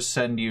arrows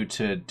send you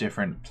to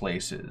different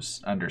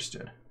places.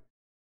 Understood.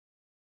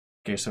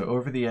 Okay, so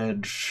over the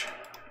edge.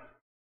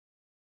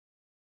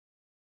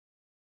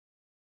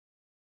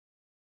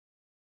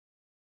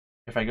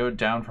 If I go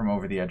down from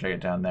over the edge, I get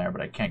down there, but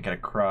I can't get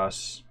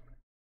across.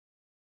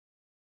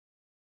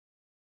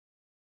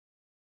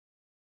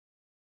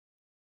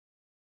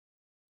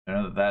 I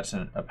know that that's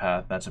a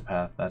path, that's a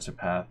path, that's a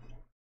path.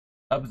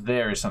 Up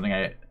there is something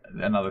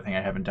another thing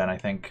I haven't done, I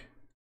think.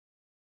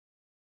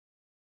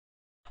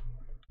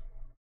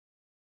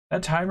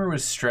 That timer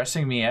was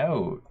stressing me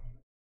out.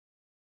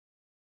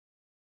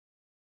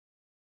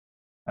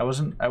 I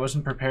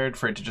wasn't prepared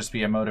for it to just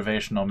be a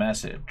motivational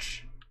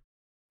message.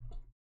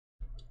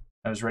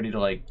 I was ready to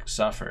like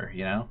suffer,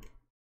 you know?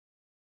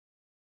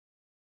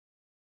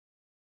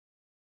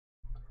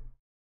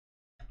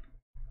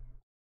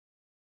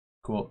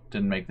 Cool,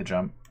 didn't make the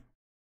jump.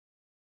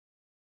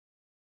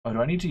 Oh,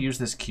 do I need to use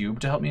this cube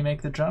to help me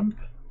make the jump?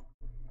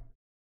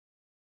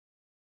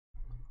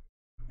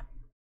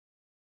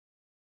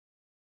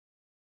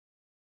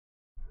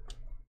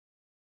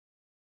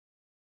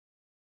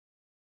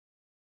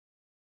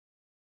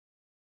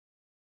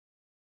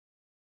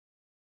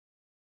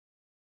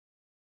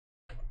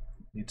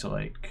 Need to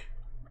like...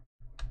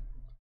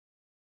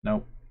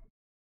 Nope.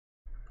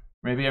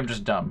 Maybe I'm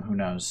just dumb, who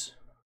knows?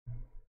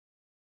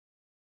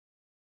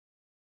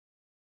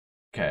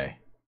 Okay.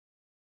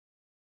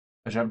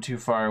 A jump too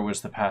far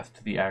was the path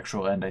to the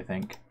actual end, I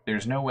think.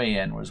 There's no way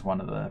in was one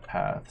of the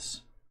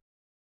paths.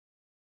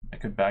 I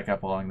could back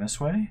up along this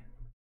way.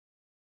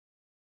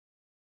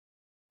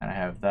 And I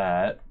have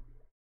that.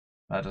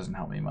 That doesn't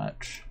help me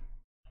much.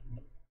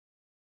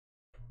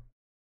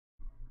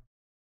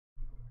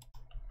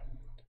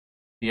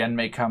 The end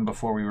may come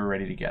before we were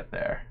ready to get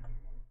there.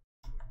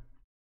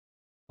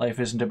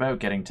 Life isn't about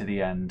getting to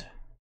the end.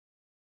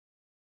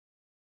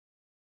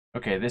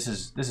 Okay, this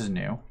is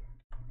new.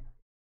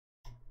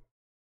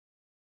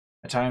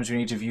 At times we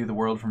need to view the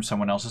world from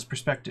someone else's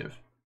perspective.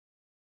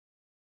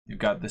 You've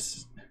got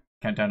this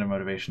Countdown to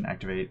motivation,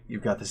 activate.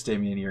 You've got this,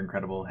 Damien. You're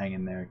incredible. Hang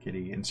in there,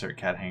 kitty. Insert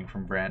cat hanging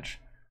from branch.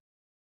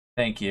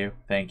 Thank you.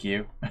 Thank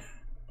you.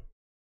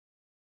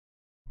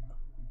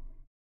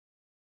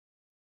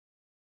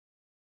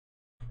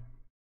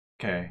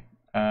 Okay.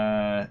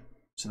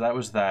 So that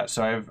was that.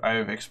 So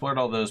I've explored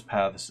all those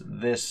paths.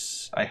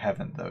 This I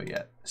haven't though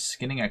yet.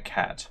 Skinning a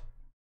cat.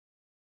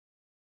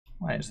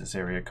 Why is this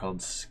area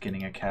called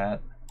Skinning a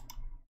Cat?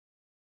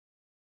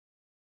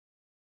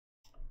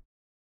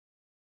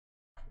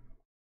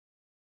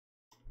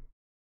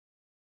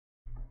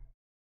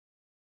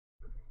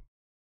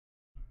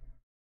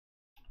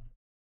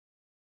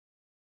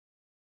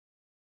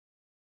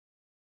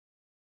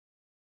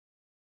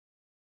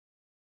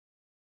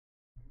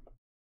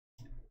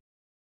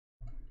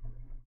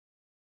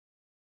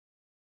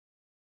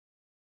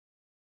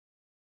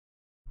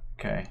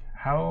 Okay,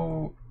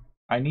 how...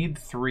 I need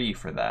 3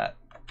 for that.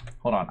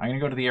 Hold on, I'm gonna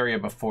go to the area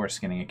before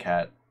skinning a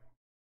cat.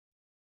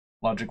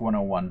 Logic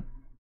 101.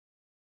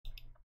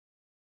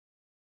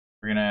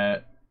 We're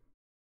gonna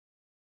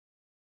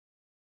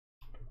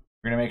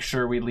make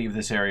sure we leave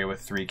this area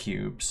with 3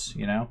 cubes,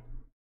 you know?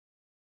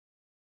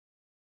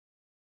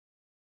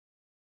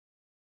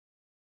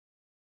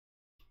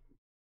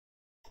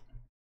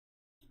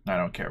 I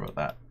don't care about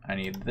that. I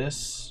need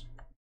this,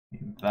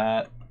 need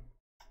that.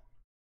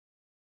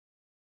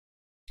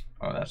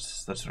 Oh,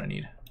 that's what I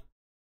need.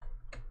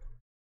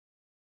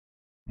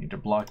 Need to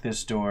block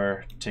this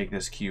door, take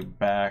this cube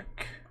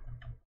back,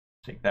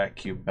 take that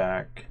cube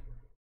back,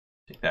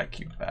 take that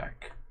cube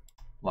back.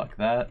 Block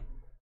that,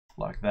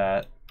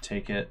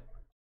 take it,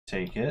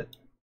 take it.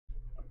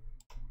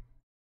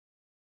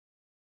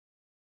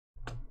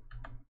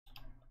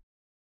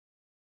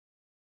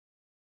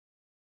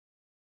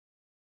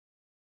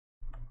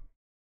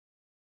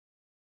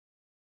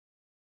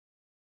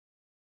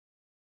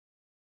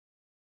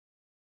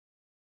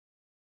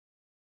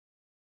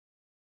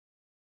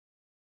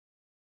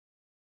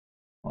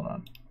 Hold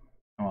on.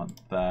 I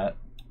want that.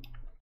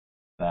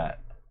 That.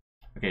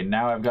 Okay,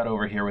 now I've got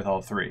over here with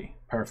all 3.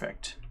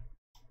 Perfect.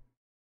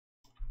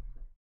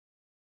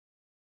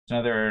 So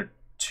now there are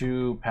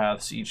 2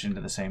 paths each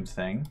into the same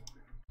thing.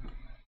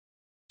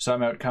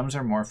 Some outcomes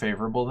are more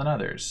favorable than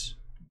others.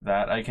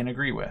 That I can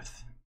agree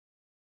with.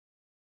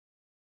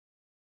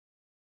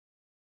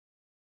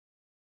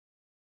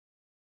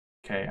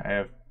 Okay, I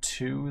have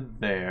 2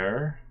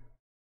 there.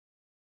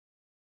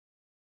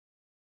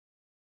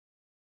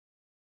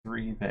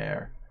 3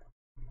 there.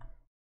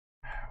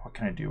 What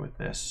can I do with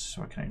this?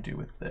 What can I do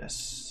with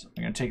this?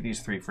 I'm gonna take these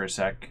 3 for a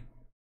sec.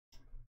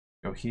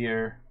 Go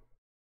here,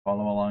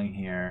 follow along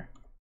here.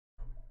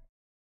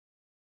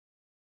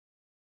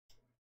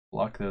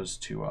 Block those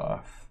 2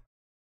 off.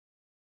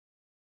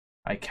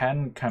 I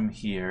can come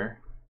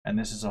here, and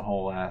this is a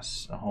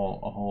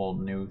whole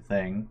new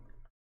thing.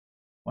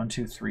 1,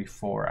 2, 3,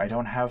 4. I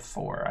don't have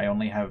 4. I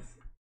only have...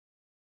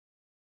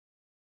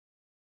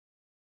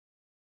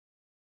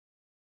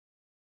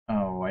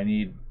 Oh, I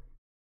need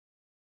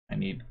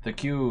the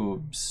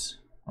cubes.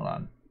 Hold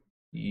on.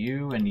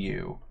 You and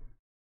you.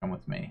 Come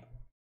with me.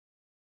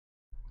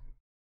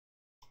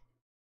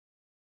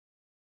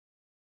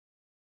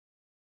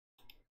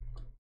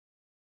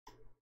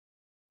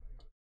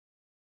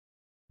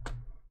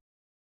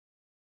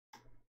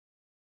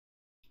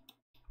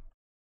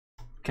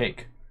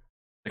 Cake.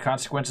 The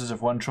consequences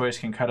of one choice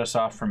can cut us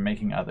off from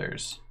making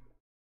others.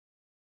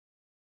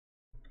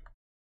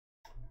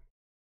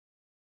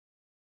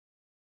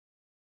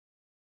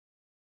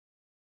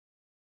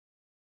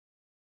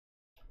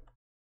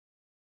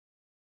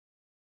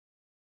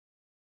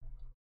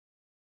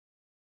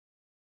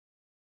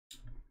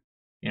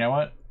 You know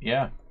what?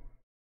 Yeah.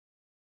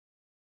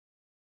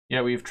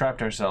 Yeah, we've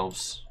trapped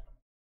ourselves.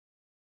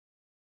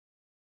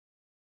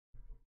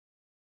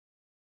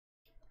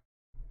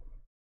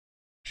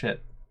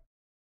 Shit.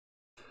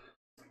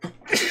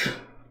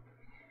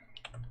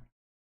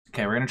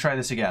 Okay, we're gonna try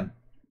this again.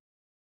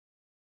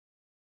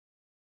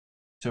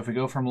 So if we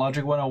go from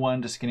Logic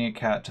 101 to Skinning a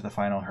Cat to the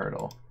final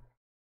hurdle,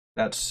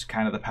 that's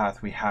kind of the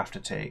path we have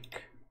to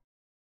take.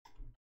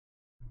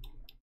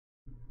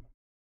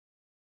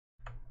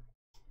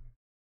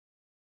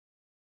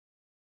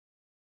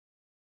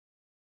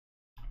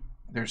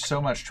 There's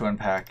so much to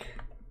unpack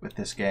with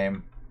this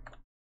game.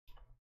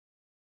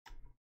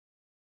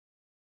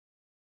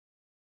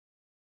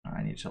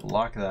 I need to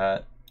lock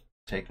that,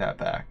 take that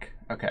back.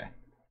 Okay.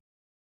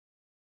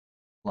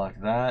 Lock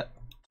that,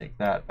 take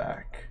that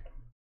back.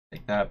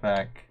 Take that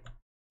back,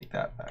 take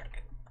that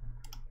back.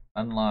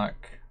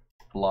 Unlock,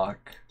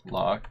 block,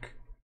 lock,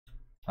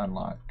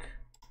 unlock,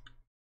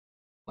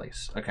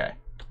 place. Okay.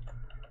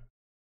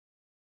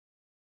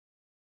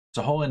 It's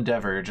a whole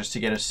endeavor just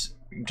to get us,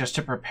 just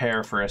to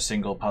prepare for a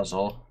single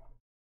puzzle.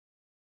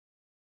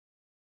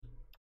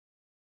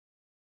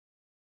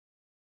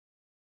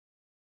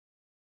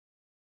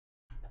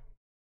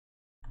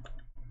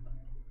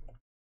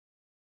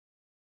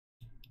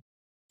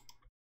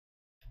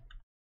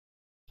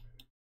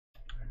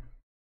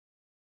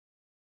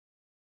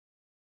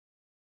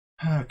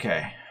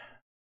 Okay.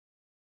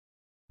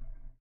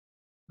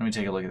 Let me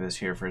take a look at this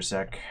here for a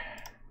sec.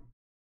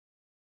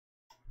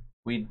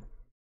 We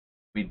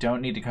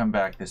don't need to come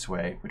back this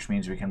way, which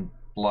means we can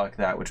block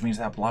that, which means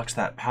that blocks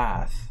that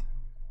path.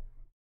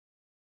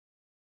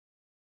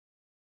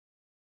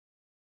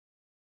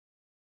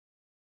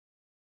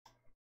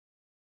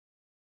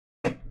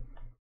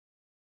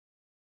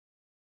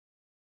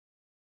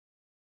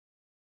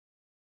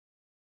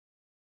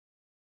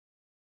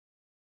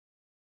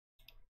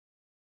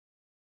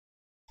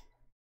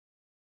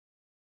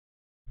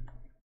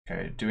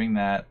 Okay, doing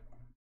that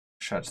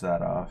shuts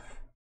that off.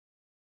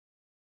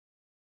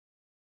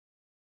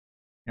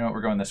 You know what,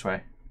 we're going this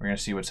way. We're gonna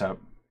see what's up.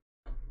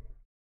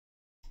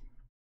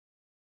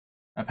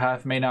 A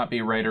path may not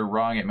be right or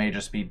wrong, it may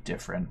just be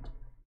different.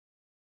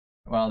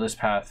 Well, this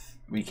path,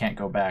 we can't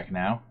go back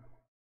now.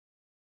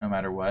 No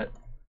matter what.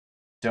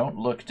 Don't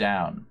look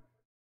down.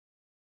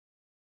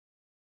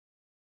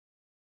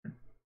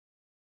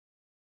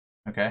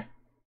 Okay.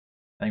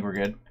 I think we're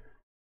good.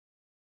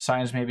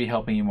 Signs may be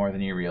helping you more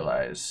than you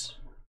realize.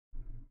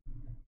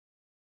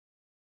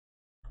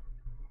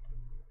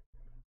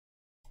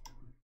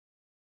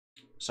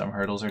 Some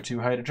hurdles are too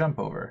high to jump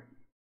over.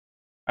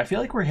 I feel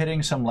like we're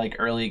hitting some like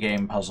early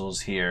game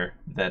puzzles here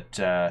that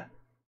that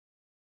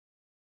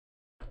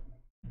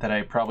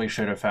I probably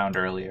should have found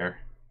earlier.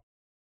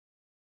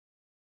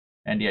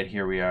 And yet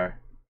here we are.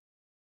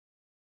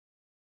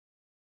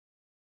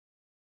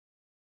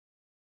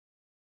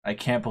 I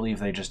can't believe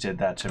they just did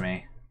that to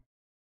me.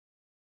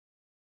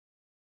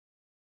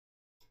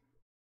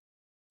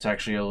 It's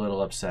actually a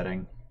little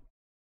upsetting.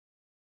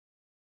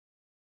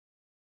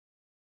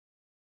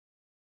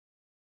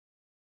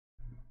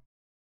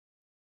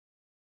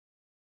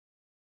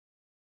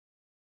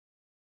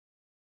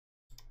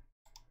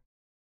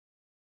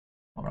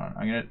 Hold on,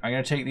 I'm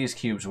gonna take these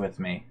cubes with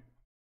me.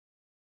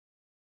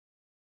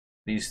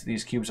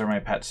 These cubes are my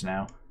pets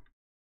now.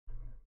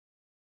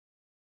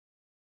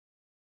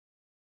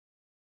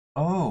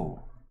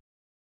 Oh.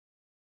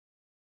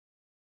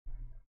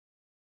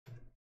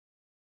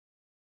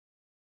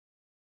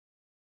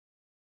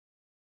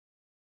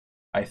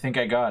 I think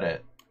I got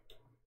it.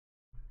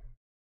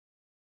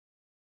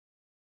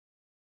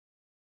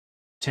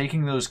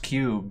 Taking those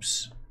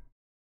cubes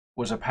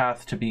was a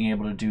path to being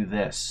able to do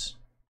this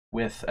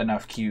with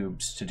enough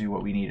cubes to do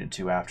what we needed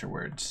to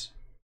afterwards.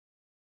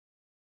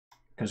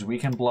 Because we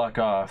can block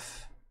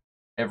off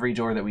every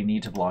door that we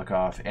need to block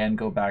off and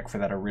go back for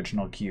that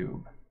original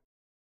cube.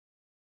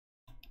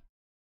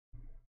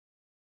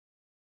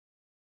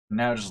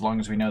 Now, just as long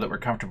as we know that we're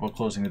comfortable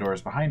closing the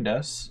doors behind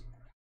us,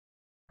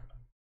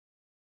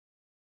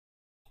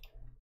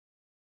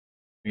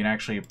 we can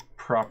actually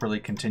properly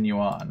continue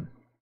on.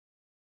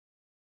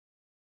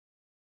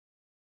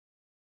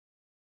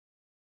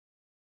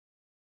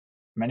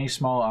 Many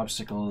small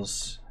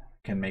obstacles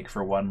can make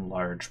for one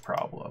large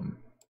problem.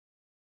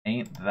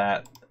 Ain't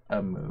that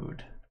a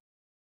mood?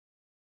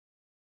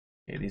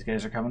 Okay, these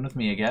guys are coming with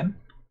me again.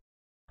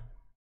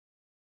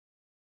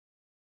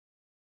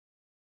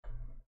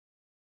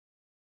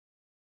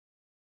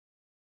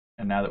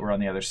 And now that we're on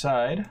the other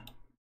side,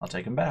 I'll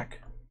take them back.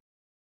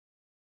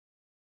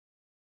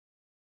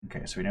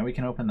 Okay, so we know we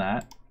can open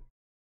that.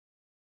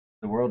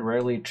 The world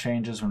rarely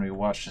changes when we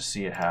watch to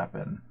see it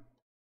happen.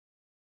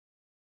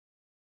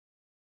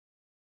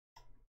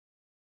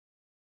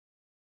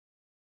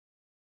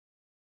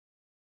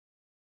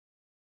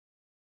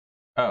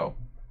 Oh.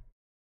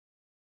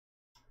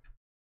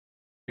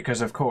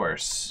 Because of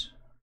course,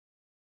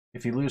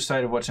 if you lose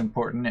sight of what's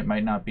important, it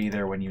might not be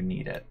there when you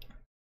need it.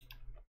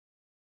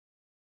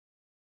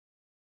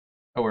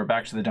 Oh, we're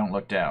back to the don't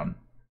look down.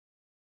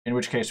 In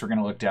which case, we're going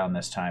to look down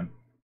this time.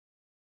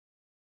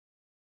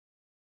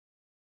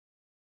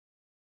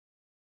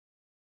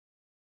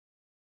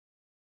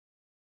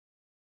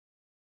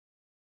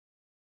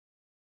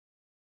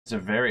 It's a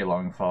very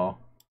long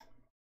fall.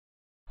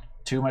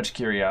 Too much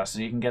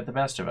curiosity can get the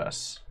best of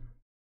us.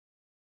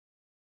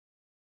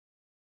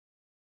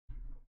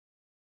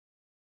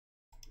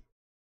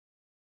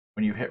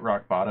 When you hit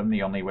rock bottom,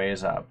 the only way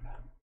is up.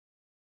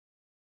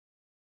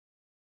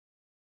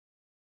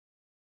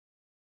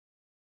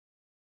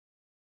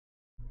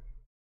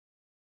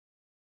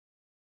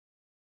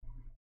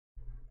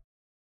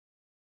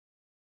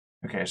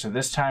 Okay, so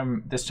this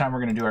time we're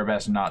going to do our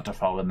best not to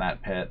fall in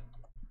that pit.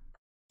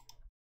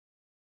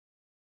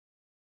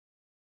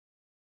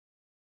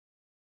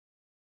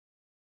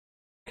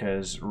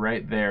 Because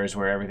right there is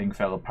where everything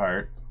fell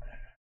apart.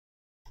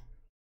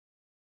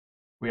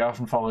 We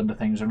often fall into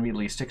things when we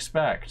least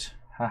expect.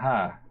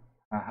 Haha.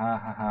 Haha,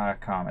 haha,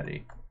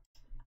 comedy.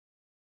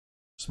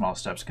 Small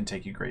steps can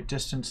take you great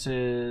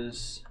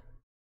distances.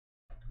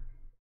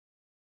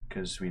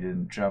 Because we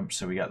didn't jump,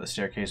 so we got the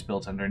staircase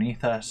built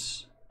underneath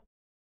us.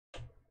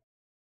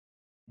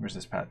 Where's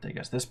this path take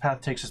us? This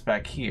path takes us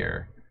back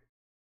here.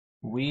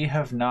 We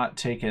have not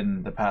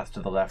taken the path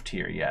to the left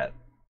here yet.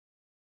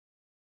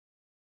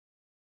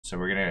 So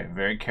we're going to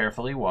very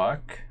carefully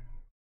walk.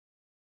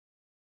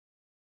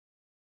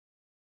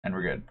 And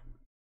we're good.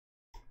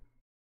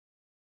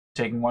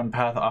 Taking one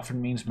path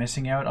often means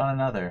missing out on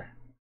another.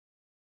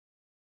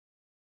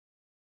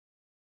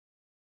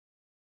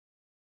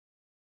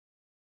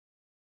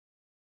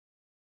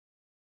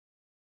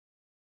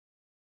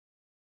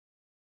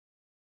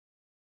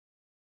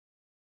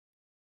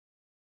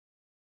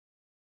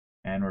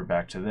 And we're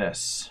back to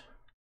this.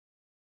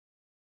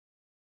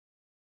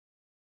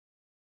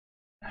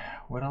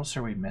 What else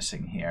are we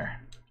missing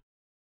here?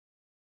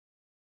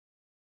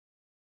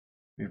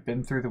 We've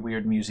been through the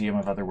weird museum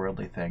of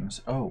otherworldly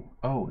things.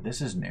 Oh,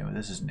 this is new.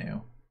 This is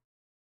new.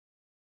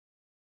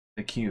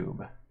 The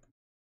cube.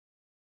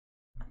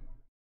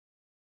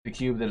 The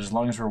cube that as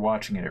long as we're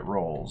watching it, it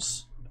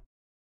rolls.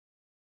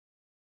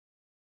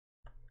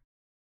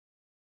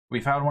 We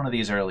found one of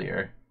these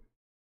earlier.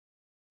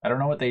 I don't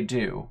know what they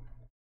do,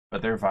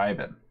 but they're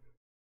vibing.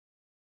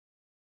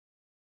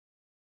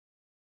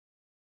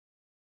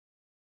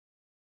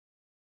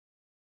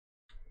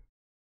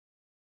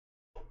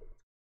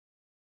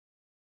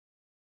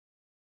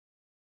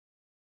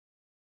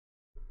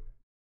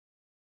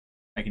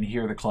 I can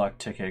hear the clock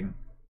ticking.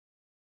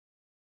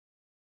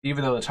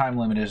 Even though the time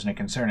limit isn't a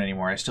concern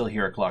anymore, I still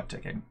hear a clock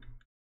ticking.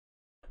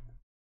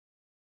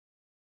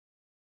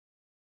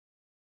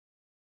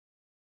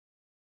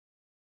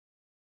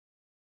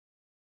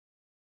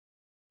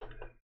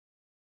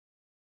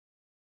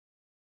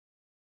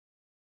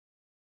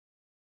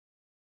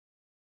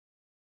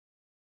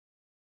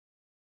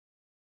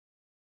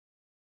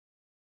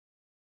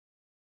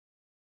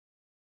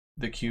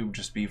 The cube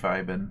just be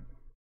vibing.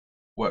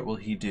 What will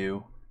he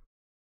do?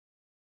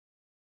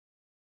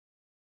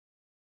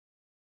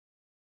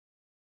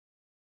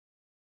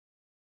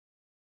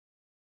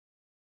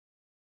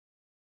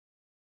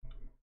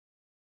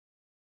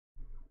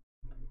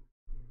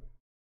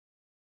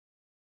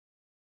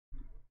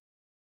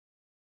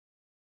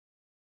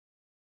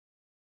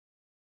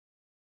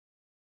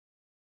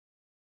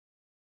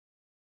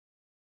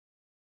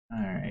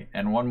 Alright,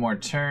 and one more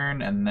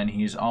turn, and then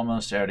he's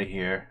almost out of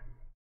here.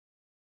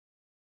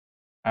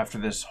 After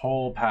this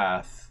whole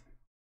path,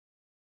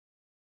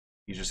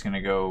 he's just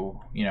gonna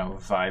go, you know,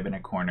 vibe in a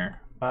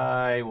corner.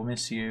 Bye, we'll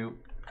miss you.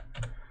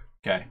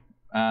 Okay.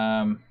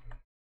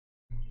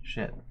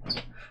 Shit.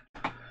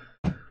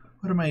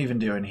 What am I even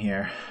doing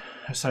here?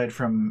 Aside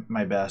from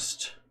my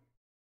best.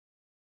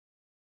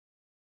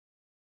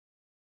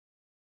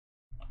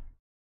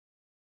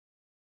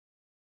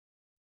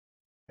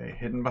 Okay,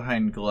 hidden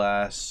behind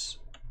glass.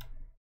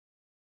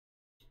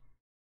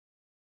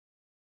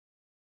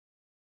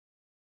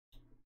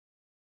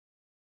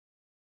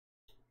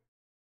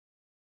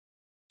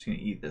 Just gonna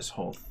eat this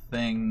whole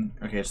thing.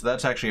 Okay, so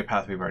that's actually a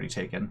path we've already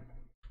taken.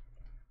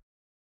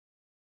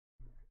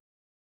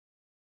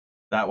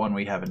 That one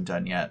we haven't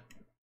done yet.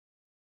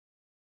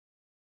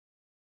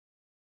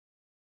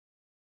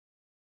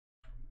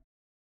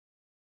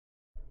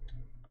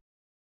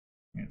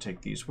 I'm gonna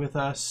take these with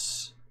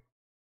us.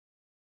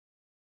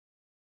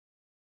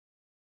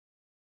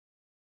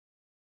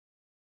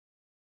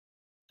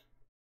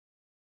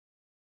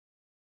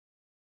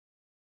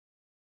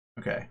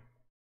 Okay.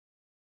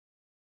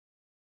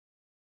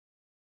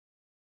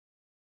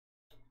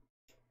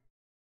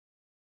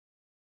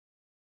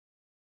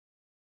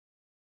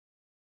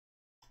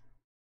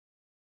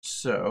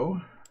 So,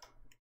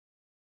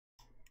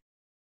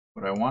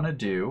 what I want to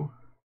do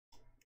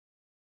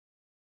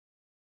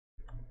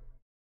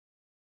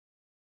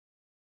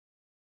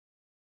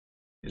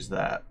is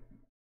that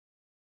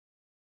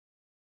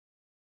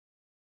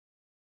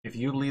if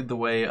you lead the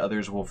way,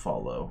 others will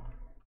follow.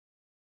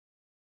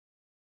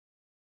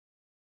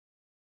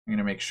 I'm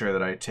gonna make sure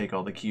that I take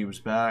all the cubes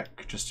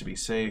back just to be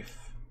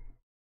safe.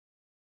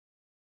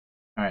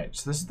 Alright,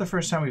 so this is the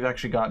first time we've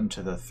actually gotten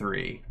to the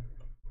 3.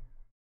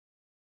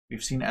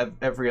 We've seen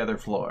every other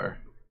floor.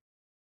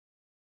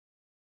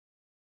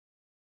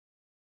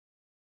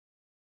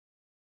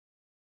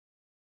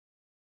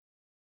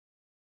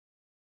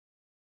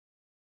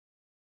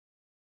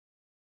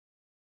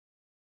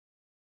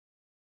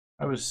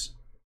 I was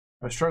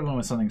struggling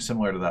with something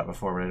similar to that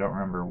before, but I don't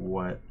remember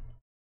what.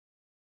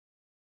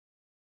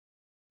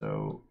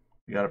 So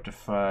we got up to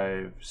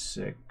 5,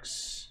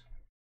 6,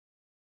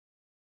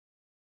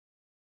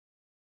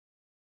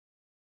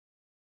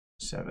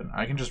 7.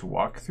 I can just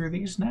walk through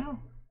these now?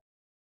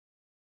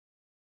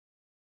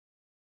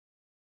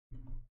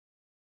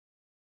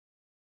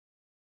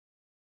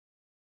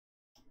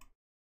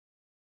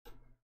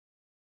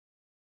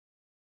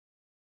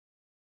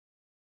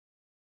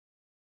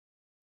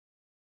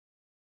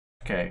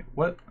 Okay,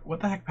 what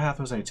the heck path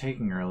was I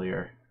taking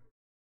earlier?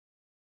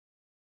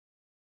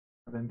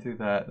 I've been through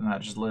that, and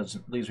that just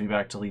leads me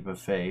back to Leap of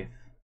Faith.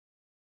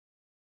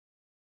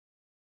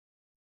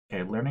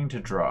 Okay, learning to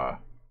draw.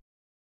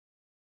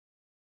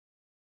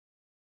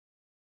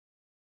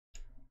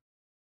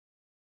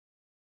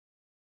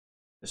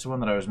 This is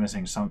one that I was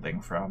missing something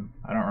from.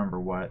 I don't remember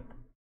what.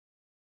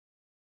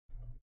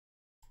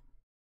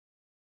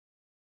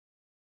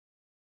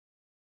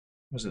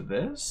 Was it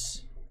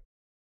this?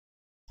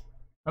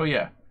 Oh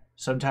yeah.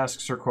 Some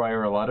tasks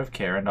require a lot of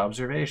care and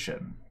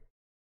observation.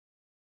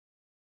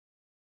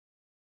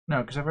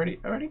 No, because I've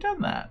already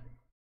done that.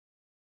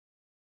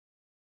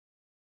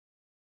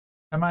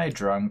 Am I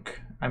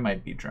drunk? I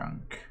might be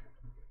drunk.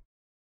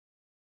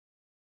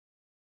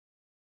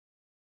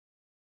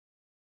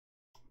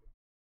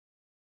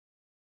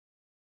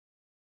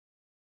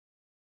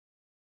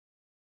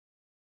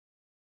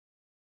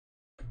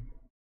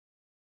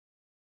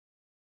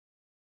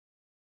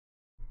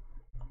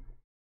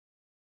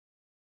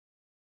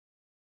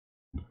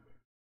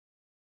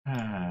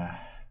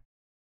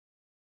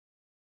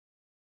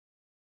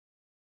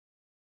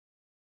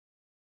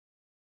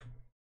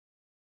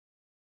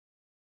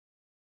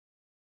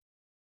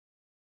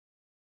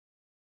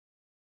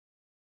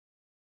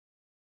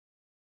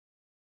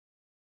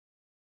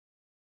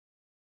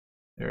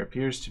 There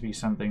appears to be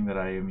something that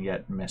I am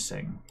yet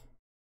missing.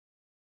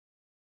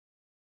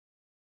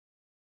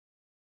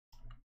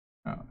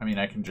 Oh, I mean,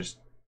 I can just...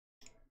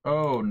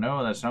 Oh,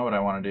 no, that's not what I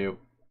want to do.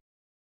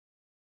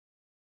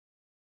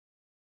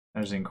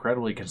 That is an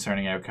incredibly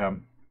concerning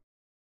outcome.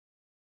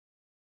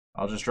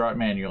 I'll just draw it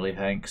manually,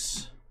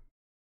 thanks.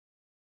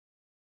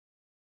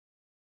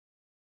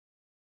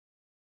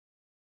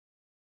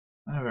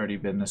 I've already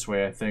been this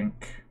way, I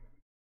think.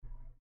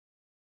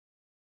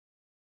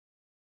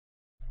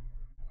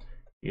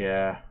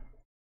 Yeah.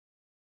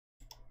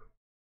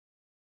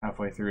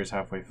 Halfway through is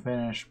halfway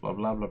finished, blah,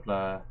 blah, blah,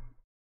 blah.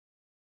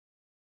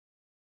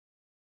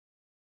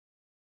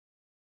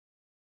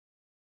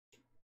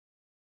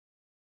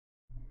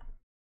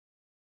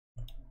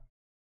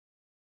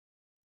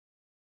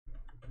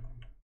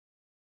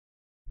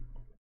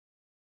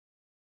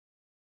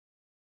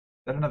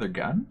 Is that another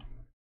gun?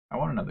 I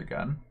want another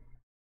gun.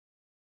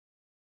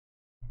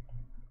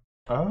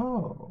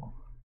 Oh.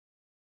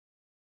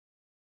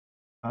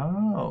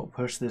 Oh,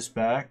 push this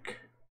back.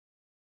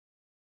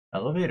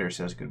 Elevator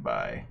says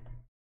goodbye.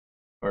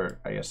 Or,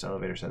 I guess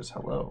elevator says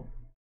hello.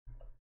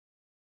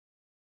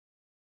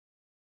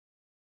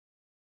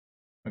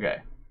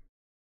 Okay.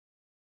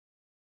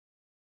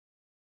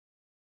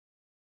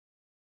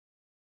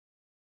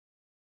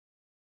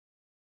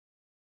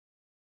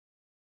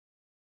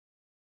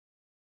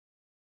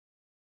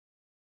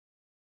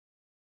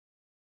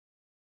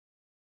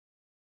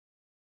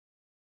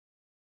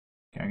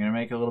 Okay, I'm gonna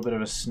make a little bit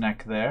of a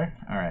snack there.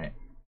 Alright.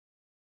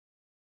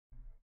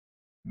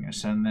 I'm gonna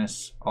send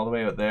this all the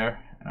way out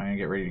there, and I'm gonna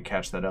get ready to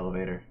catch that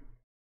elevator.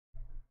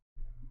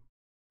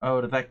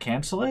 Oh, did that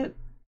cancel it?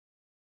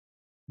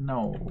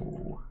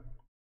 No.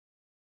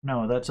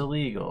 No, that's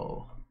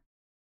illegal.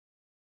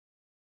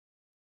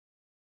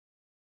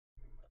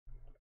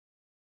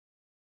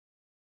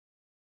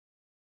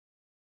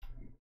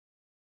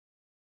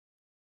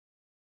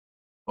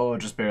 Oh,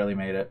 just barely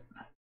made it.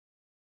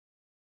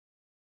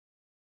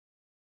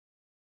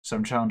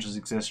 Some challenges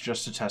exist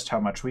just to test how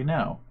much we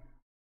know.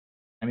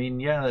 I mean,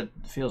 yeah, it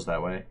feels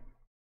that way.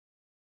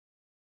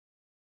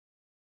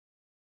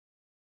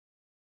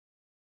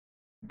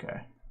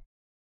 Okay.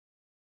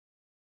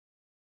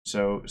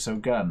 So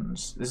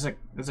guns. This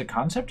is a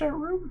concept art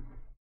room?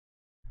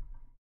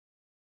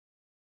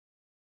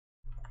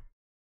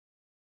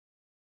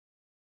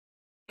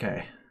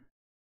 Okay.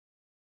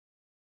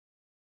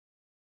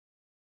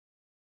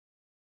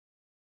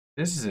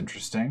 This is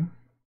interesting.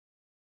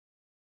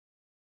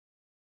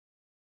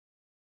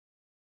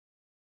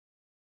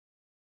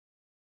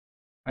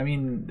 I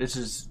mean, this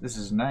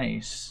is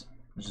nice.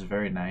 This is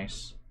very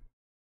nice.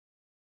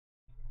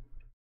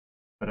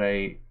 But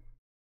I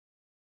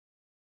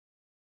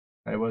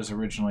was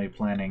originally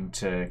planning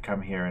to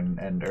come here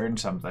and earn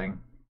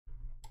something.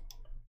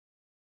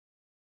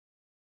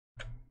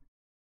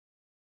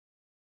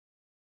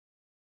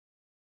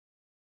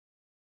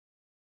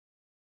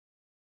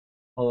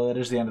 Although that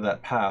is the end of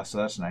that path, so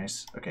that's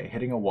nice. Okay,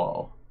 hitting a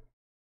wall.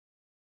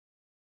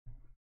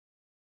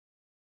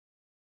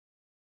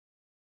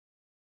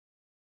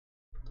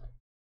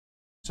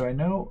 So I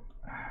know...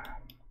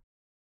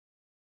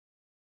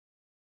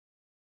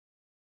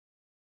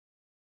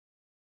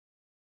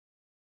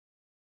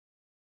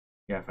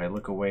 Yeah, if I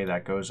look away,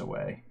 that goes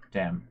away.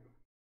 Damn.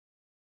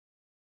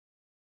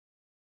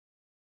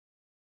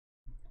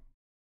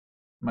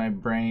 My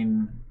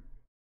brain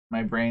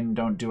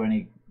don't do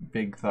any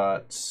big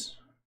thoughts.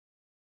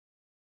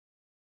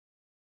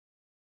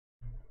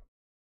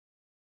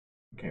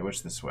 Okay,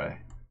 which this way?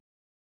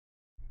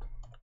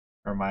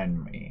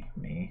 Remind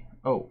me.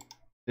 Oh,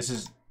 this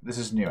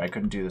is new. I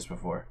couldn't do this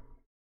before.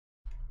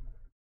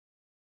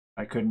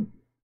 I couldn't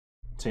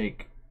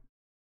take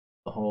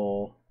the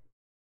whole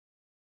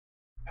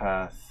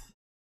path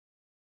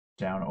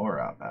down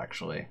or up,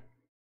 actually.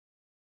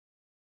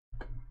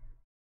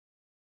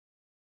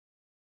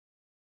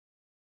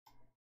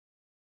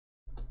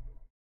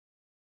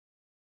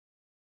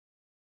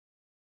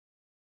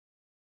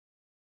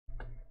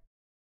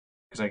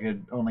 Because I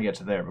could only get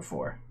to there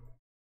before.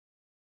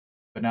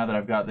 But now that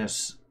I've got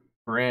this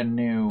brand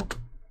new,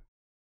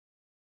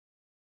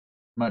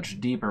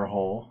 much deeper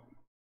hole,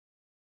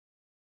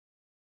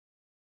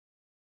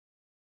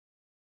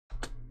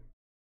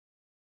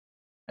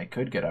 I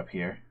could get up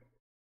here.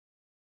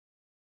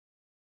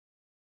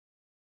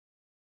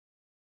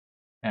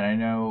 And I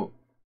know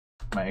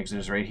my exit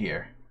is right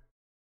here.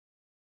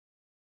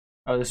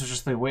 Oh, this was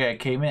just the way I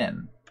came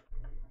in.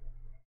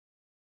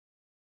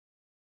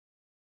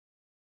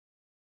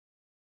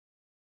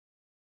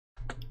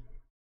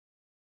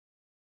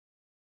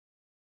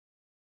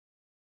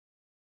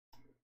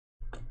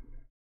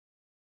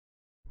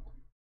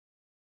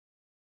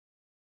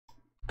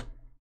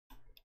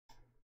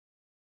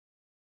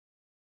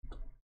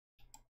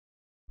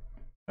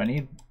 I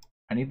need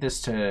I need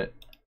this to...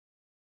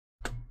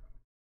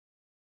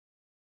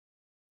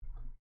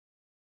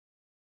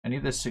 I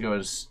need this to go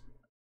as...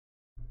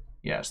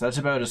 Yeah, so that's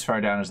about as far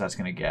down as that's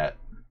going to get.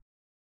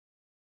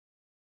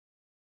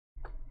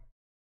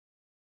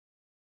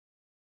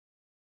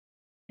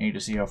 I need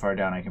to see how far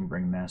down I can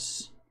bring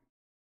this.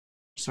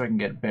 So I can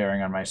get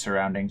bearing on my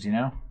surroundings, you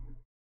know?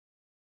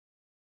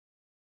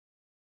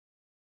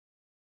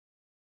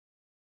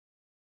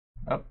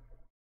 Up.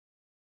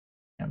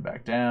 And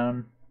back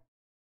down.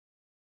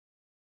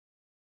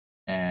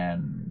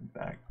 And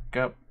back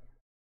up.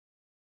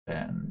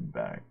 And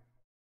back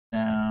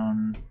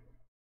down.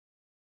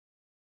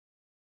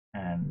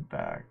 And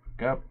back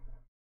up.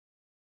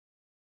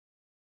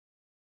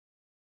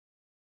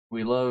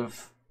 We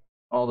love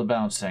all the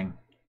bouncing.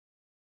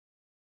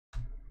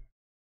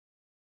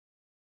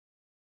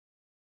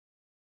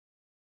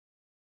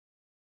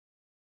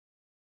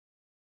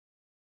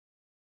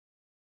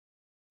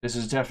 This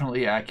is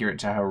definitely accurate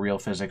to how real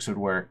physics would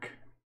work.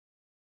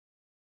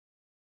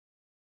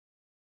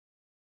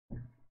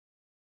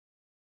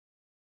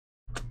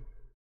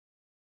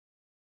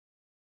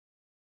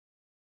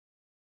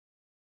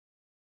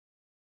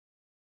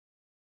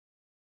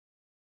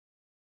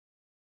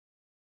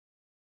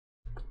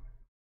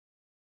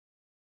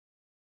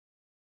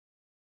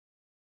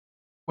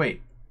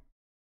 Wait.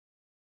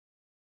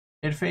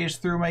 It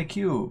phased through my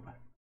cube.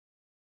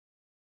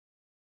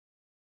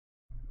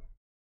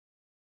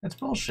 That's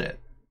bullshit.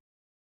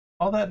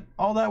 All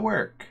that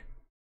work.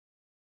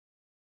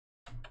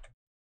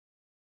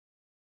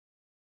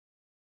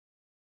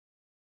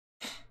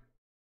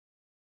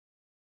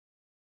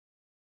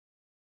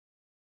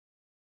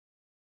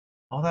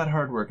 All that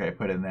hard work I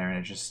put in there,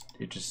 and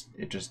it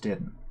just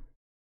didn't.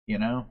 You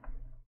know?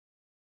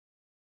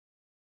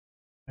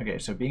 Okay,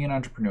 so being an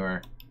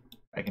entrepreneur,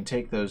 I can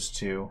take those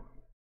two.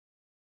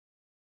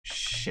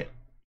 Shit.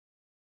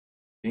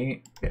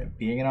 Being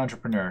an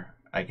entrepreneur,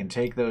 I can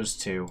take those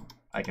two,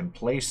 I can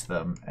place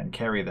them and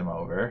carry them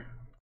over.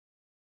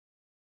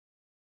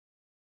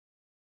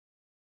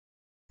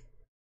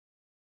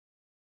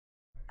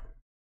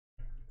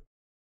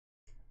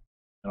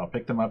 And I'll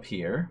pick them up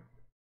here.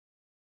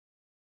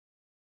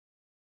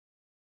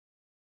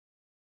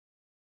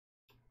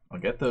 I'll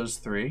get those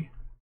three.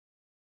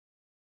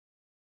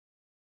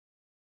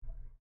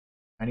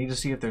 I need to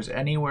see if there's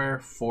anywhere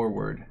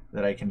forward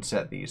that I can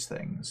set these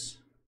things.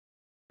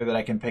 Or that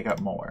I can pick up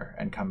more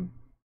and come...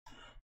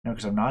 No,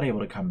 because I'm not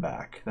able to come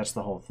back. That's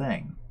the whole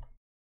thing.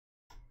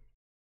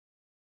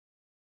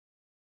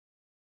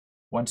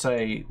 Once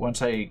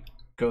I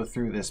go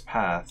through this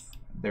path,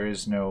 there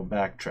is no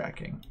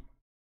backtracking.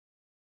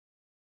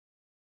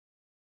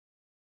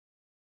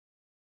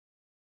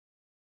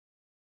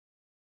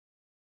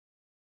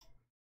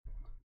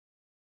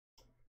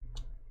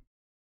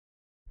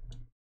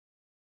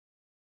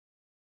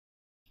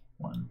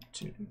 One,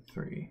 two,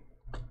 three.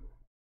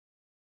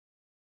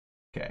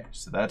 Okay,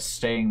 so that's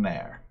staying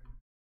there.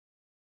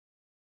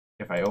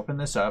 If I open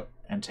this up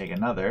and take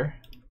another,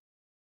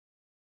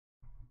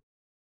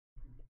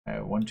 I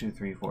have 1, 2,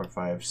 3, 4,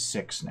 5,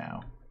 6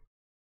 now.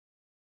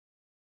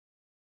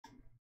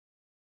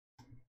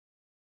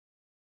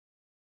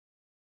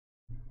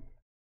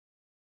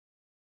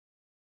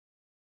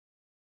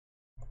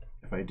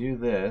 If I do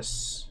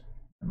this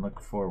and look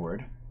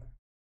forward,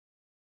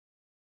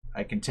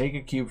 I can take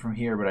a cube from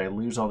here, but I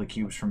lose all the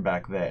cubes from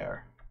back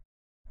there.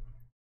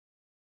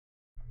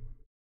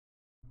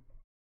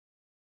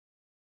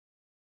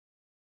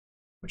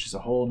 Which is a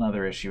whole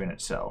nother issue in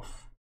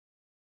itself.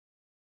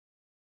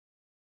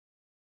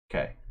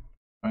 Okay,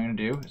 what I'm going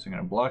to do is I'm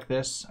going to block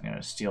this, I'm going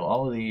to steal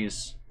all of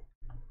these,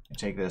 and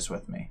take this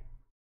with me.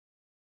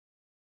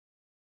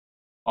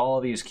 All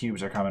of these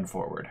cubes are coming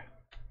forward.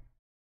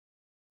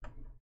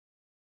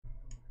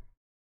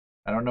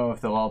 I don't know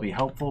if they'll all be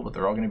helpful, but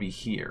they're all going to be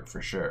here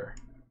for sure.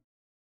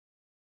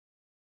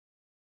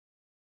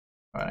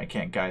 And I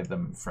can't guide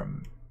them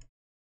from...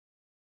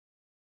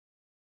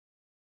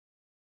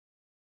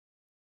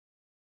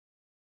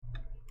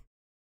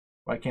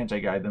 Why can't I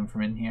guide them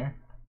from in here?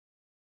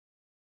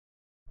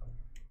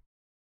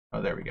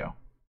 Oh, there we go.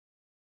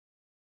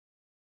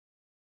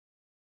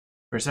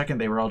 For a second,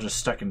 they were all just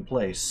stuck in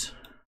place.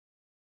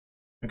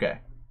 Okay.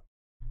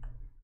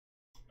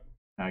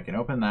 Now I can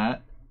open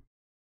that,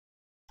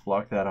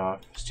 block that off,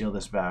 steal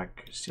this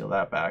back, steal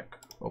that back,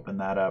 open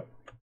that up.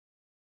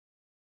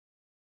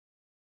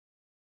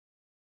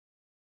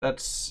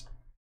 That's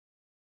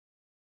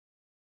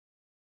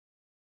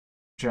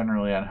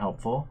generally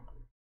unhelpful.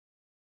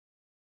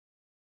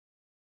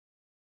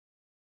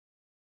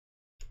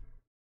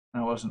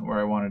 That wasn't where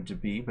I wanted to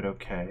be, but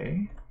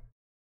okay.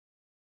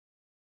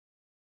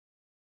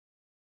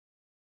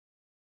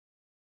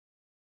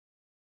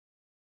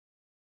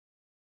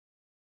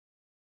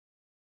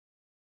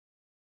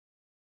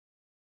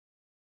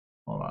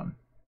 Hold on.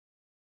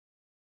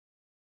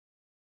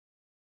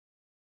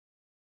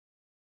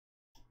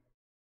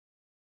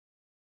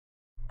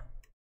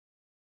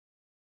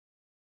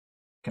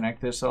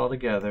 Connect this all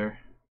together.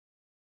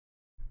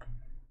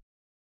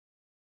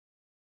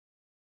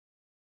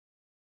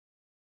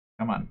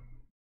 Come on.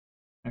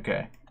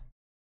 Okay.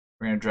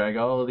 We're going to drag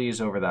all of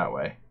these over that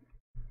way.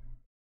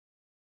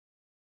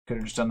 Could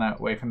have just done that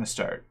way from the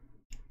start.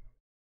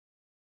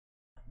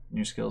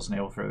 New skills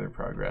enable further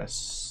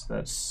progress.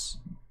 That's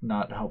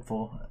not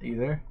helpful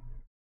either.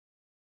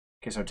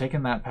 Okay, so I've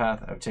taken that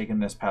path. I've taken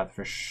this path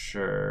for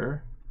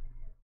sure.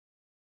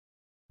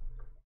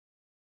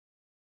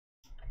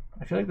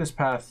 I feel like this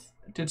path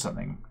did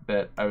something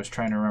that I was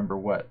trying to remember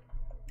what.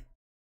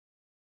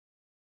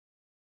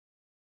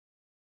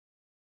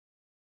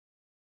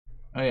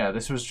 Oh yeah,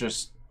 this was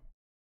just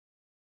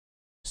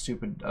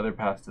stupid other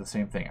path to the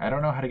same thing. I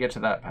don't know how to get to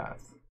that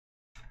path,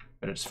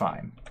 but it's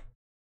fine.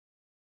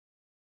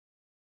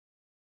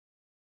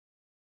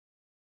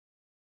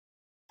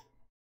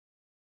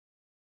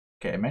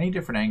 Okay, many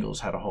different angles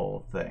had a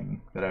whole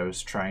thing that I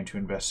was trying to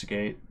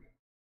investigate.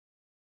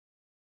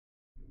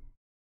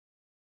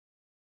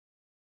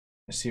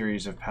 A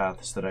series of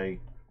paths that I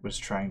was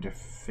trying to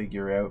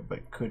figure out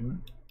but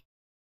couldn't.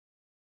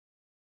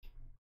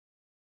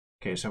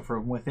 Okay, so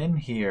from within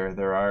here,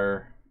 there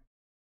are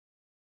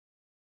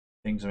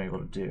things I'm able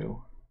to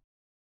do.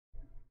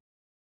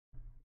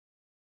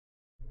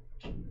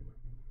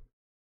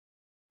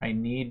 I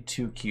need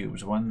 2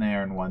 cubes, one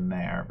there and one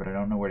there, but I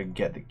don't know where to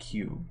get the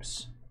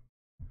cubes.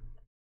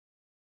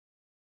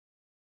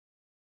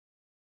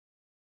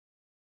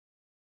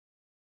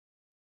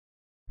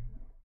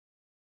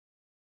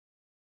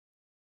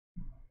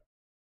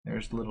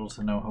 There's little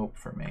to no hope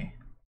for me.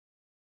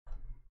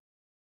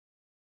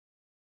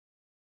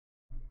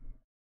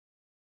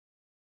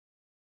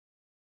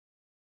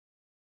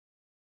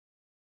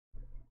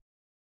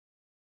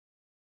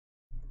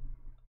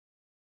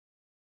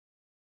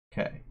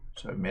 Okay,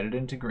 so I've made it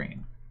into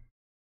green.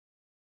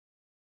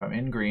 If I'm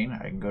in green,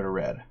 I can go to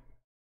red.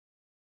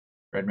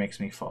 Red makes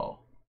me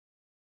fall.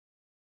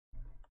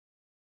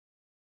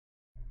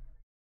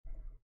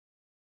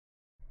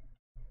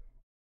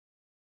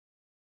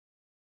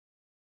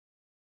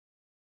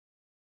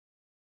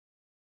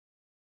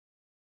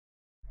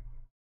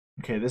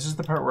 Okay, this is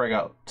the part where I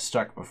got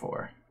stuck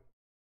before.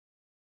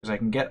 Because I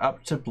can get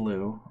up to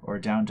blue or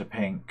down to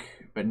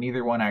pink, but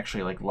neither one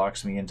actually like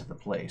locks me into the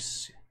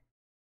place.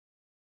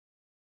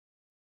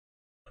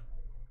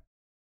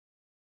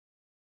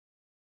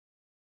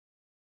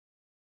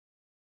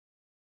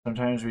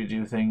 Sometimes we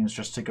do things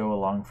just to go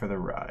along for the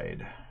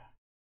ride.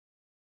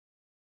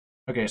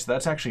 Okay, so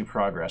that's actually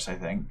progress, I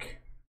think.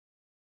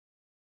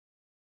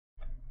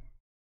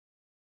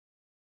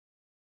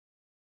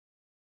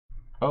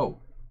 Oh.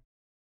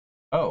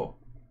 Oh.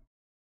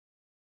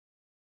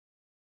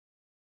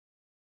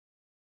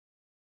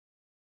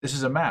 This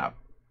is a map.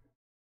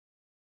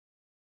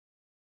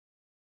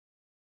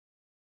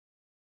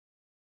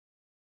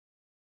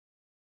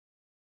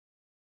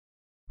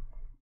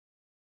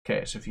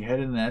 Okay, so if you head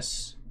in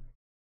this,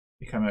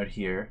 you come out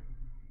here.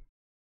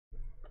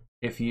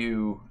 If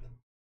you...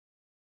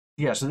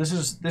 Yeah, so this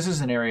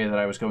is an area that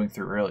I was going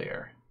through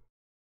earlier.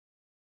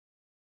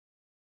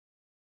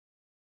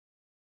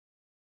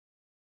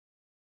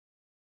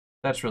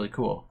 That's really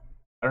cool.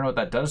 I don't know what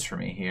that does for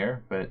me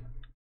here, but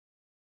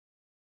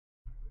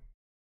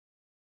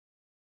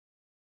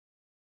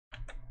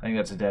I think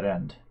that's a dead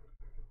end.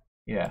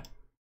 Yeah.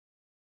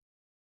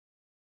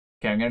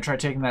 Okay, I'm gonna try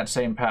taking that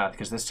same path,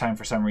 because this time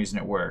for some reason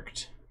it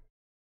worked.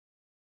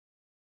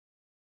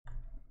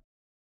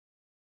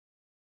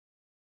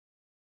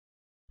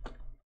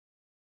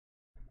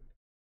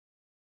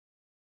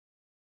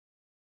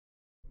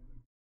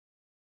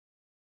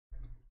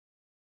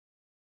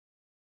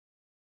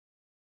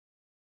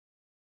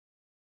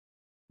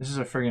 This is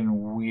a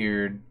friggin'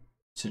 weird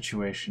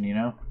situation, you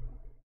know?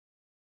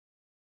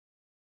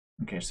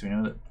 Okay, so we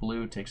know that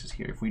blue takes us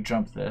here. If we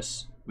jump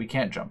this, we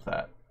can't jump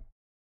that.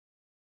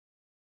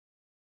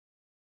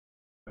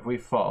 If we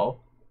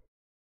fall,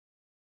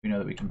 we know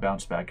that we can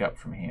bounce back up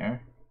from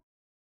here.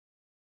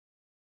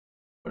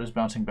 What does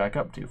bouncing back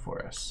up do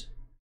for us?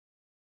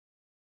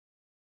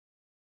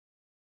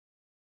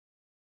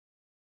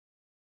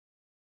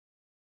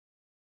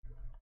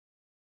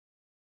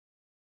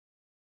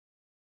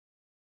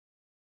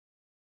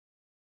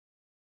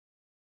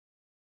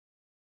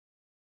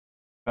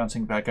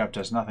 Bouncing back up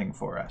does nothing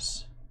for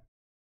us.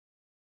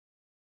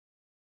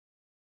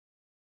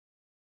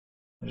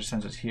 It just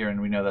sends us here,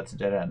 and we know that's a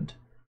dead end.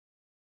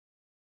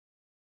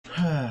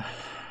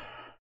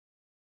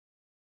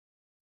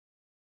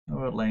 What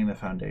about laying the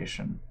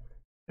foundation?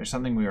 There's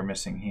something we were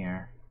missing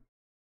here.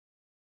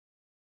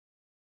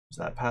 Is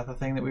that path a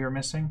thing that we were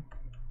missing?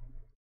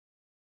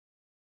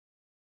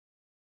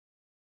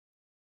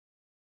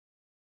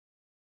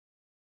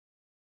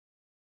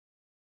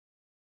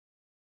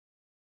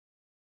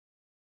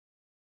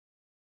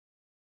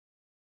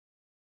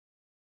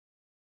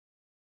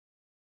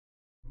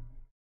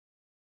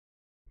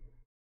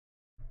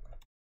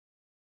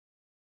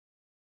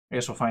 I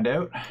guess we'll find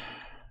out.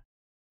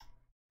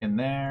 In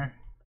there.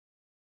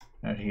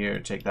 Out here,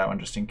 take that one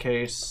just in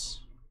case.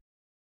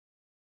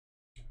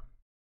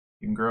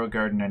 You can grow a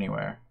garden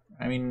anywhere.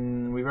 I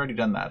mean, we've already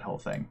done that whole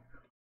thing.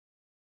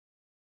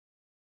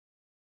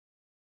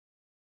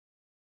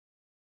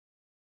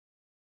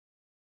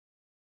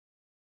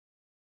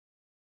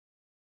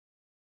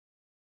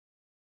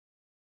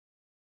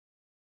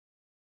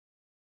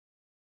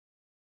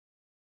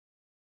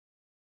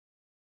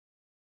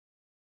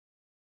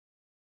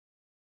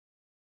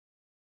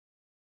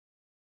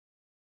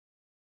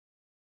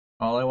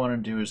 All I want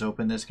to do is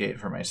open this gate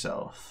for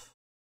myself.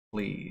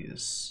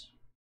 Please.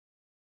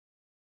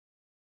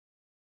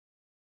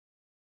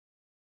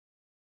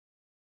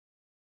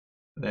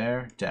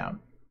 There, down.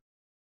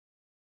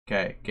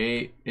 Okay,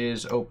 gate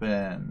is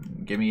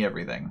open. Give me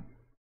everything.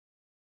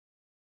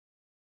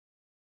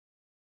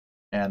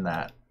 And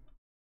that.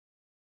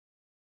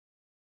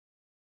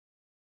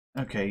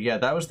 Okay, yeah,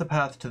 that was the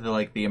path to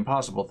the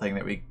impossible thing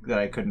that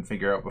I couldn't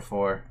figure out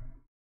before.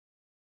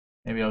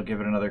 Maybe I'll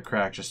give it another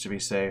crack just to be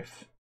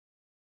safe.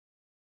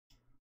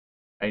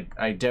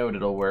 I doubt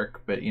it'll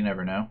work, but you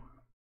never know.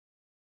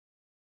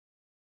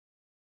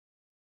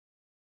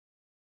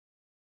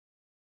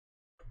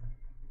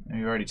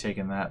 We've already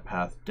taken that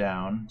path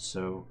down,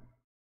 so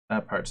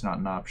that part's not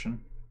an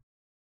option.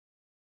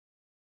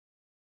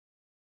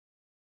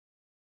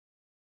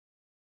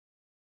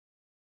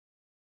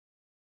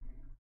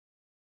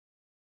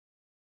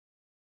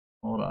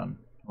 Hold on.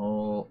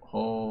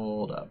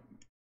 Hold up.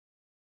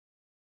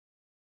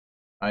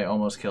 I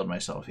almost killed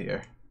myself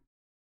here.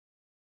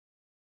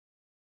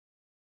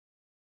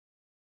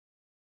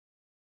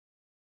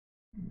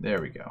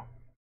 There we go.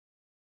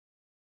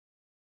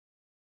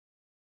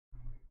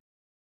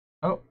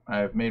 Oh,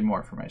 I've made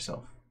more for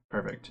myself.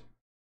 Perfect.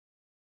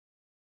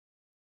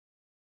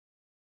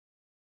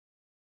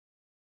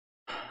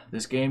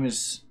 This game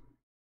is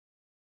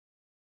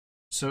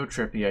so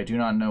trippy, I do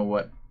not know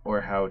what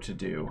or how to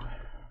do.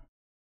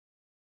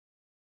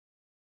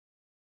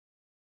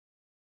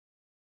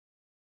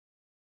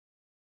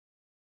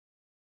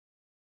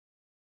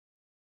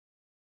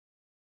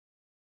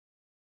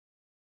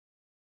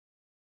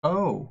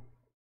 Oh.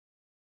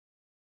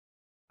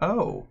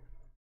 Oh.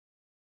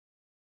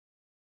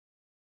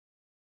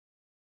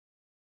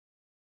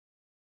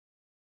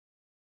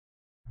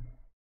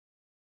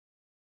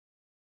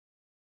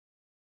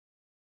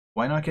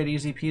 Why not get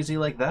easy peasy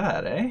like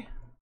that, eh?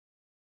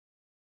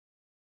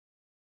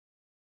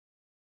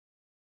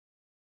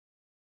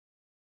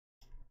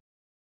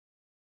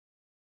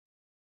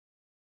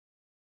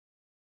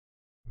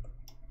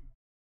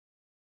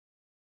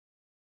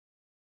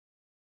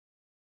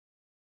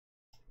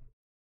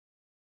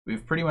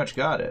 We've pretty much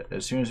got it.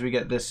 As soon as we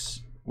get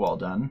this wall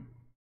done.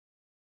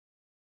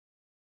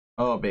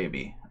 Oh,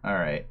 baby.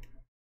 Alright.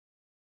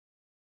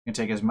 I can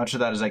take as much of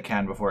that as I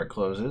can before it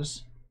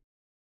closes.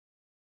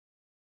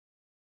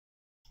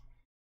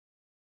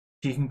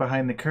 Peeking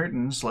behind the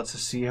curtains lets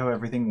us see how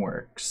everything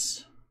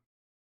works.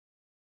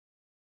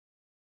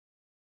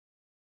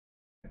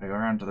 If I go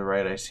around to the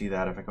right, I see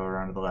that. If I go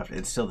around to the left,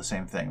 it's still the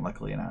same thing,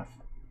 luckily enough.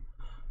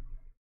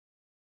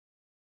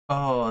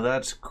 Oh,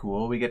 that's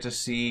cool. We get to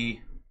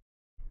see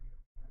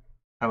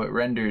how it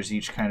renders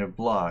each kind of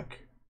block.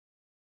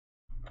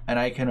 And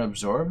I can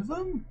absorb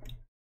them?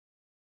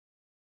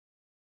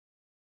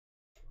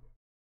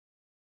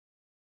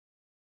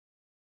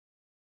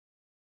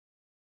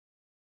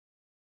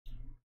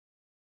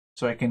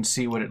 So I can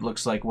see what it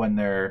looks like when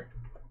they're...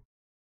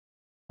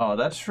 Oh,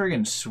 that's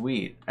friggin'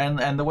 sweet.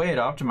 And the way it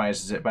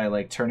optimizes it by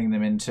like turning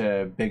them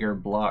into bigger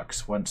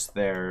blocks once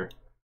they're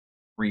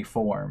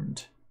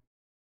reformed.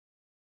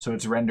 So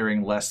it's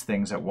rendering less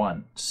things at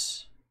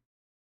once.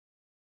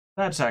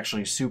 That's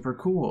actually super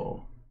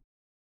cool.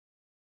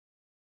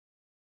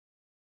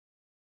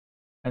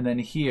 And then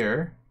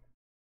here,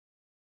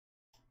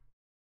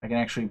 I can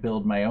actually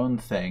build my own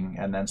thing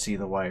and then see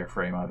the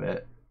wireframe of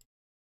it.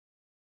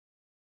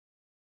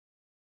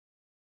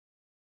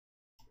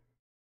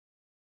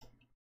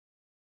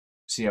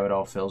 See how it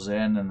all fills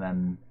in and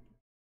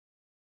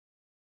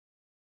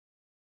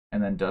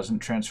then doesn't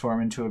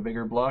transform into a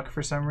bigger block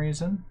for some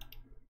reason.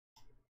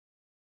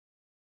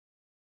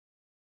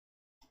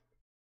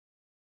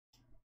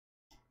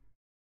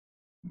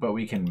 But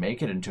we can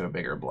make it into a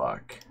bigger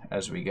block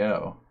as we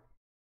go.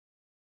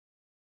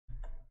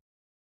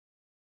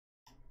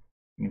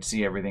 You can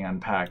see everything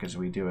unpack as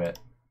we do it.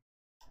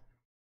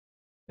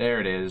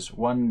 There it is,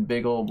 one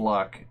big old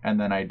block, and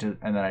then I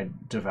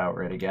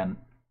devour it again.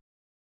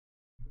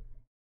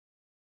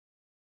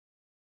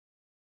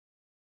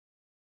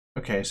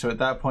 Okay, so at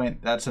that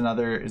point, that's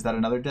another. Is that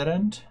another dead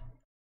end?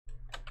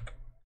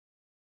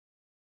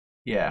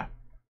 Yeah.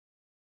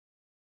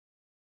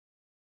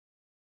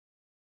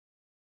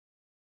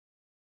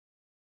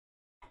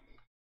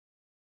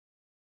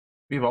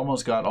 We've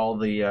almost got all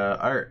the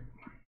art.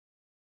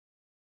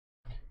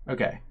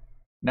 Okay,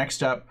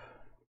 next up.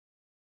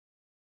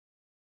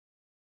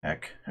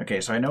 Heck.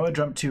 Okay, so I know a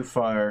jump too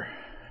far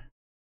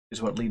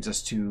is what leads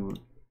us to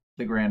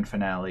the grand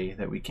finale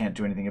that we can't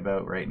do anything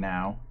about right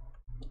now.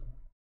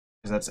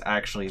 Because that's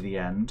actually the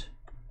end.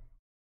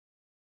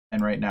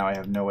 And right now I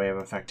have no way of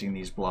affecting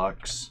these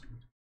blocks.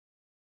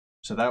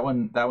 So that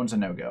one's a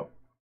no-go.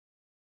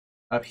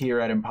 Up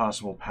here at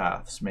impossible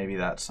paths, maybe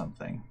that's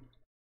something.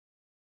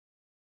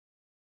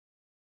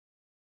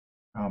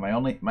 Oh, my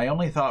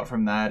only thought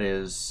from that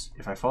is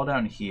if I fall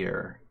down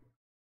here,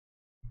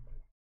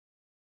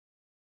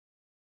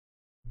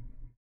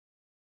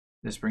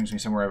 this brings me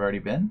somewhere I've already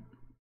been.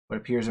 What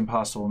appears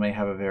impossible may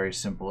have a very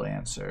simple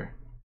answer.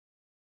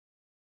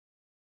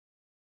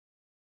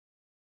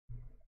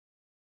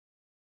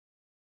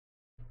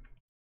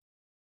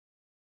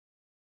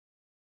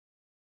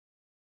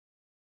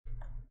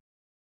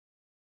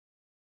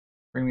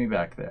 Bring me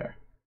back there.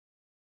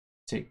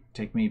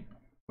 Take me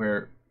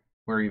where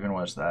even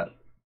was that?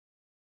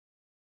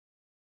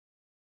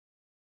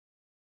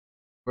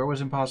 Where was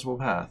Impossible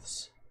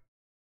Paths?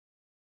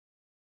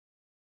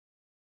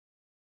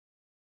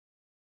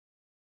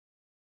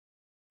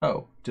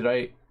 Oh, did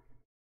I?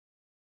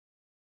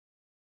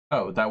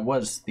 Oh, that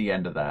was the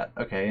end of that.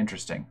 Okay,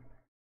 interesting.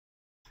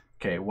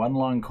 Okay, one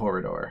long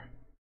corridor.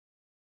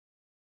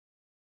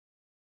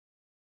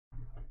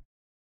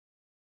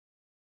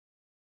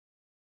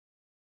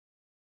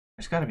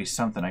 There's got to be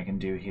something I can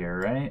do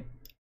here, right?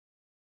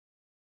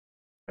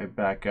 I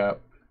back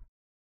up.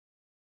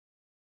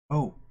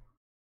 Oh.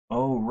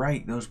 Oh,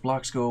 right. Those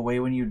blocks go away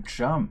when you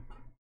jump.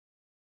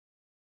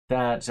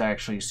 That's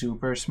actually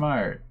super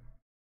smart.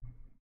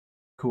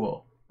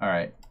 Cool. All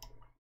right.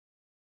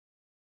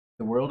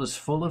 The world is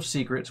full of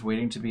secrets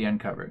waiting to be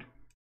uncovered.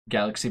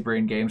 Galaxy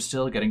Brain game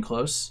still getting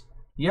close.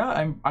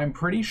 Yeah, I'm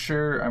pretty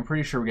sure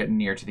we're getting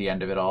near to the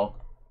end of it all.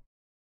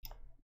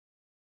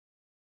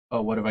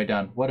 Oh, what have I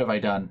done? What have I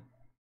done?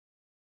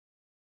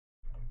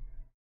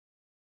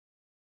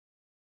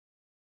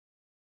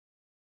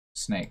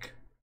 Snake.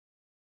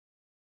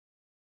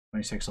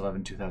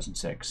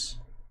 26/11/2006.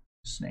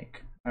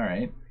 Snake. All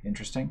right,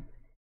 interesting.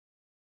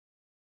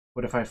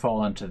 What if I fall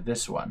onto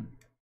this one?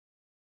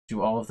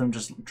 Do all of them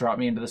just drop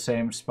me into the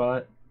same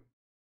spot?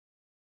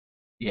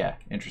 Yeah,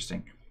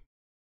 interesting.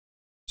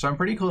 So I'm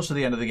pretty close to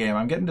the end of the game.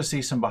 I'm getting to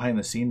see some behind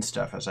the scenes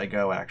stuff as I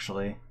go,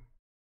 actually.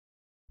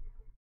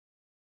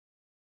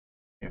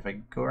 If I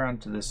go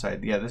around to this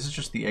side, yeah, this is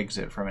just the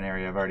exit from an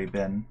area I've already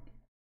been.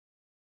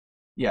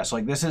 Yeah, so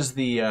like this is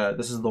the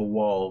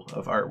wall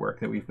of artwork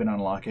that we've been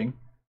unlocking.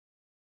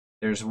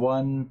 There's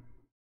one.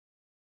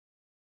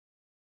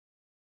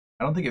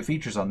 I don't think it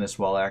features on this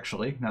wall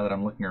actually, now that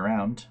I'm looking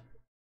around.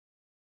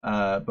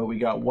 But we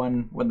got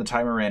one when the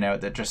timer ran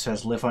out that just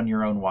says live on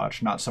your own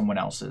watch, not someone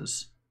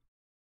else's.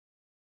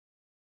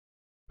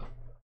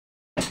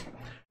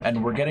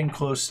 And we're getting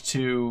close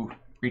to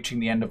reaching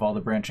the end of all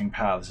the branching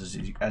paths,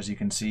 as you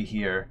can see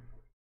here.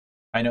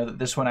 I know that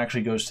this one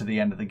actually goes to the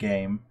end of the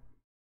game,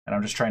 and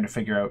I'm just trying to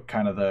figure out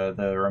kind of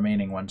the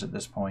remaining ones at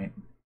this point.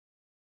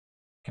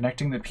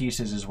 Connecting the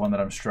pieces is one that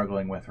I'm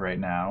struggling with right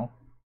now.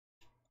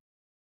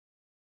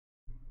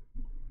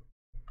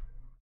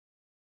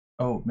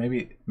 Oh,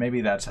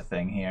 maybe that's a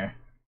thing here.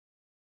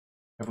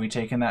 Have we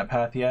taken that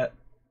path yet?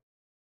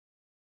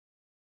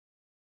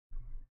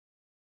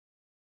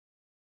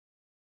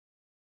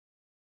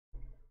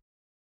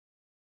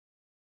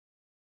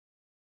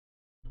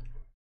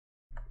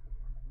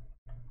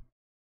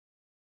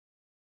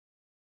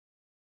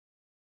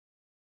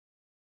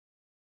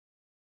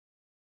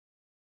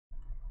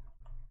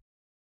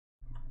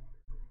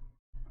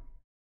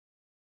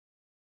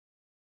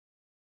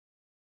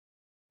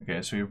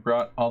 Okay, so we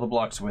brought all the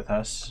blocks with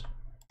us.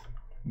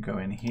 Go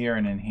in here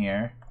and in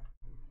here.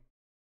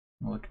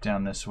 Look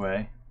down this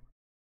way.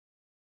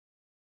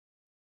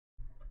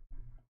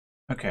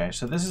 Okay,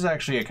 so this is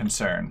actually a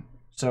concern.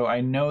 So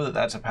I know that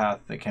that's a path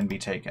that can be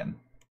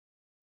taken.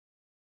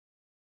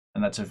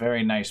 And that's a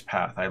very nice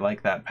path. I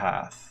like that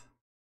path.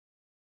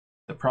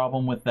 The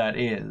problem with that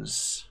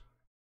is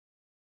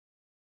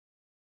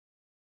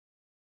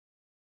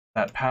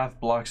that path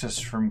blocks us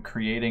from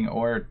creating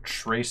or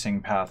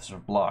tracing paths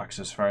of blocks,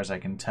 as far as I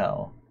can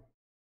tell.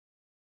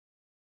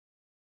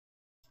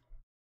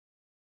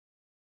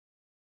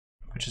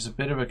 Which is a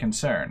bit of a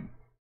concern.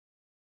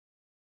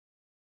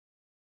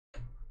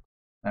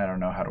 I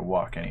don't know how to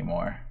walk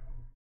anymore.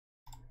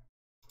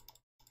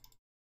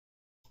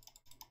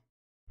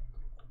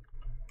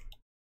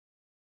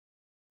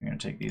 I'm going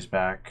to take these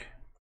back.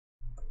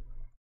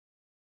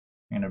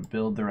 I'm going to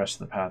build the rest of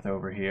the path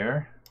over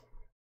here.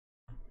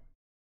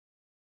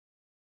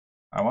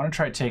 I want to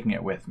try taking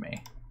it with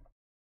me.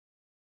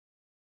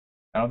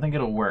 I don't think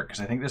it'll work,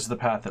 because I think this is the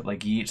path that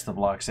like yeets the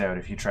blocks out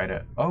if you try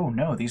to... Oh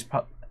no, these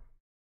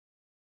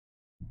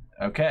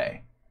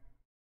okay.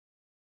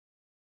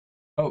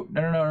 Oh,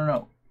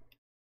 no.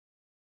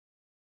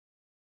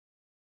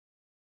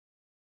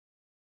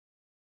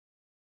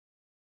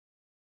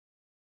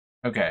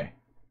 Okay.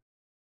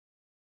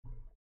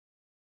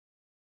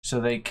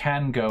 So they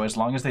can go as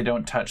long as they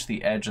don't touch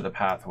the edge of the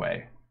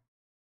pathway.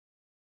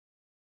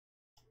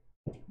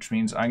 Which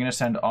means I'm going to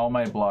send all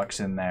my blocks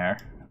in there,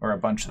 or a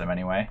bunch of them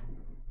anyway.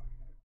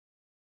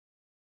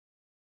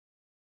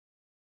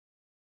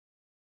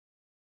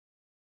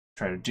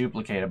 Try to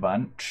duplicate a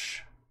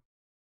bunch.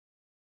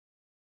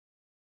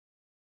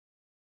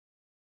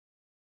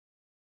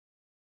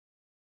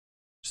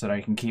 So that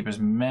I can keep as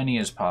many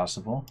as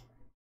possible.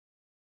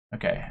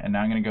 Okay, and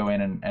now I'm going to go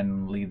in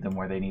and lead them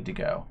where they need to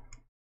go.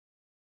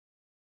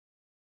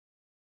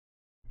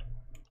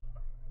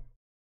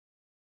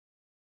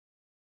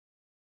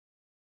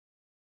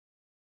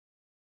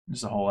 This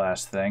is a whole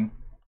ass thing.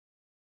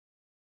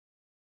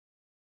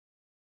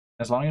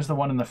 As long as the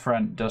one in the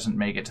front doesn't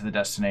make it to the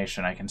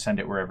destination, I can send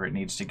it wherever it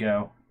needs to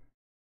go.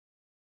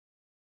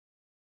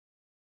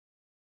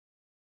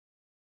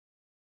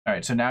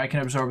 Alright, so now I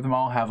can absorb them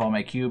all, have all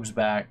my cubes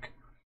back,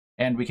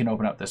 and we can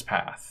open up this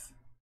path.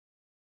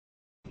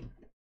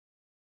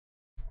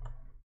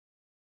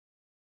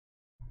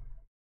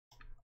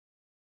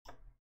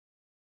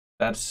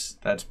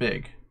 That's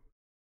big.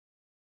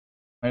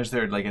 Why is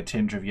there like a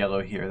tinge of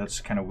yellow here? That's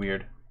kind of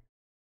weird.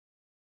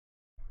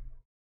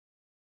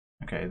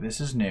 Okay, this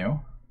is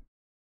new.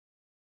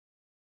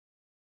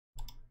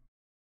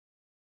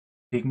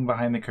 Peeking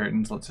behind the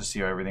curtains lets us see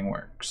how everything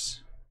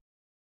works.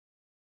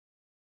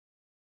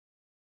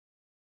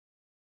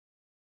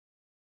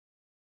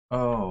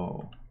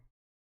 Oh.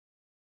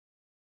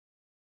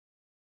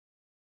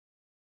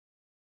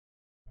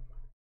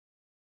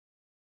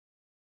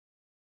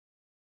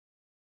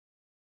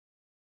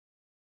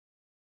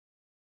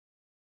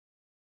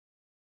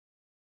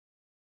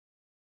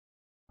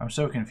 I'm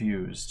so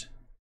confused.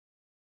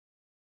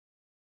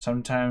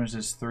 Sometimes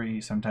it's 3,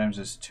 sometimes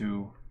it's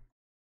 2.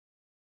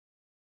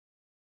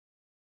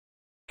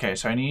 Okay,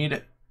 so I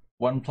need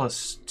 1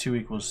 plus 2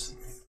 equals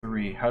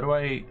 3. How do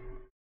I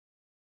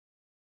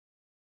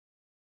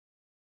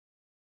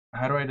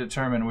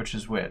determine which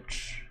is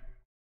which?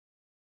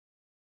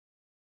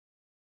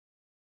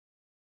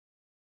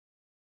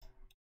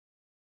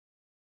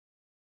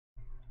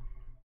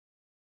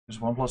 Because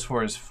 1 plus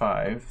 4 is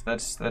 5.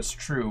 That's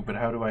true, but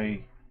how do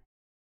I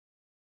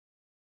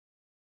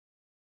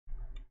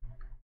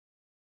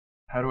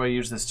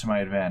use this to my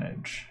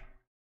advantage?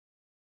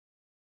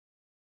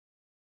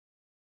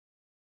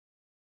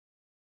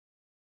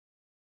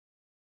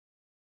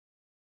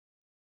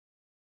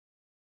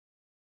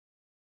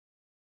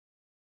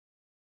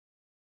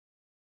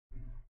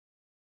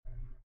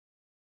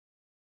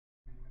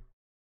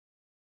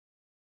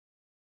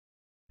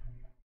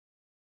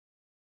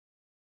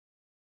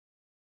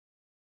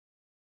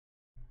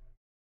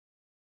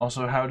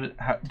 Also, how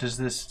does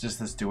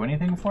this do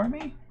anything for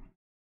me?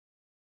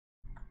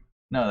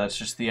 No, that's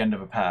just the end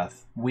of a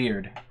path.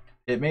 Weird.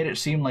 It made it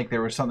seem like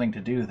there was something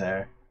to do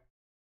there.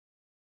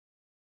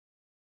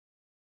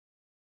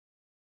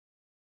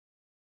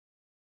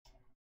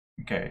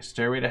 Okay,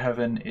 Stairway to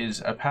Heaven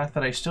is a path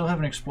that I still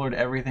haven't explored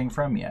everything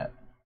from yet.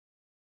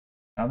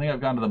 I don't think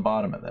I've gone to the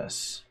bottom of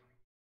this.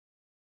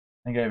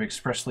 I think I've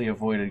expressly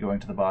avoided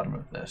going to the bottom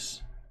of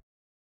this.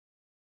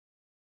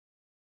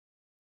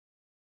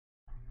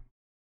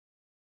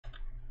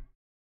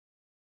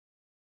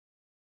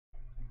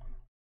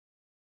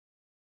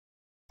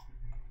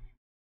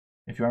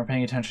 If you aren't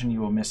paying attention, you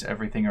will miss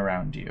everything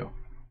around you.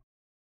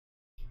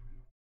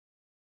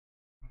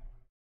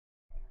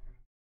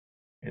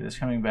 Okay, this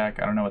coming back,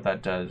 I don't know what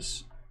that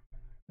does.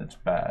 That's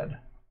bad.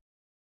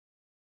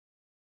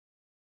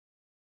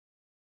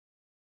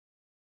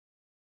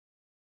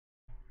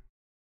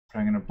 But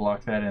I'm gonna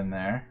block that in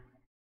there.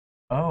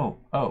 Oh,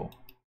 oh.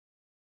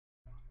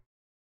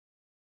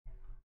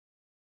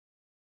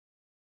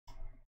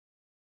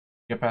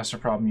 Get past a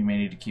problem, you may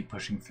need to keep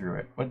pushing through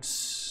it.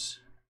 What's...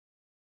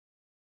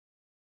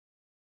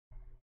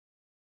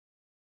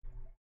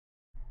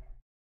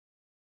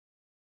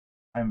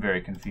 I'm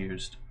very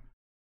confused.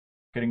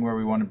 Getting where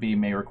we want to be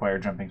may require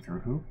jumping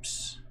through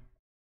hoops.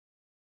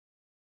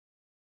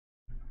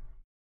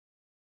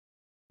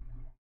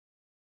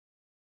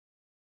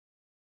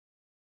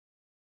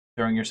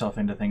 Throwing yourself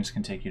into things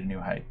can take you to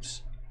new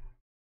heights.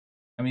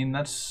 I mean,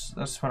 that's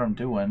what I'm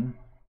doing.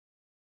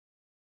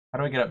 How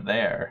do I get up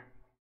there?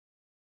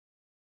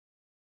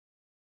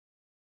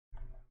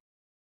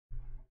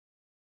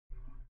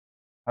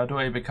 How do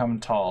I become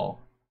tall?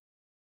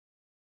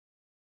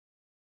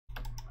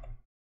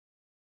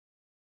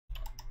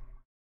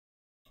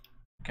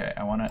 Okay,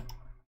 I want to...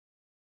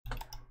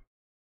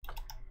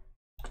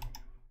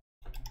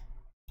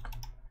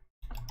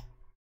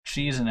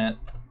 cheesing it.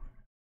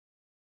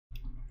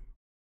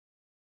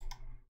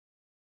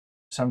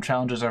 Some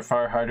challenges are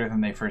far harder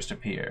than they first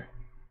appear.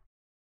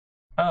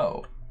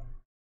 Oh.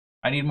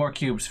 I need more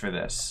cubes for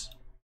this.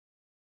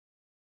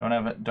 Don't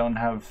have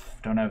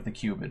the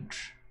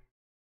cubage.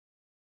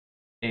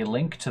 A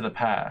link to the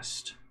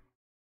past.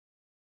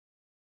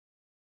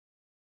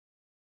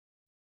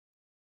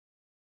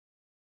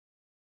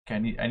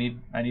 Okay, I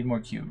need more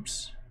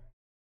cubes.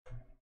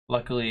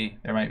 Luckily,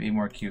 there might be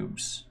more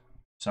cubes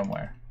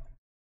somewhere.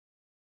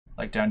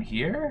 Like down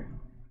here?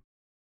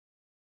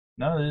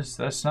 No,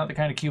 that's not the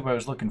kind of cube I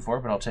was looking for,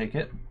 but I'll take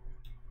it.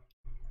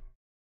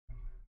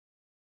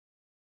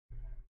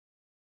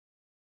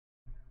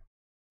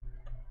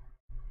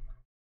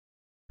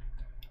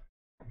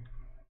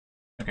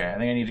 Okay, I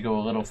think I need to go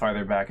a little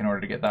farther back in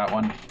order to get that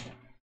one.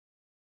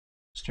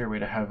 Stairway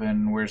to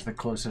Heaven, where's the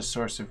closest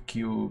source of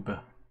cube?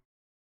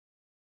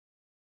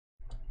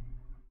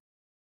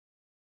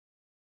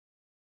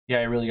 Yeah,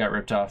 I really got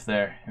ripped off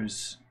there. It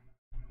was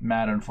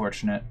mad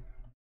unfortunate.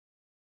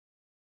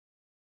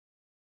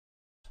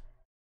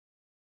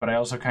 But I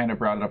also kind of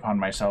brought it upon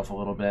myself a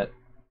little bit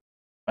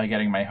by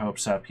getting my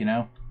hopes up, you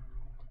know?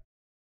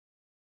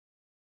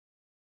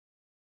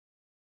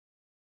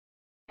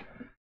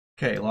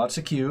 Okay, lots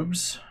of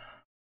cubes.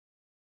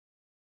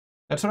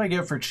 That's what I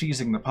get for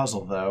cheesing the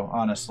puzzle, though,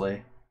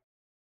 honestly.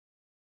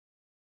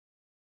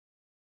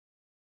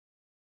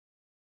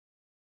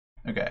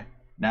 Okay,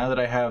 now that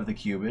I have the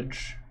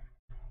cubage...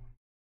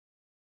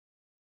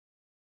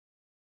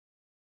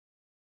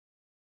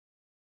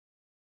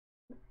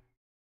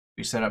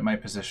 reset up my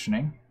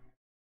positioning.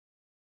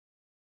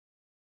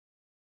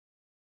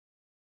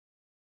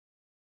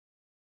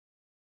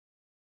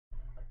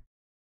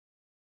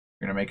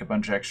 We're gonna make a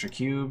bunch of extra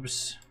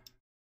cubes.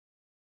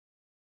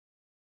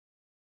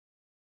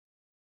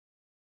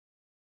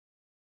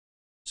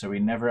 So we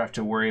never have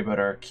to worry about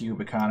our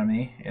cube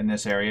economy in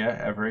this area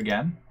ever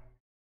again.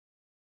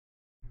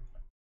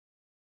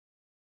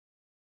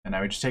 And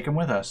now we just take them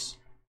with us.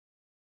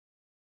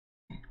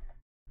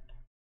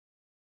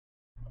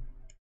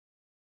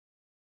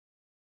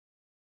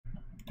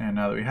 And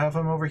now that we have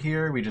them over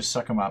here, we just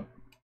suck them up.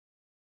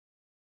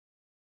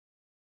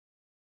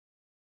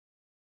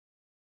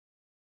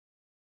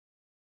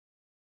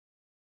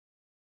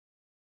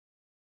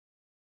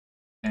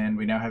 And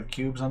we now have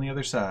cubes on the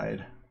other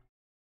side.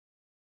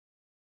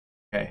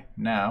 Okay,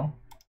 now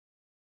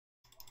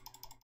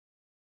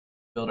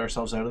build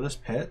ourselves out of this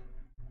pit.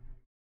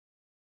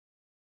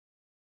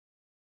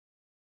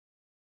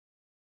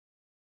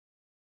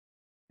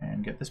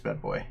 And get this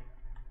bad boy.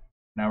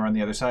 Now we're on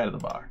the other side of the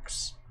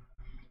box.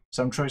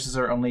 Some choices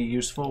are only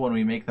useful when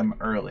we make them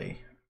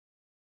early.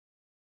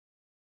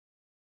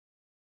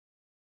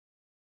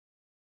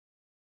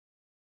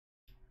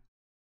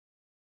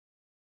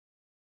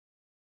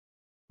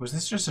 Was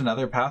this just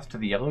another path to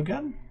the yellow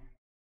gun?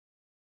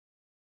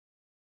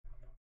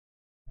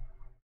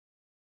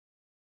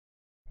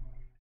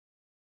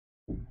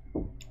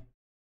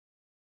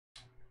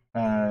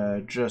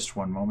 Just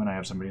one moment. I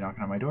have somebody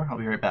knocking on my door. I'll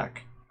be right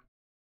back.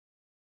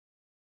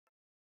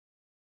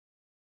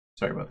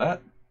 Sorry about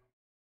that.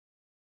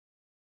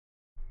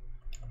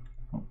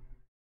 Oh.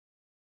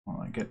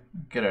 Well,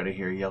 get out of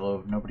here,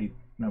 yellow.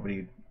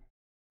 Nobody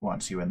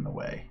wants you in the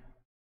way.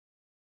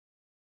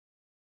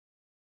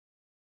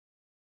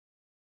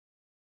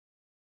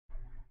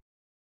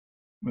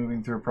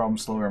 Moving through a problem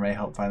slower may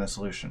help find the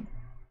solution.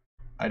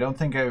 I don't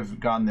think I've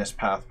gone this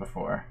path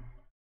before.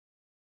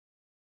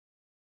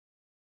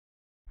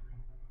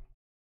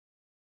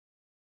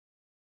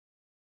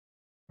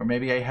 Or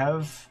maybe I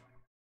have.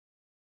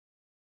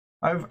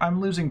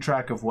 I'm losing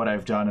track of what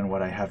I've done and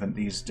what I haven't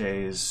these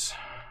days.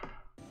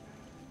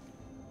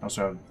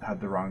 Also, I've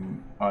had the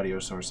wrong audio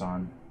source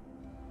on.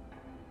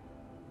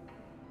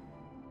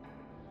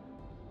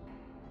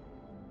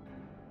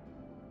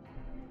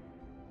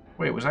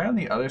 Wait, was I on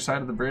the other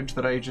side of the bridge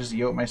that I just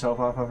yoked myself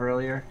off of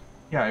earlier?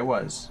 Yeah, I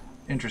was.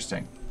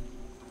 Interesting.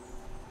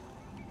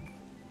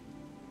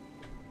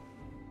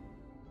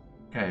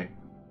 Okay.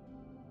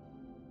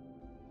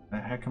 The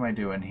heck am I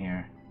doing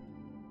here?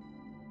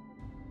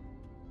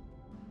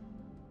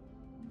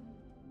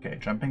 Okay,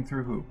 jumping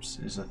through hoops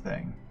is a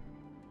thing.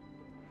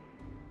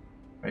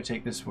 If I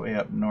take this way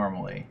up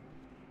normally,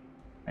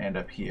 I end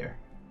up here.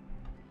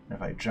 And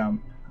if I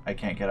jump, I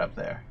can't get up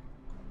there.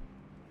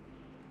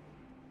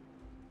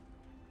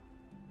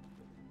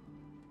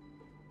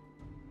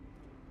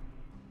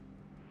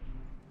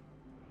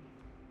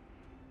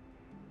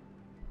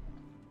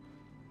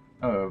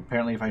 Oh,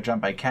 apparently if I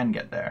jump, I can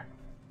get there.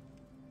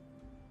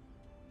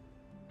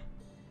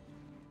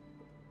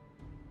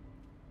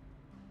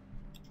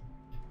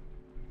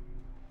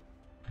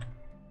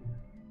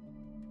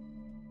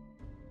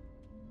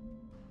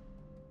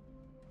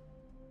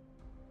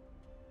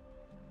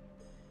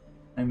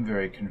 I'm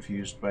very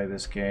confused by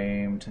this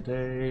game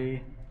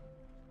today.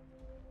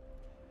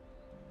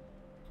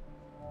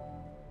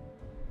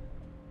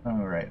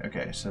 Alright,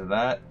 okay, so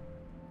that...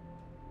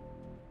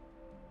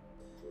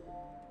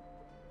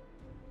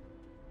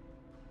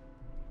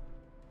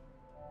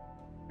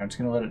 I'm just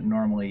gonna let it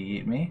normally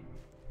eat me.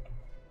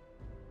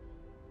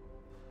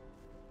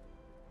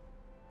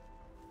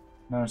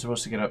 Now I'm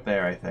supposed to get up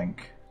there, I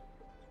think.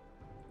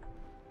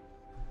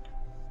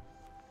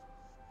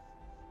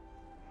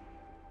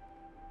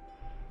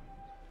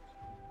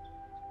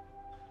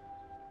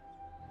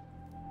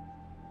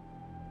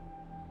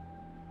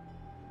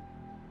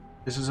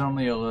 This is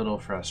only a little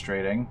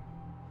frustrating.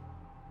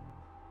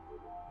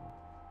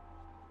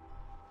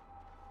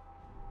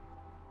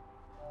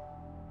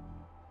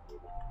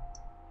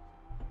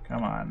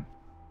 Come on.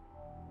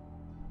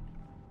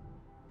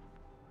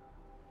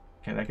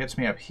 Okay, that gets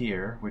me up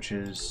here, which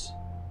is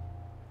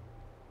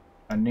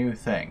a new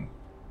thing.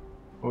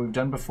 What we've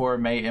done before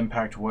may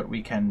impact what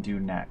we can do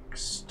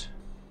next.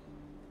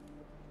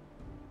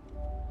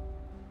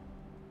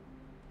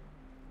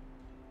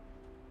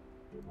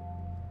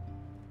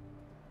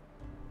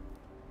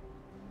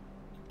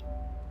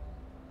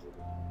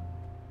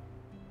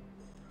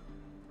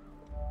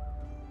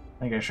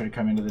 I think I should have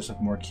come into this with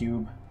more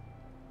cube.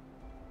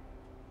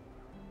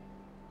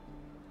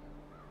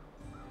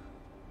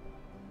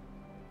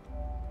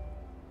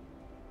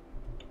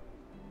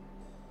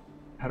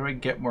 How do I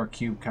get more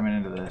cube coming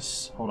into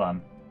this? Hold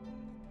on.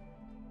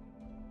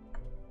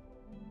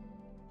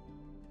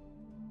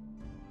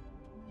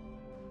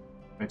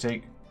 If I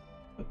take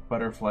the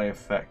butterfly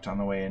effect on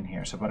the way in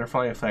here. So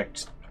butterfly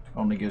effect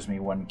only gives me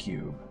 1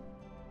 cube.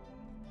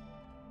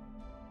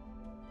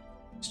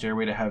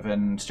 Stairway to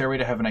Heaven. Stairway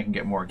to Heaven I can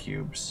get more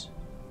cubes.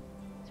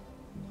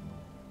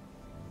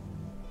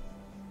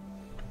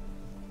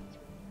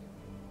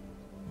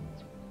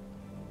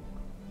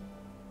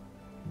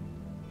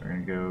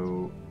 gonna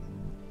go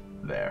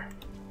there.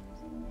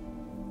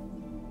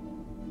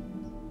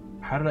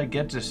 How did I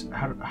get to...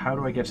 How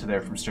do I get to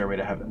there from Stairway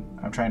to Heaven?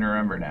 I'm trying to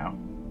remember now.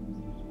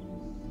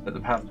 Is that the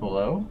path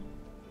below?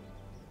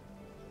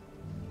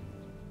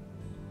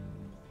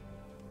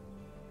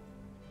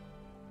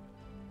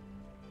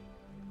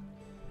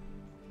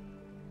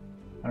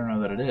 I don't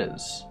know that it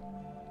is.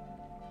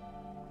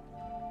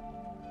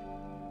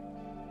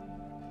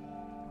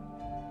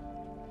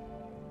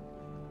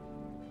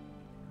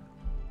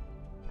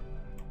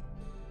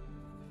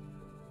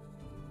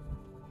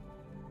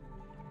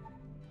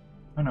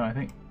 Oh no, I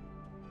think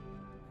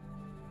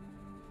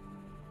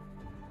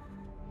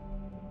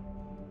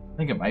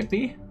it might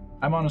be.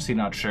 I'm honestly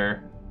not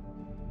sure.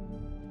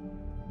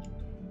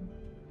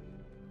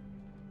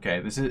 Okay,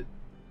 this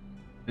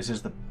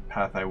is the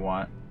path I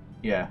want.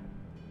 Yeah.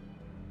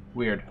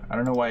 Weird. I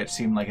don't know why it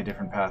seemed like a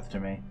different path to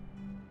me.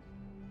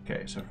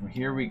 Okay, so from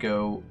here we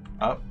go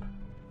up.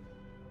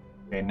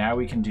 Okay, now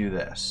we can do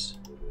this.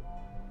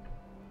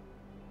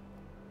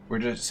 We're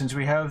just, since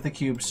we have the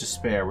cubes to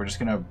spare, we're just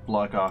gonna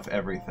block off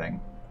everything.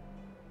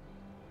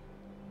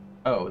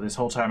 Oh, this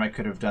whole time I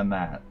could have done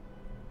that.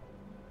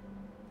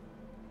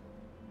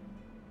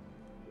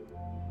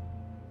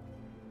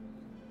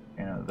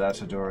 You know,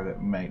 that's a door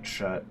that might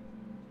shut.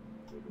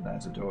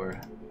 That's a door.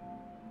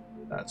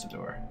 That's a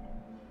door.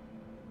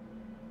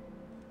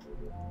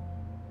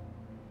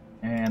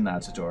 And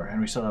that's a door.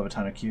 And we still have a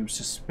ton of cubes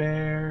to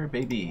spare,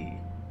 baby.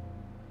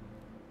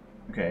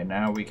 Okay,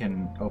 now we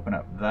can open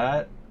up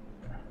that.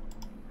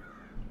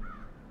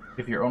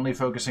 If you're only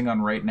focusing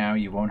on right now,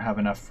 you won't have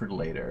enough for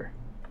later.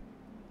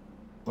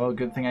 Well,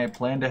 good thing I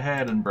planned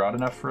ahead and brought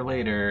enough for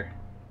later.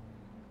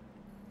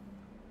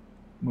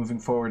 Moving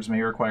forwards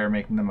may require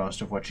making the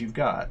most of what you've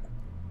got.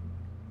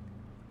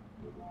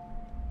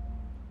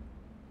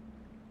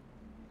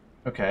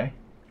 Okay.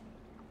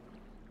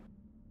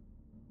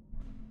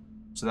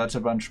 So that's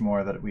a bunch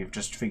more that we've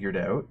just figured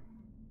out.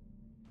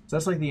 So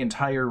that's like the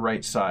entire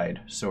right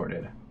side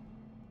sorted.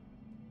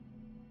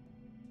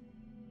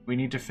 We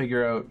need to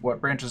figure out what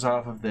branches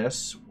off of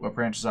this, what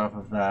branches off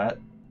of that,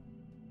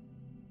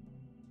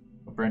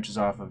 what branches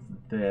off of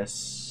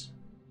this.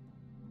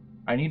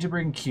 I need to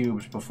bring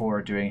cubes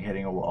before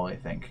hitting a wall, I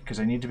think, because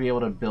I need to be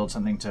able to build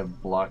something to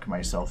block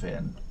myself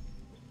in.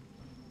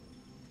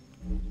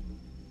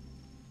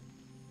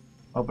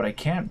 Oh, but I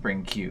can't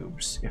bring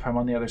cubes if I'm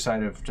on the other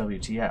side of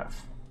WTF.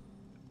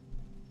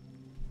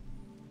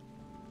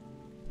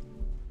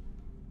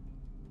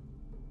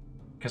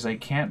 Because I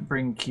can't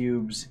bring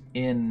cubes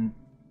in...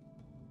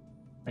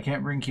 I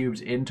can't bring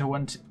cubes into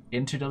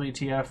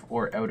WTF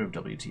or out of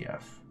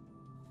WTF.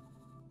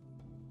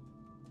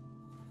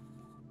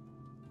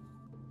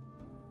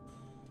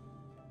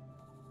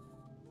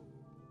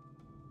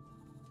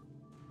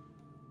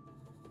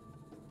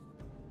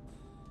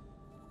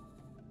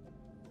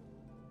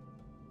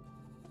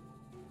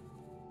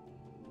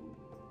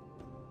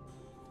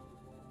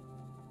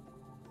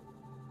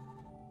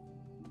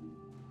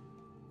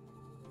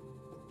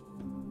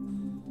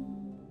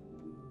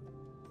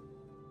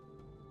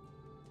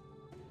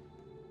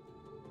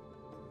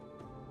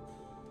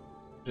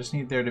 Just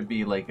need there to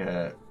be like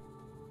a...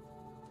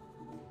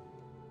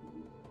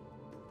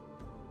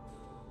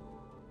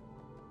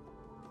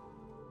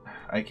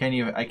 I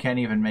can't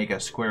even make a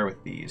square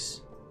with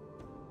these.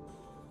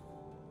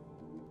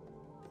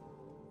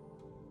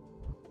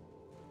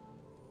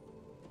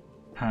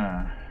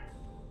 Huh.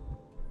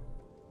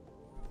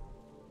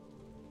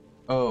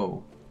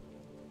 Oh.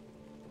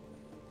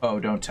 Oh,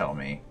 don't tell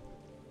me.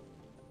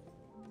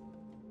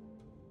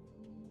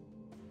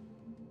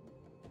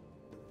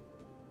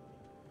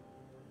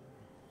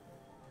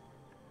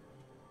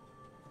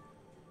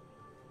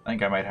 I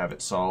think I might have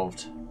it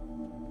solved.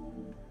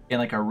 In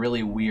like a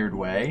really weird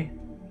way.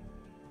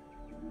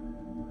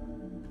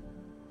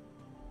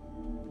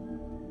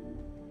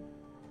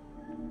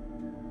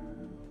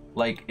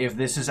 Like, if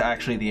this is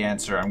actually the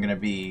answer, I'm gonna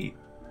be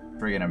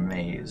friggin'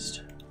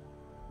 amazed.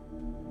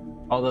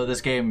 Although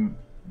this game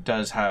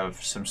does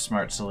have some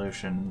smart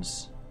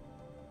solutions.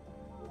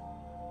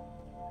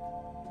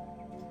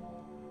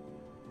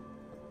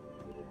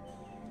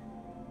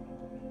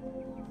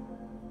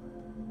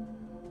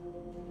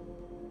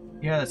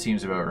 Yeah, that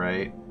seems about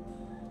right.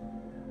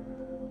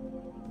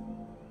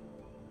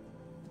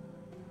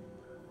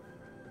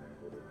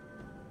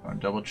 I'll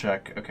double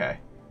check. Okay.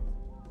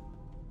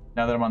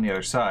 Now that I'm on the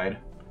other side,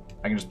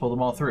 I can just pull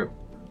them all through.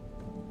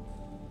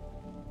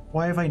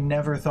 Why have I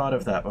never thought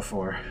of that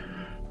before?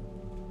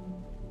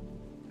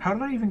 How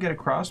did I even get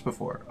across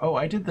before? Oh,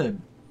 I did the...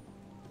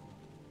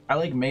 I,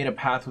 like, made a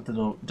path with the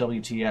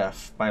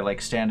WTF by,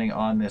 like, standing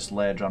on this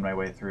ledge on my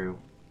way through.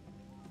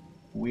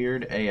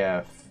 Weird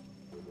AF.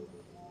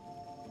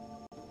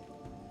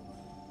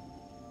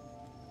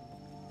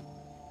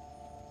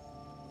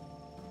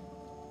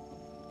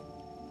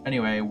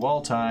 Anyway,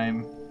 wall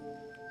time.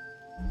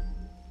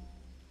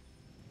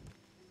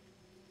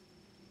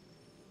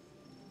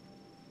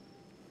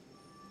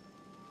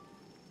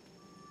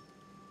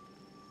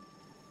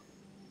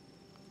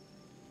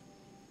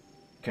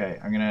 Okay,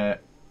 I'm gonna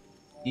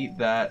eat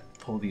that,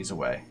 pull these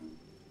away.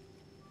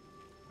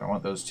 I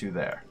want those two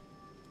there.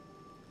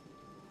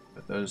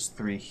 Put those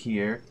three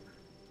here.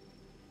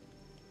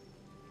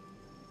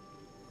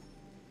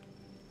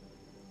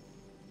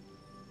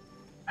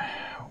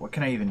 What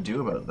can I even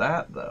do about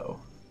that, though?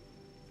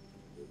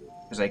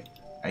 Because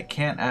I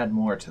can't add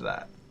more to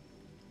that.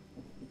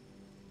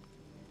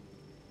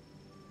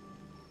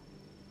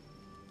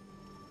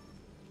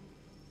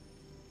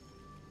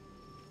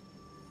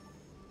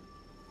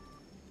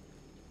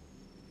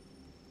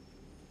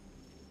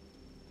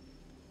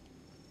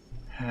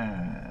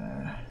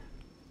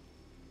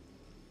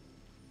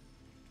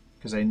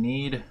 Because I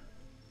need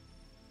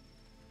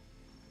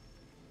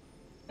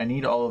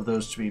all of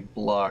those to be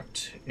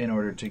blocked in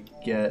order to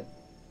get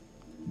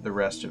the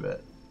rest of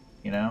it,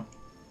 you know?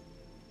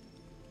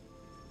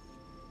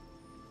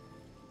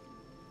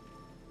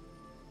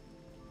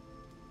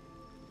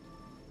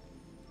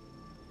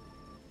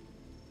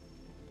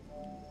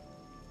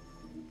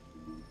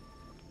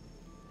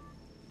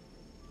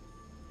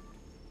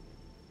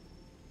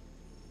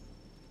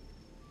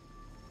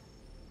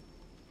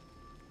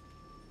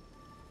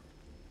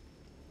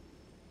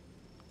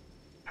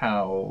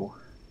 How?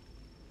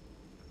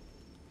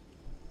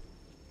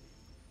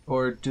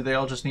 Or do they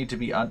all just need to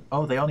be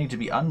oh, they all need to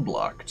be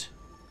unblocked.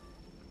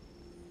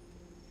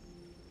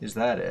 Is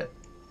that it?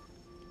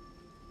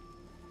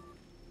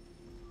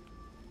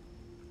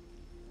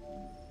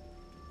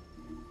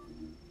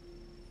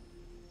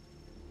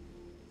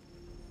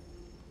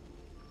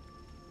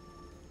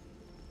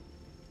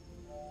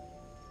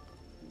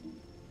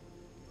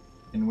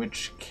 In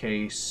which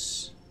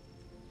case...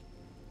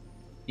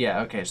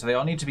 Yeah, okay, so they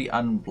all need to be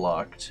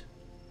unblocked.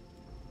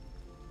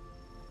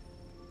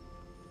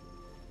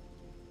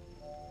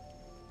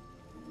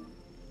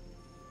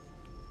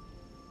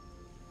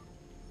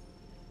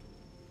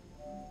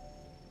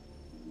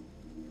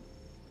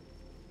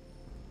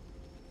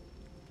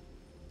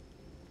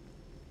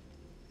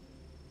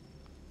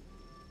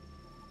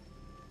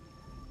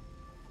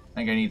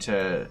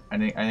 I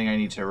think I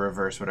need to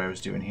reverse what I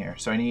was doing here.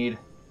 So I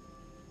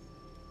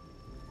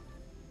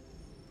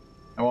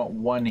want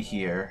one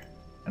here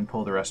and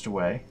pull the rest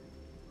away.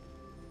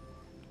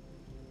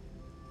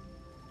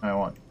 I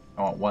want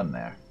one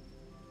there.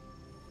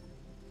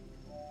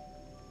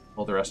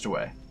 Pull the rest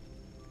away.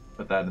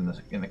 Put that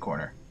in the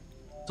corner.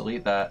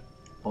 Delete that,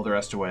 pull the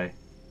rest away.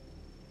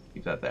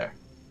 Keep that there.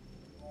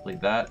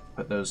 Delete that,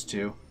 put those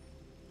two.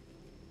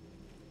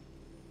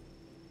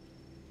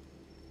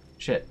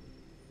 Shit.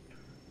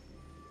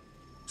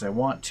 I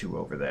want two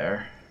over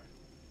there,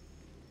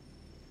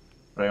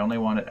 but I only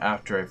want it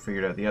after I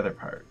figured out the other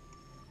part.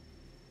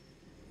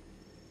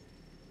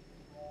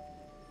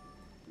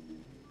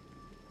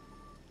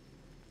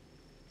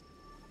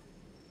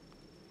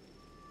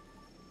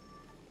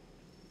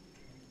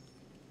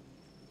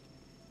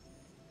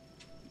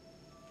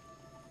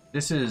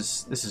 This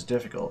is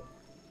difficult.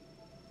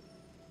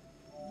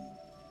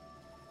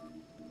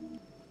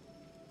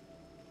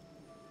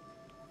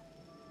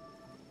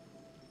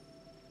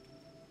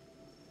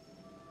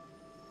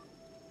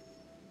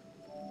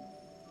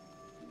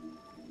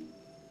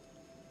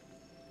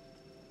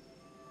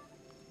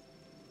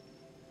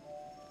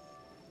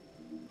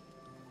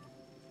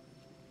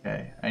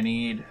 Okay,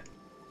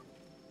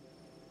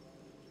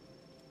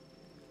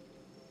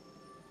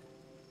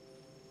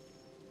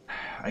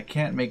 I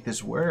can't make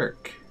this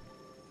work.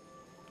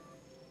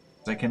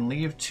 I can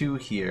leave two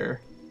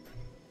here,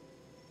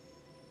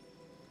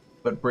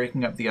 but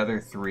breaking up the other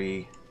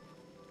three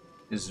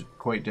is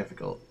quite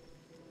difficult.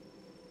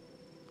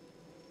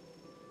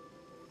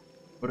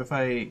 What if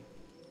I...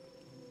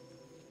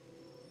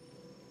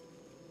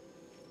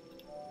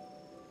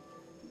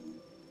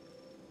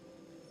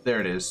 There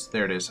it is.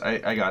 There it is.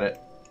 I got it.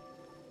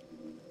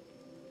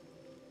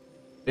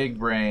 Big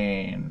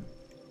brain.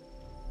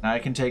 Now I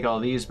can take all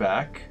these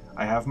back.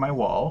 I have my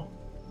wall.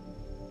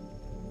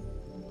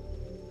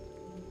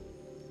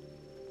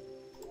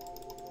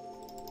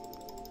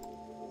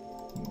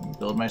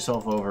 Build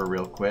myself over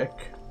real quick.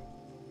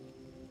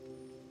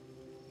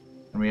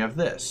 And we have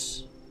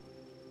this.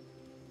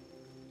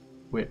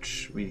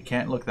 Which we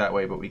can't look that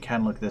way, but we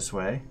can look this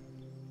way.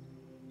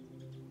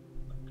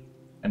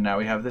 And now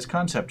we have this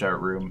concept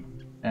art room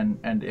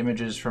and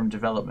images from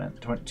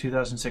development,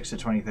 2006 to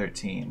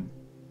 2013.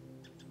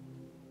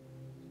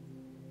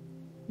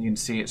 You can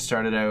see it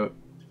started out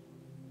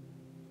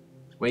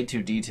way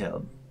too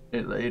detailed.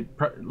 It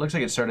looks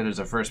like it started as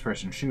a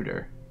first-person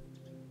shooter.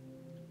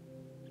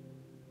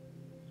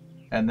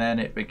 And then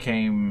it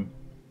became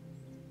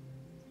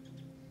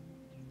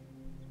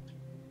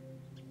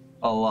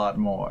a lot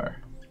more.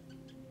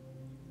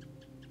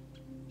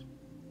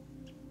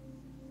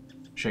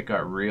 Shit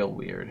got real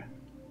weird.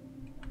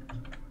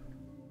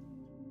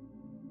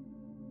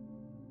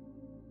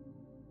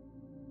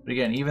 But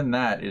again, even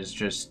that is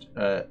just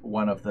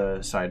one of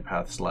the side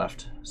paths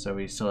left, so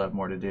we still have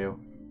more to do.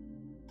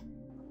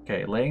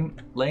 Okay,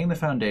 laying the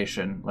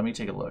foundation. Let me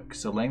take a look.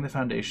 So laying the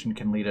foundation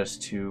can lead us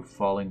to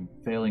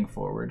failing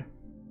forward.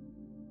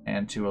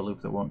 and to a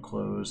loop that won't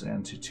close,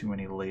 and to too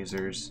many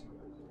lasers.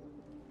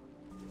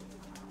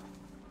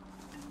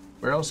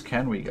 Where else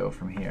can we go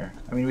from here?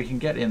 I mean, we can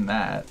get in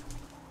that.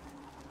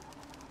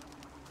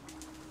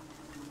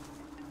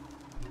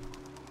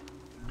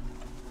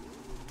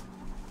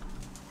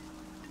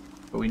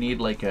 But we need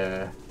like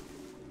a...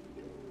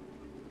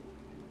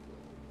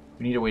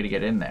 We need a way to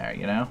get in there,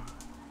 you know?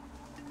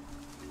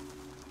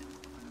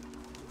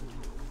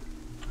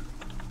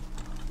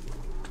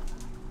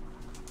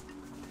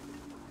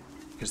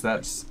 Because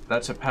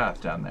that's a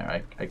path down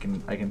there. I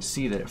can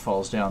see that it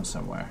falls down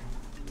somewhere.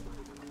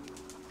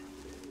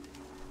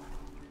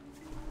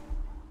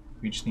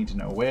 We just need to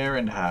know where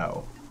and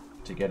how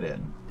to get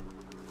in.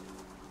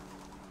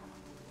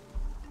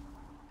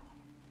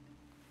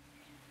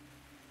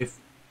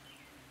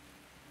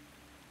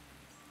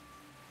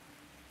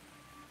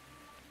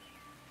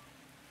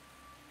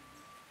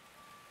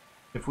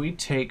 If we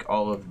take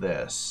all of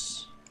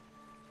this,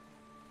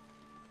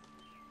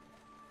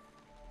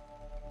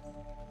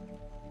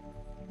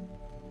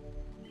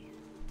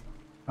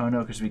 oh no,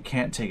 because we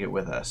can't take it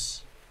with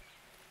us.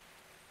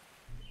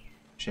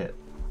 Shit.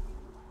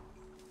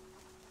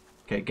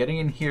 Okay, getting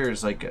in here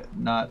is like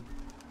not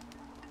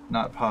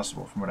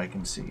possible from what I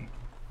can see.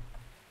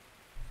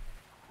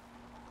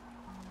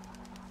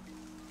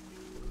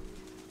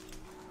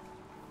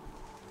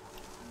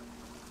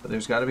 But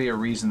there's got to be a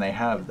reason they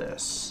have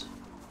this.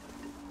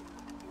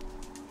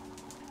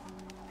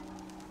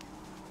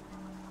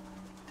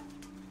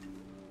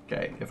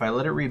 Okay, if I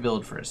let it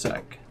rebuild for a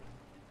sec.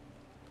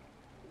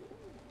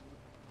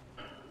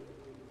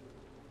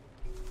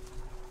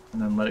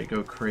 And then let it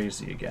go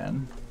crazy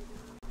again.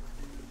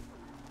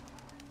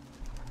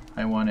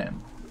 I want in.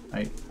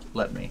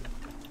 Let me.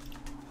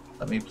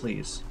 Let me,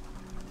 please.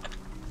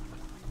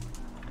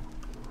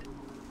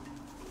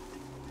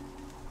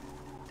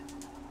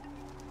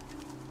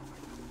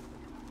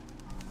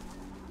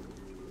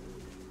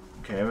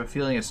 Okay, I have a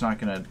feeling it's not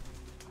gonna...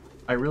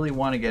 I really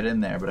want to get in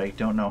there, but I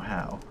don't know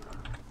how.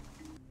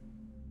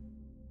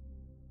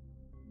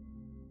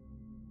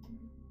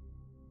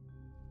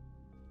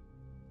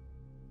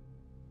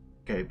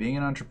 Okay, being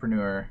an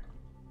entrepreneur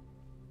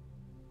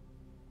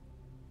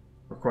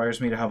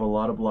requires me to have a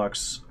lot of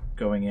blocks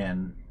going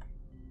in.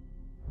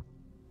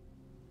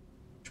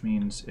 Which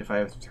means if I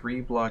have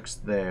 3 blocks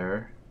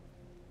there...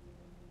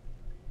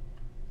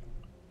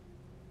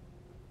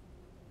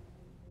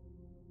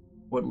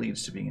 What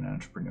leads to being an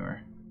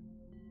entrepreneur?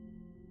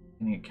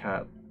 Getting a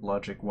cat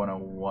logic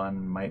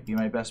 101 might be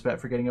my best bet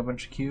for getting a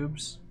bunch of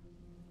cubes.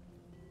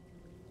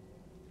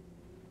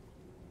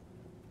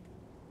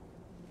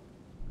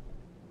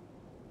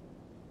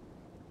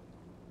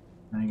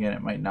 And again,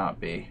 it might not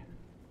be.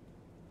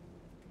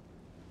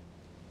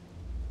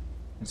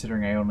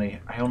 Considering I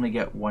only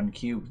get 1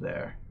 cube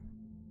there.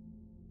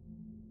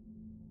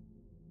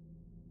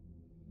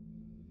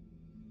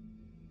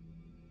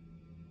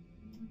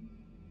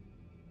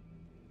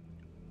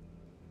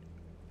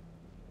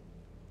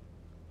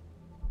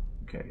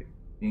 Okay,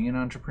 being an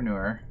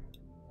entrepreneur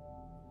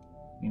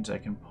means I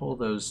can pull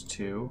those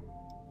 2,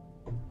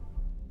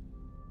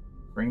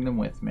 bring them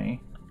with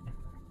me,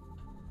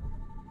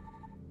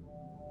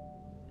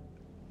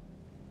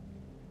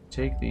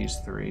 take these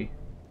 3.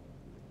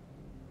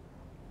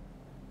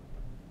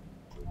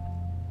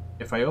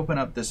 If I open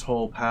up this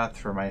whole path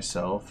for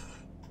myself,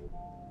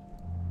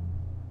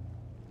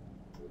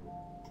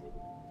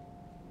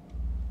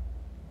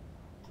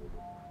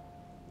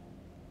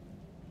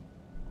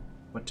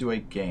 what do I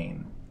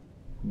gain?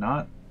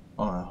 Not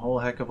a whole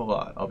heck of a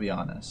lot, I'll be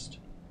honest.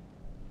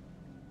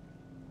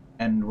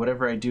 And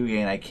whatever I do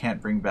gain, I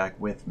can't bring back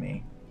with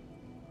me.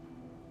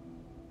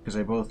 Because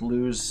I both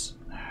lose...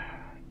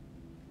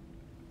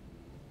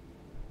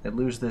 I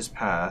lose this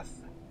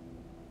path,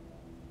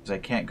 because I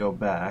can't go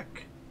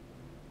back.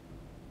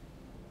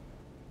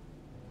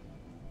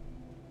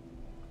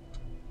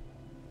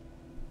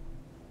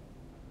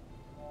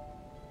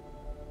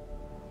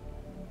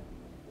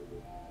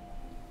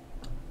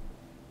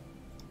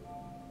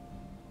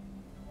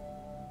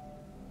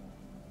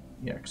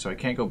 Yeah, so I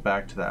can't go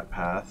back to that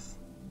path.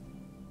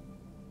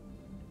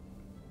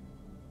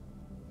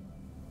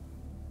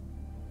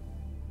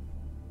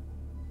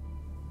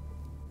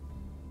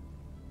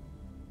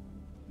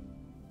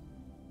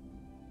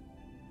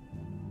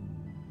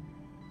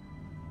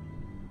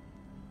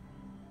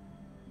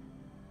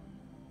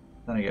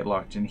 Then I get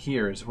locked in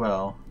here as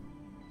well.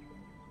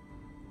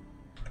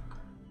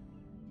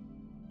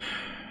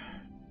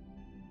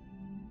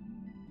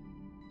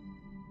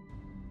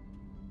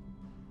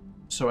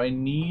 So I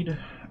need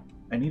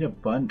a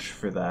bunch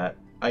for that.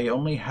 I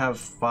only have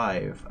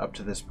 5 up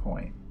to this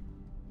point,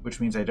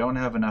 which means I don't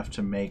have enough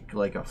to make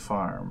like a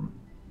farm.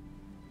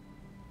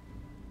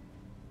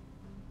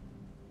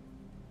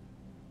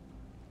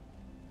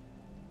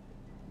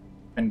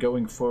 And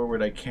going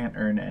forward, I can't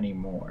earn any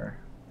more.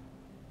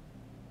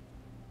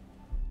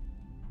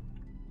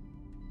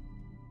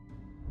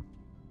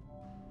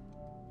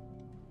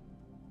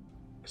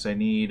 Because I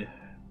need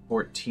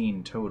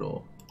 14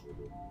 total.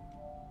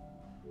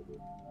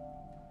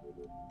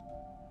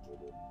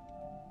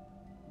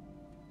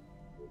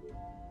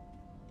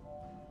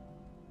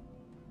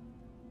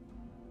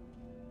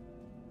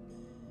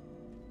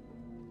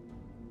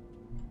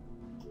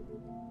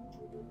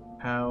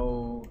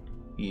 How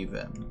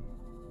even?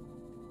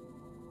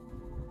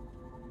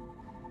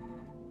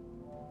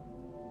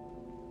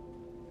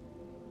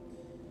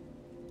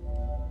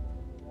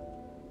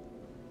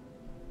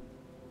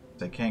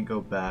 I can't go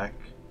back.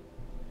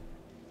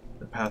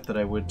 The path that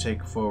I would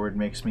take forward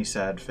makes me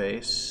sad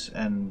face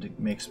and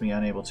makes me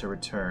unable to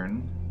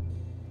return.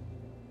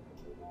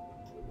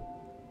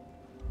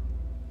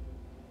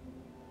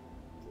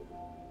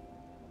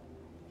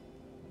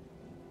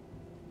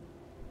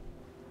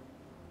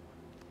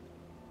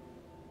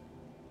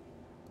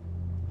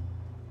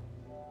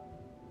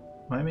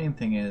 My main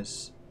thing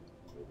is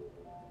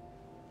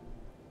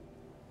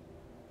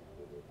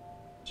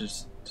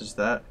does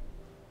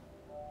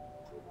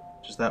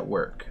that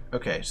work?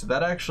 Okay, so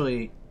that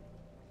actually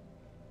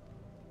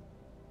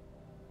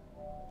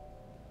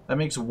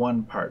makes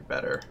one part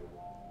better.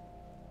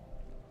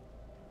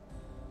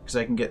 Because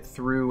I can get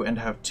through and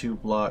have 2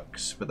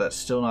 blocks, but that's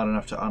still not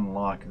enough to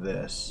unlock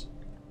this.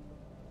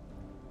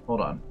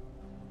 Hold on.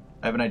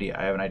 I have an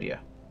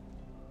idea.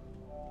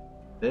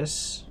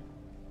 These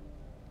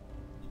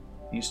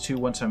 2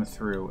 once I'm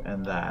through,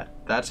 and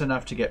that's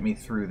enough to get me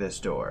through this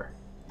door.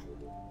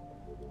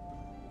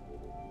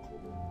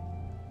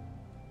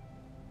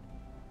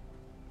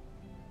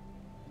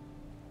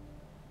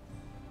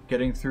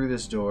 Getting through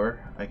this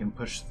door, I can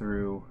push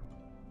through,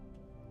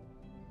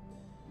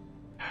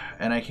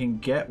 and I can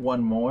get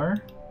one more.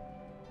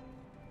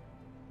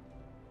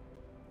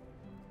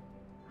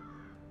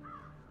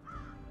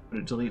 But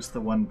it deletes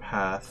the one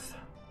path.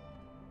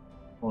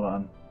 Hold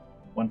on.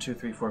 1, 2,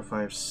 3, 4,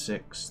 5,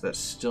 6. That's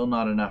still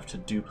not enough to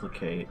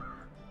duplicate.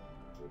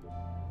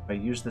 If I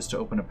use this to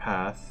open a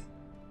path,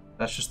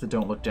 that's just the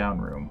don't look down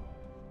room.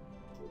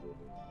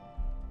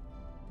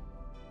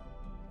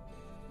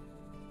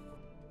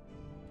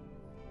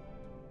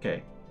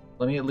 Okay,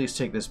 let me at least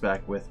take this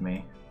back with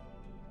me.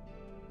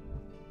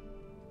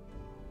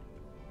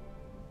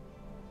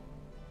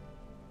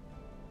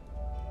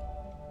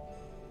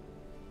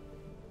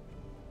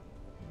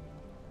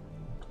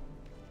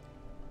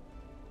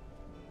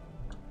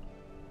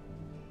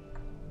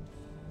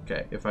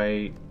 Okay, if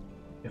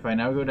I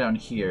now go down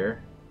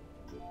here,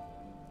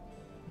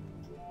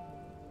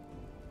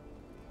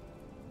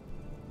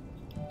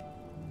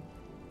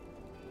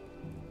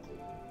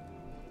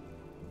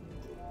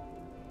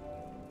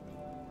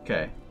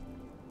 okay.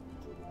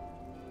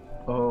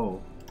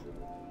 Oh.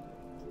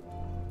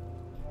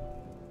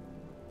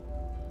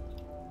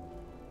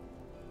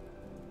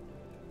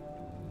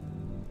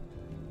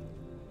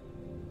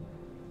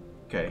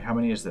 Okay, how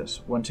many is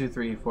this? 1, 2,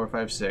 3, 4,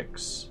 5,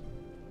 6.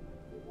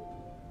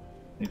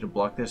 Need to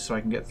block this so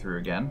I can get through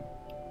again.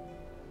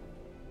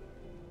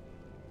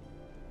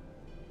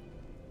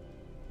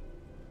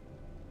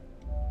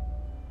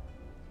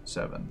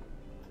 Seven.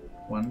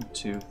 1,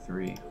 2,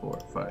 3, 4,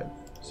 5,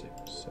 6,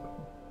 7.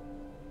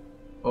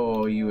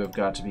 Oh, you have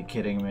got to be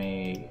kidding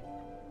me.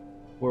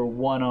 We're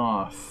 1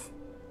 off.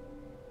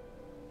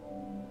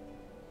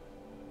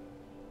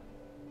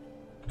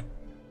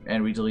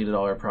 And we deleted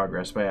all our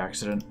progress by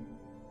accident.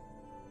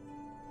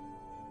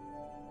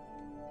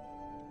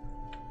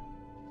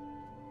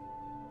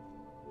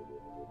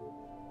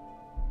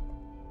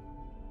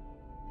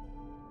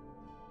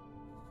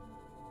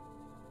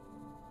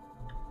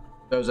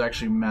 That was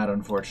actually mad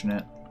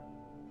unfortunate.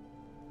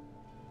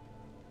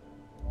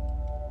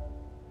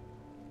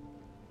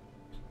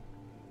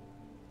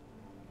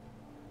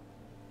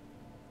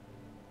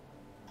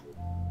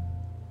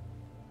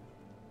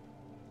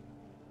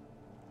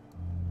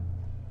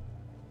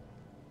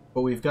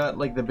 But we've got,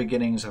 like, the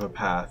beginnings of a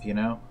path, you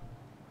know?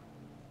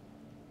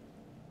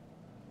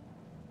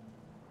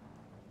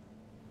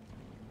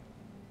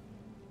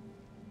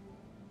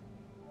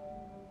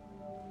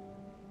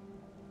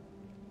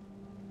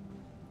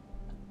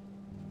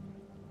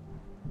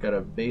 Got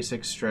a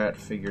basic strat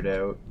figured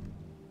out.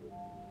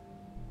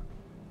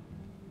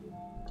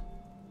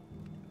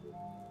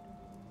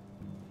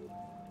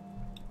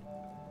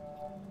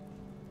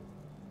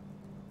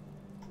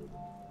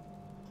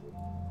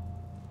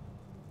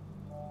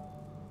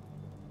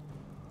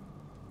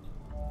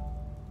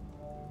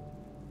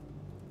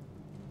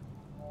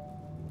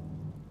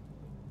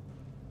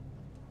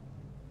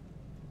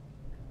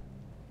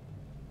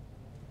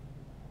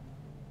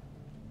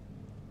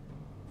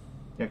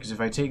 Yeah, because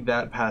if I take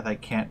that path, I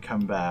can't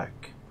come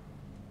back.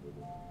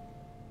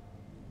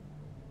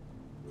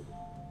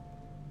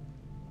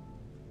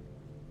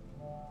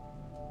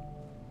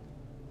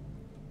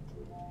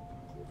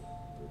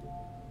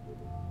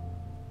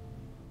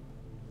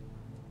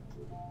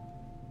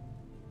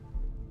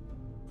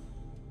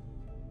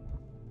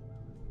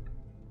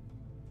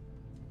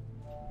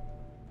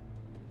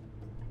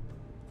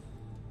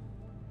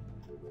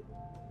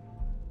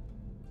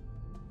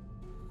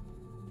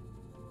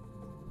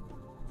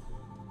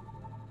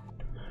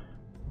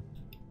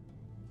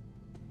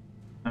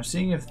 I'm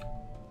seeing if...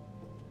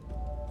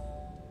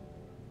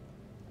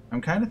 I'm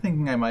kind of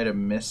thinking I might have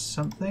missed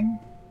something,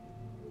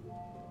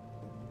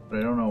 but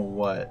I don't know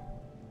what.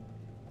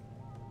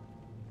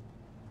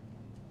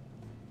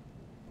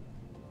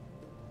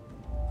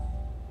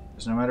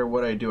 Because no matter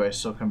what I do, I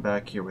still come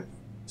back here with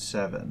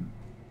 7.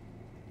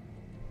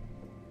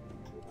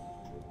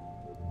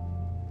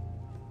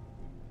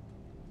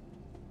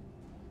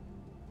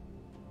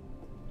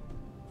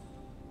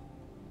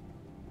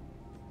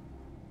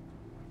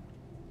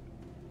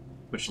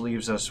 Which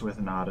leaves us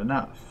with not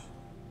enough.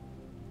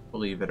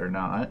 Believe it or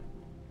not.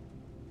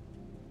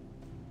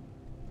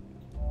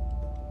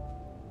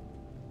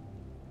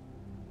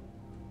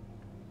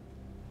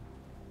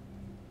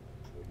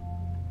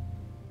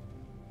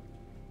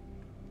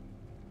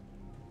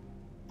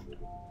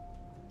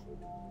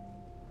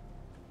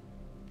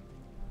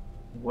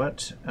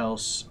 What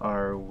else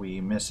are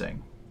we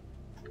missing?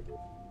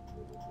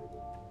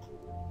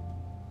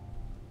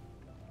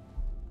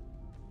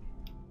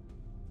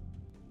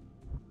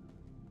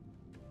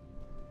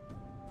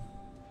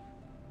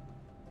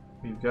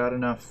 We've got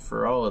enough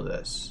for all of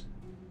this.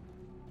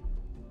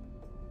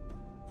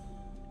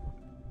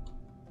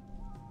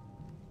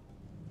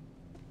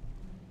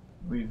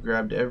 We've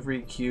grabbed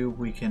every cube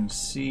we can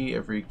see,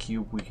 every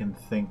cube we can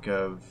think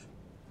of,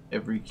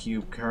 every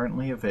cube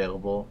currently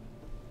available,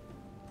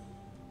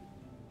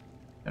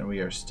 and we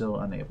are still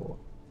unable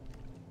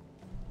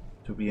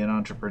to be an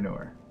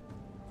entrepreneur.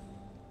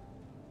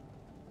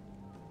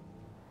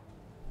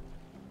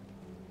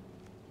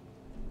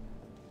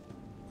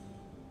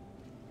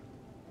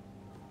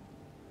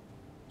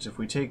 So if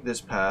we take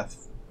this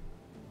path,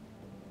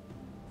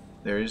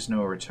 there is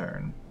no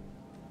return.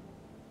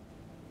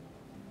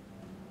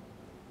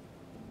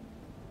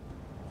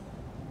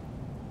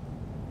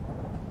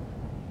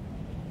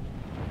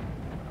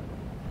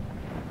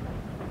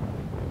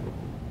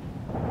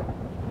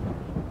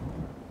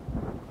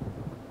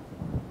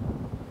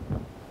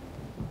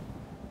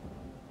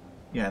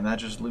 Yeah, and that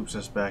just loops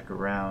us back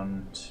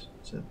around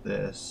to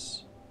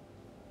this.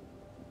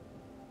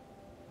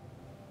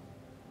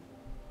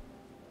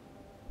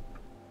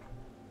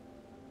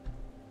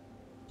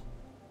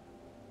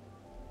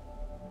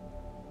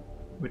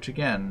 Which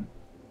again,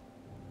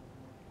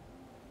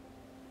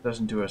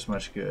 doesn't do us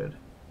much good.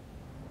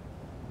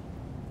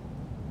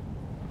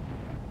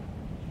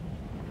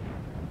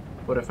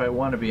 What if I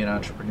want to be an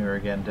entrepreneur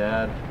again,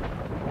 Dad?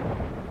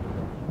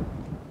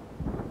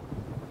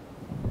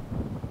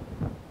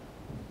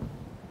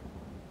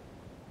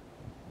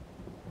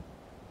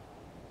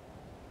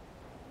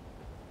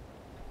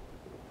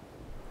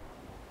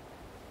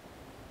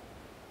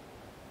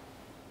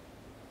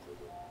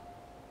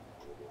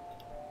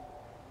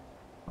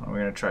 We're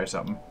gonna try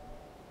something.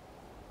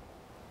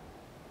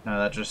 Now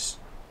that just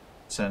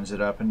sends it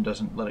up and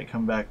doesn't let it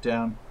come back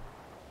down.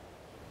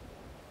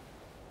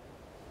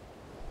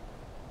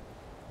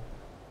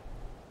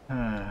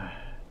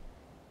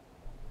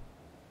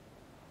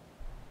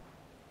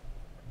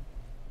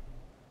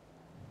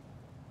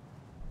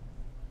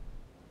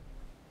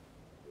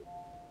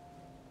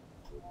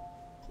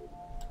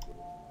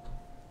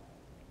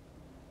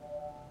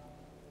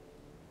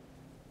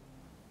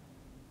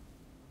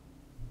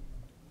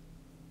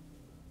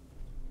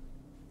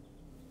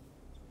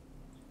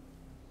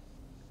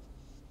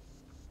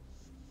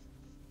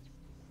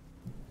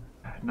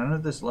 None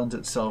of this lends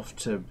itself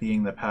to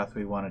being the path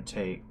we want to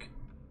take.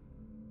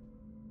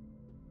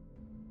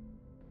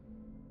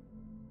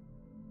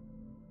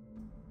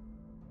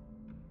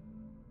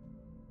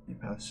 Any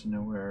paths to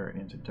nowhere,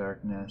 into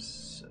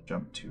darkness,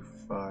 jump too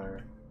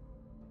far.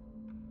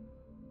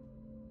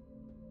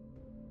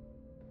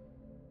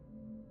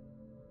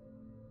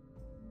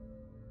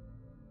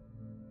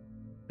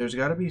 There's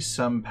got to be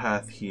some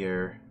path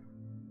here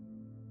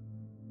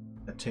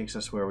that takes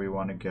us where we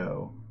want to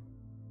go.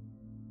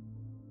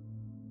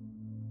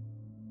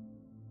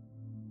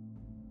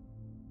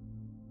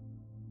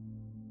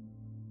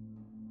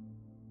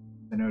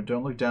 I know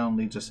Don't Look Down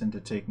leads us into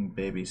taking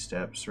baby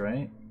steps,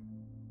 right?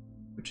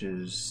 Which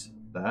is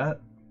that.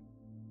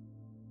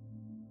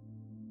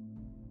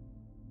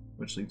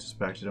 Which leads us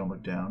back to Don't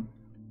Look Down.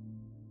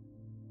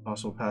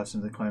 Possible paths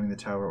into climbing the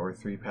tower, or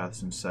 3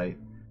 paths in sight.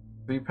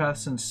 3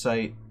 paths in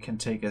sight can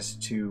take us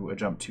to a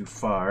jump too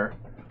far.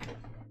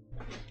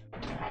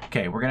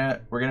 Okay, we're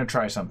gonna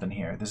try something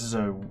here. This is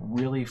a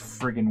really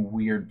friggin'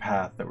 weird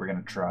path that we're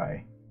gonna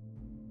try.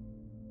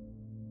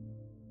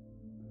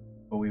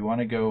 But we want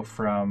to go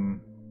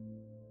from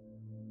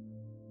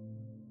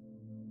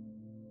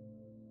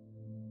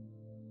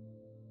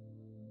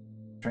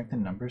strength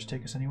in numbers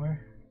take us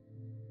anywhere?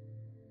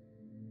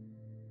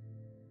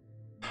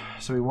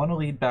 So we want to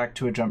lead back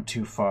to a jump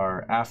too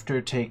far after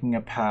taking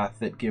a path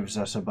that gives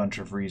us a bunch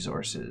of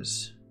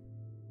resources.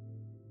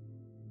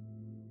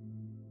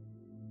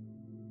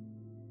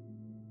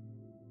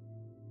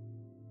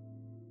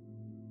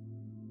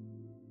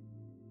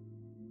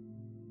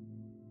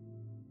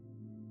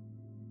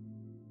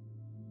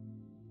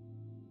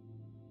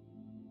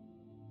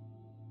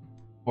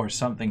 Or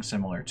something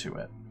similar to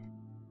it.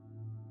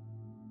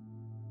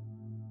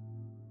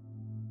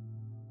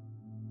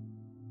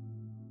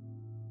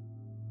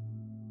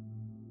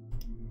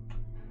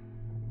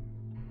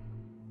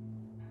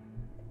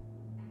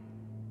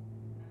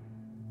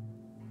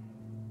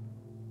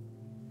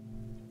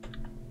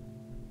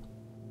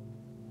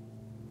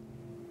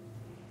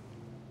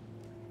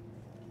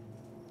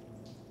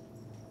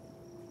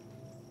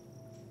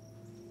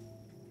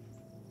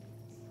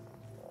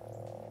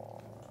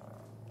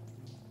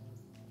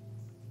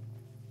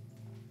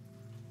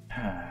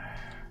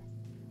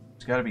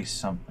 There's gotta be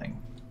something.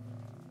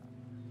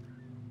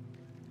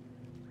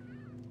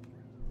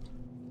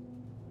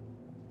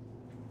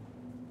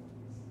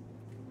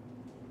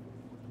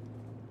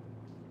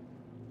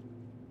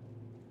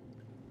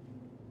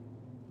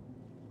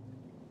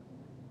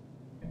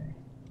 Okay.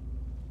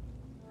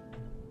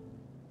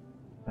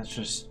 That's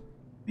just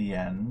the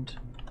end.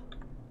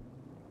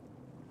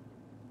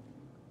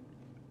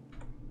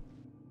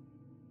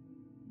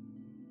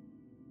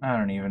 I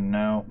don't even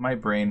know. My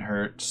brain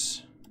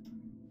hurts.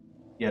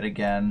 Yet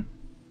again.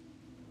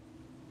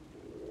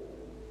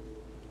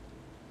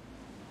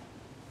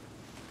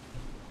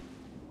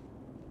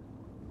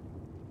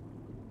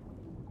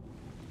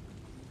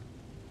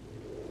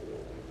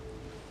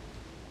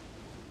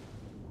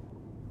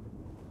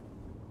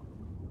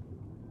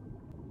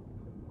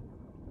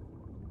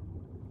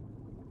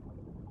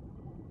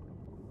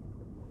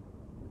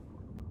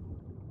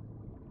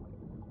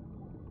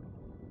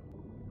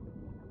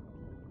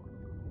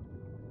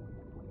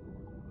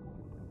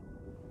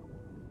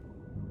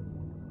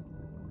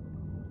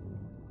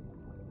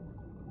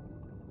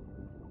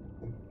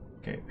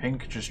 Okay,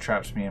 pink just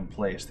traps me in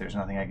place. There's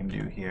nothing I can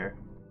do here.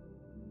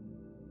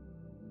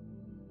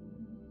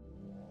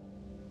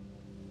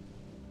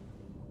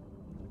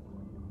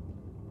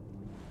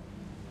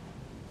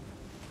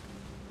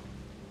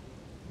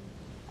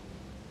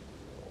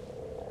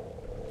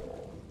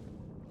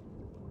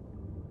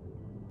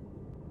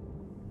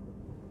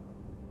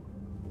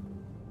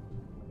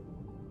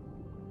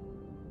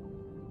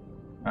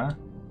 Huh?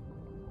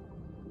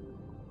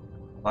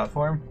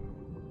 Platform?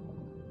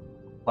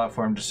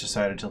 Platform just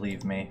decided to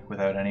leave me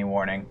without any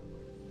warning.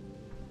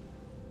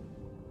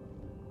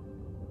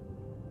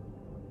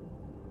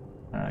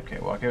 Okay,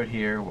 walk out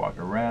here, walk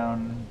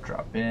around,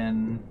 drop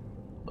in,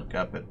 look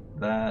up at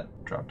that,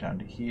 drop down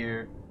to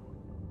here,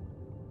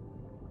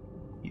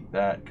 eat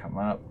that, come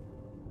up,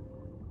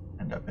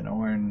 end up in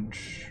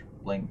orange,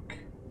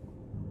 blink.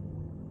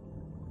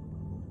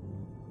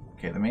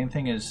 Okay, the main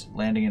thing is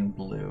landing in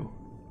blue.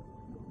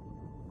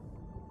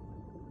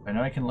 I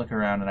know I can look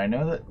around, and I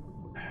know that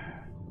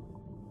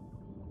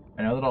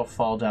I'll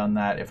fall down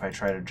that if I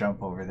try to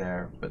jump over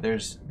there, but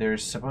there's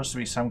supposed to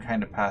be some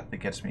kind of path that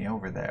gets me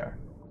over there.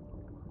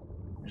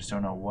 I just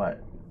don't know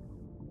what.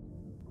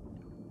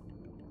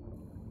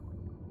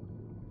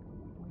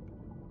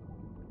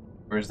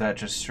 Or is that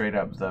just straight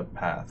up the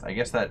path? I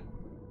guess that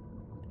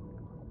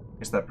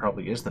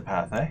probably is the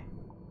path, eh?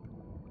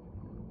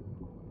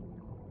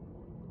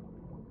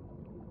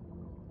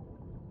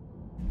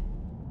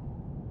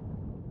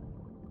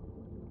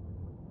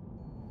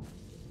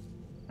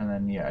 And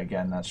then, yeah,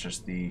 again, that's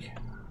just the...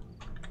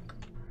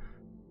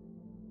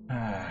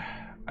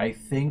 I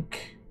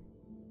think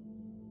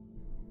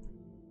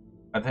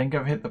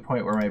I've hit the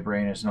point where my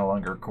brain is no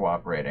longer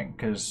cooperating.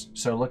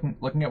 So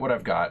looking at what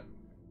I've got,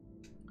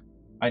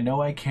 I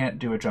know I can't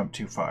do a jump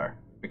too far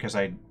because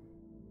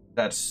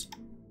that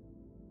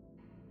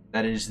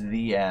is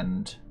the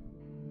end.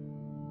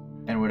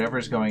 And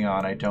whatever's going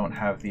on, I don't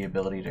have the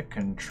ability to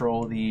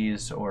control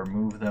these or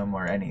move them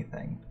or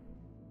anything.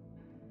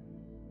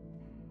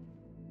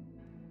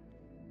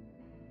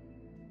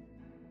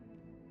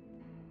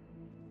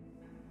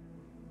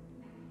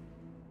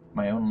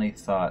 My only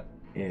thought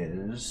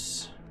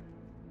is,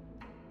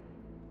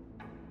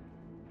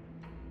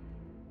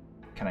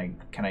 can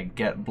I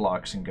get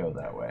blocks and go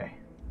that way?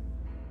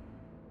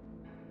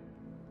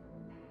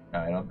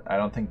 No, I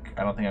don't think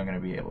I'm going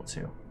to be able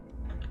to.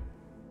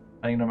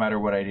 I think no matter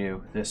what I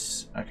do,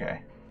 this...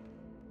 Okay.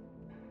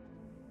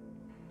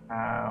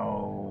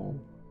 Ow.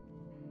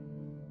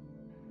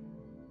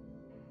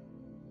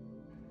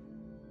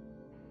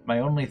 My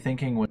only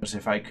thinking was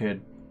if I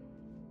could...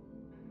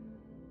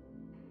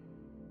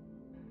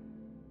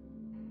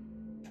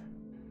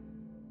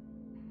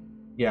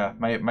 Yeah,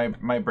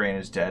 my brain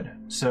is dead.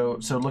 So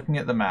looking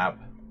at the map,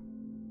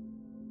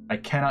 I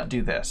cannot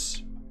do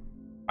this.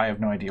 I have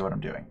no idea what I'm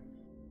doing.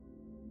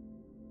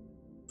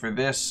 For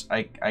this,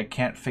 I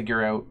can't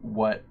figure out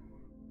what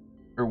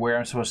or where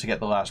I'm supposed to get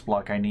the last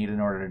block I need in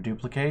order to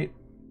duplicate.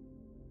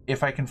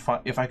 If I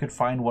could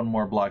find one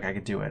more block, I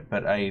could do it,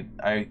 but I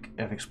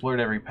have explored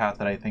every path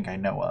that I think I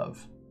know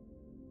of.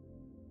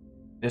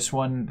 This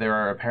one, there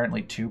are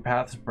apparently 2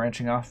 paths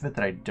branching off of it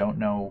that I don't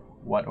know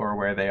what or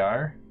where they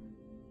are.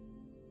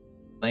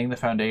 Laying the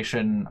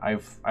foundation,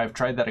 I've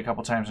tried that a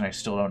couple times and I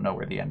still don't know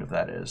where the end of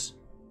that is.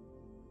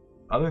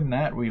 Other than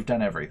that, we've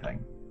done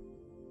everything.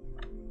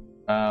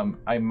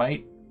 I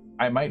might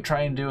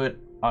try and do it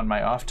on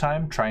my off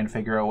time, try and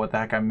figure out what the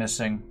heck I'm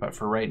missing, but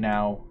for right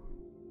now,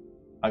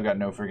 I've got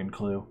no friggin'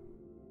 clue.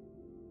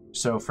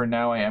 So for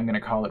now, I am going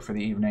to call it for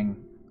the evening.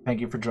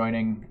 Thank you for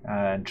joining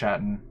and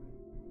chatting,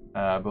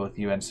 both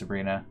you and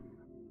Sabrina.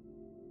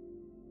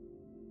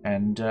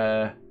 And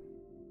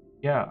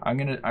yeah, I'm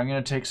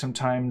gonna take some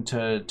time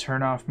to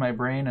turn off my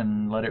brain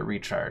and let it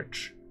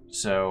recharge.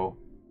 So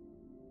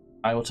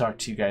I will talk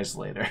to you guys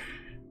later.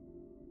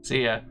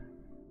 See ya.